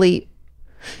a silly...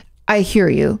 I hear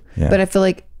you, but I feel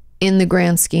like in the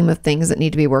grand scheme of things that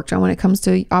need to be worked on when it comes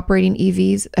to operating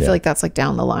EVs, I feel like that's like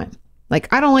down the line.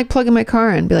 Like, I don't like plugging my car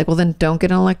in and be like, well, then don't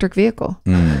get an electric vehicle.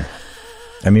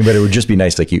 I mean, but it would just be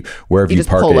nice, like wherever you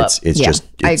park it, it's just...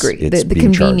 I agree. The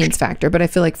convenience factor, but I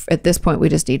feel like at this point, we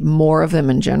just need more of them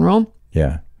in general.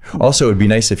 Yeah. Also, it'd be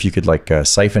nice if you could like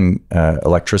siphon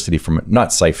electricity from,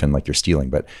 not siphon like you're stealing,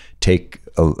 but take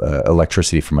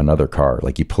electricity from another car.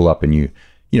 Like you pull up and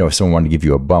if someone wanted to give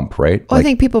you a bump, right? Well, like I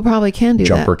think people probably can do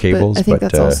jumper cables. But I think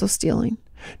that's also stealing.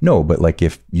 No, but like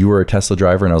if you were a Tesla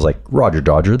driver and I was like, Roger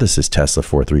Dodger, this is Tesla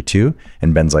 432.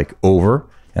 And Ben's like, over.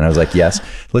 And I was like, yes.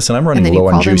 Listen, I'm running low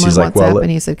on juice. He's like, well. And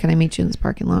he said, can I meet you in this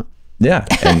parking lot? Yeah.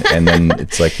 And then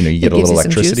it's like, you get a little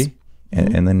electricity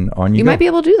and then on you go. You might be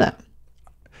able to do that.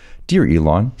 Dear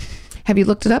Elon. Have you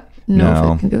looked it up?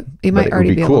 No. If it can do it. You might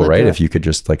already be cool, able to right? do it. If you could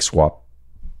just like swap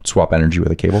energy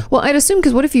with a cable. Well, I'd assume,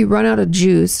 because what if you run out of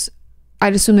juice?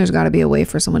 I'd assume there's got to be a way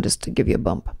for someone just to give you a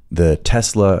bump. The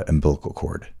Tesla umbilical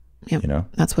cord. Yeah,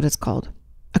 that's what it's called.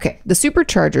 Okay, the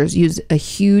superchargers use a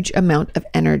huge amount of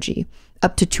energy,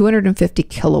 up to 250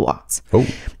 kilowatts. Oh.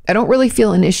 I don't really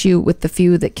feel an issue with the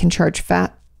few that can charge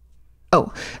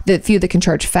the few that can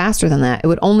charge faster than that. It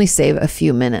would only save a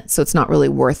few minutes, so it's not really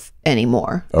worth any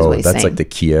more. That's saying. Like the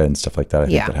Kia and stuff like that. I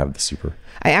think that have the super.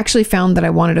 I actually found that I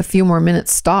wanted a few more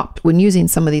minutes stopped when using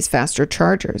some of these faster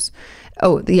chargers.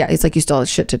 Oh, yeah, it's like you still have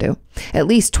shit to do. At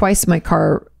least twice my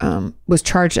car was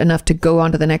charged enough to go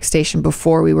on to the next station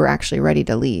before we were actually ready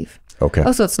to leave. Okay.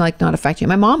 Oh, so it's like not affecting you.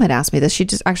 My mom had asked me this.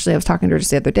 I was talking to her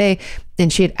just the other day,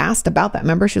 and she had asked about that.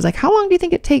 Remember, she was like, how long do you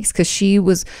think it takes? Because she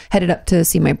was headed up to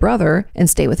see my brother and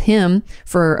stay with him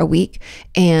for a week.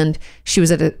 And she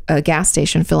was at a gas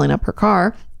station filling up her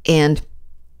car. And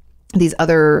these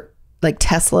other like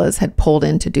Teslas had pulled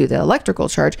in to do the electrical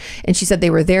charge. And she said they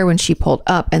were there when she pulled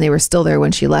up and they were still there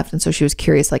when she left. And so she was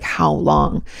curious, like, how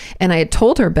long? And I had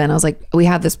told her, Ben, I was like, we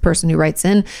have this person who writes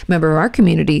in, member of our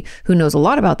community, who knows a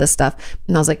lot about this stuff.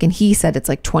 And I was like, and he said it's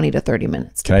like 20 to 30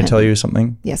 minutes. Can I tell you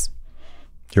something? Yes.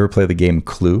 Do you ever play the game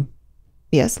Clue?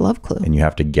 Yes, love Clue. And you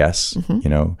have to guess,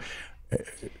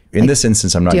 in this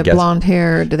instance, I'm not guessing. Do you have blonde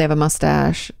hair? Do they have a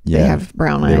mustache? Yeah. They have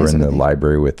brown eyes? They were in the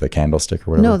library with the candlestick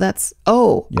or whatever.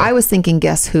 No, I was thinking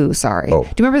Guess Who, sorry. Oh. Do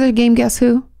you remember the game Guess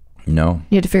Who? No.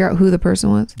 You had to figure out who the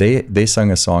person was? They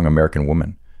sung a song, American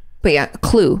Woman. But yeah,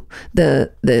 Clue,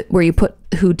 the where you put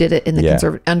who did it in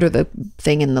the under the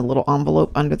thing in the little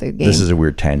envelope under the game. This is a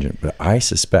weird tangent, but I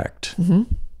suspect, it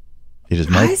is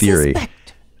my theory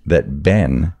that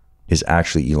Ben is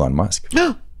actually Elon Musk.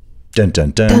 Dun, dun,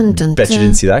 dun. Dun, dun, Bet you dun.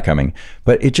 didn't see that coming.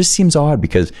 But it just seems odd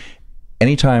because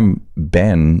anytime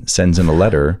Ben sends in a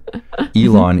letter,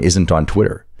 Elon isn't on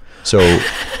Twitter. So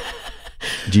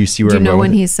do you see where Do you I'm know going when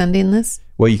with it? he's sending this?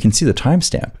 Well, you can see the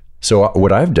timestamp. So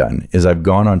what I've done is I've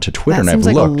gone onto Twitter That and I've seems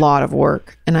like looked. a lot of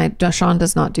work. And Sean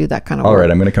does not do that kind of All work.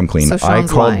 right, I'm going to come clean. So I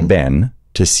Sean's called lying. Ben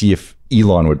to see if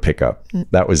Elon would pick up.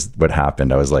 That was what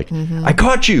happened. I was like, I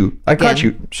caught you. I caught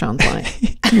you. Sean's lying.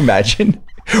 Can you imagine?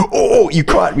 Oh, you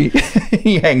caught me.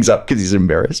 He hangs up because he's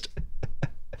embarrassed.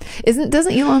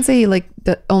 Doesn't Elon say he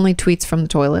only tweets from the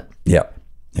toilet? Yeah.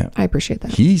 Yeah. I appreciate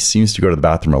that. He seems to go to the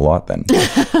bathroom a lot then.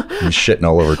 He's shitting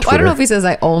all over Twitter. Well, I don't know if he says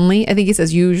I think he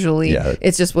says usually. Yeah.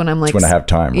 It's just when I'm like, when I have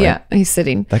time, right? Yeah, he's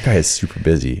sitting. That guy is super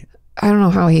busy. I don't know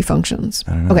how he functions.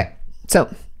 Okay,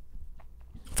 so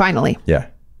finally, Yeah.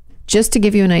 just to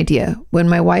give you an idea, when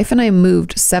my wife and I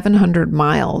moved 700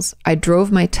 miles, I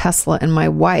drove my Tesla and my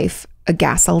wife a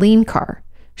gasoline car.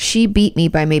 She beat me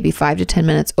by maybe 5 to 10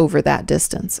 minutes over that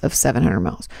distance of 700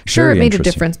 miles. Sure, Very it made a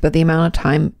interesting. difference, but the amount of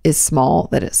time is small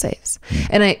that it saves.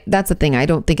 And that's the thing. I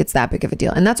don't think it's that big of a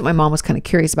deal. And that's what my mom was kind of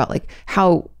curious about, like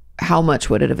how much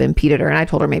would it have impeded her? And I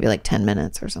told her maybe like 10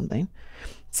 minutes or something.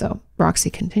 So Roxy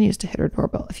continues to hit her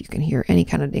doorbell. If you can hear any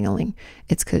kind of ding-a-ling,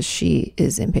 it's because she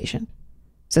is impatient.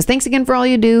 Says, thanks again for all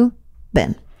you do,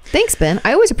 Ben. Thanks, Ben.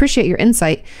 I always appreciate your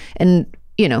insight and,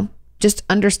 just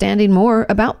understanding more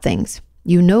about things.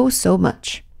 You know so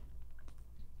much.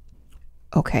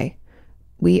 Okay.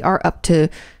 We are up to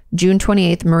June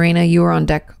 28th. Marina, you are on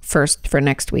deck first for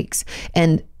next week's.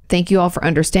 And thank you all for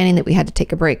understanding that we had to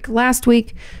take a break last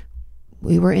week.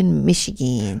 We were in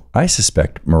Michigan. I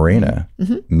suspect Morena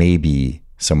may be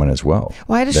someone as well.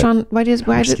 Why does I'm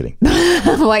just kidding.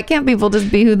 why can't people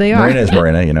just be who they are? Morena is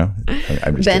Morena,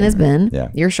 I'm just Ben kidding. is Ben. Yeah.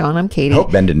 You're Sean. I'm Katie. I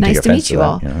hope Ben didn't nice take to offense meet you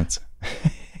all. that. It's,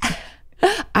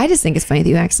 I just think it's funny that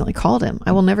you accidentally called him.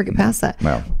 I will never get past that.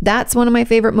 Wow. That's one of my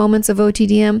favorite moments of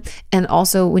OTDM. And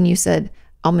also when you said,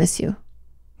 I'll miss you.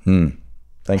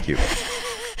 Thank you.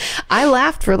 I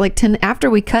laughed for like 10 after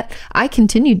we cut. I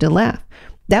continued to laugh.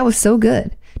 That was so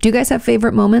good. Do you guys have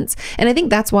favorite moments? And I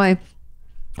think that's why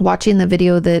watching the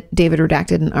video that David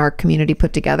Redacted and our community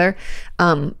put together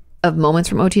of moments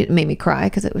from OT made me cry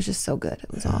because it was just so good.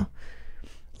 It was all.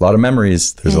 A lot of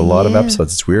memories. There's a lot of Yeah.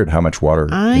 episodes. It's weird how much water,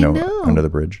 I know. under the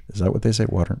bridge. Is that what they say?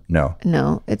 Water? No.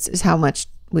 No, it's how much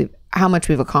we've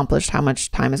accomplished, how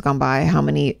much time has gone by, how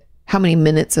many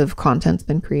minutes of content's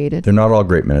been created. They're not all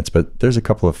great minutes, but there's a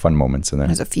couple of fun moments in there.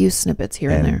 There's a few snippets here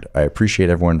and there. And I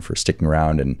appreciate everyone for sticking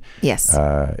around and Yes.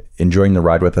 enjoying the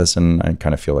ride with us. And I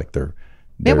kind of feel like they're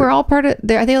We're all part of.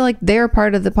 I feel like they're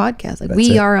part of the podcast.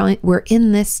 Like we're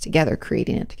in this together,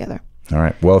 creating it together. all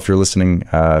right. Well, if you're listening,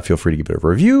 feel free to give it a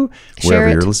review Share wherever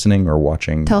it. you're listening or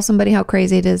watching. Tell somebody how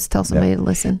crazy it is. Tell somebody to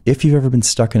listen. If you've ever been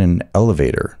stuck in an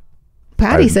elevator,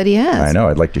 Patty said he has. I know.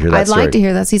 I'd like to hear that I'd story. like to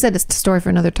hear that. He said it's a story for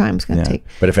another time. It's going to take.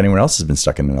 But if anyone else has been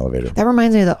stuck in an elevator, That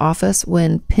reminds me of The Office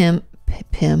when Pim. I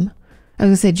was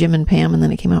going to say Jim and Pam, and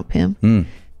then it came out Pim.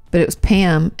 But it was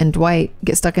Pam and Dwight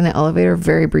get stuck in the elevator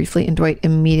very briefly, and Dwight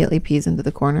immediately pees into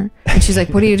the corner. And she's like,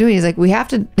 "What are you doing?" He's like, "We have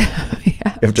to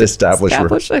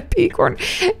establish a pee corner."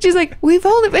 She's like, "We've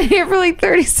only been here for like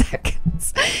 30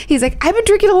 seconds." He's like, "I've been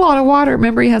drinking a lot of water."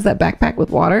 Remember, he has that backpack with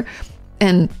water,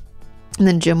 and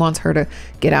then Jim wants her to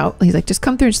get out. He's like, "Just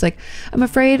come through." And she's like, "I'm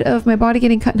afraid of my body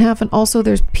getting cut in half, and also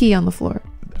there's pee on the floor."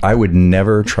 I would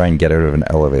never try and get out of an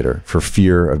elevator for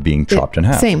fear of being chopped in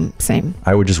half. Same.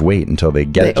 I would just wait until they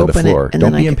get it to the open it, floor. and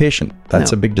Don't then be I could- impatient.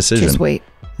 That's No, a big decision. just wait.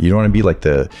 You don't want to be like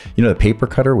the paper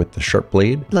cutter with the sharp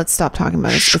blade. Let's stop talking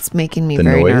about it. It's making me The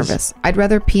very noise. nervous. I'd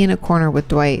rather pee in a corner with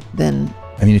Dwight than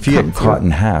I mean, if you Come get caught through.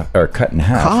 in half or cut in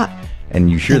half, Caught. and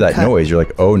you hear And that cut. noise, you're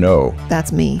like, oh no,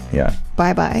 that's me. yeah.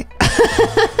 Bye-bye.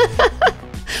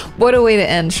 What a way to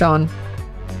end, Sean.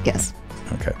 Yes.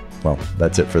 Okay. Well,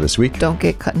 that's it for this week. Don't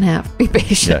get cut in half. Be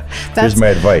patient. Yeah. Here's my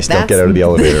advice. Don't get out of the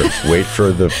elevator. Wait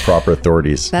for the proper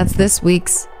authorities. That's this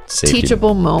week's Safety.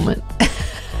 teachable moment.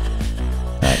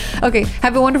 Okay.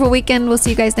 Have a wonderful weekend. We'll see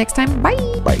you guys next time. Bye.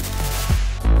 Bye.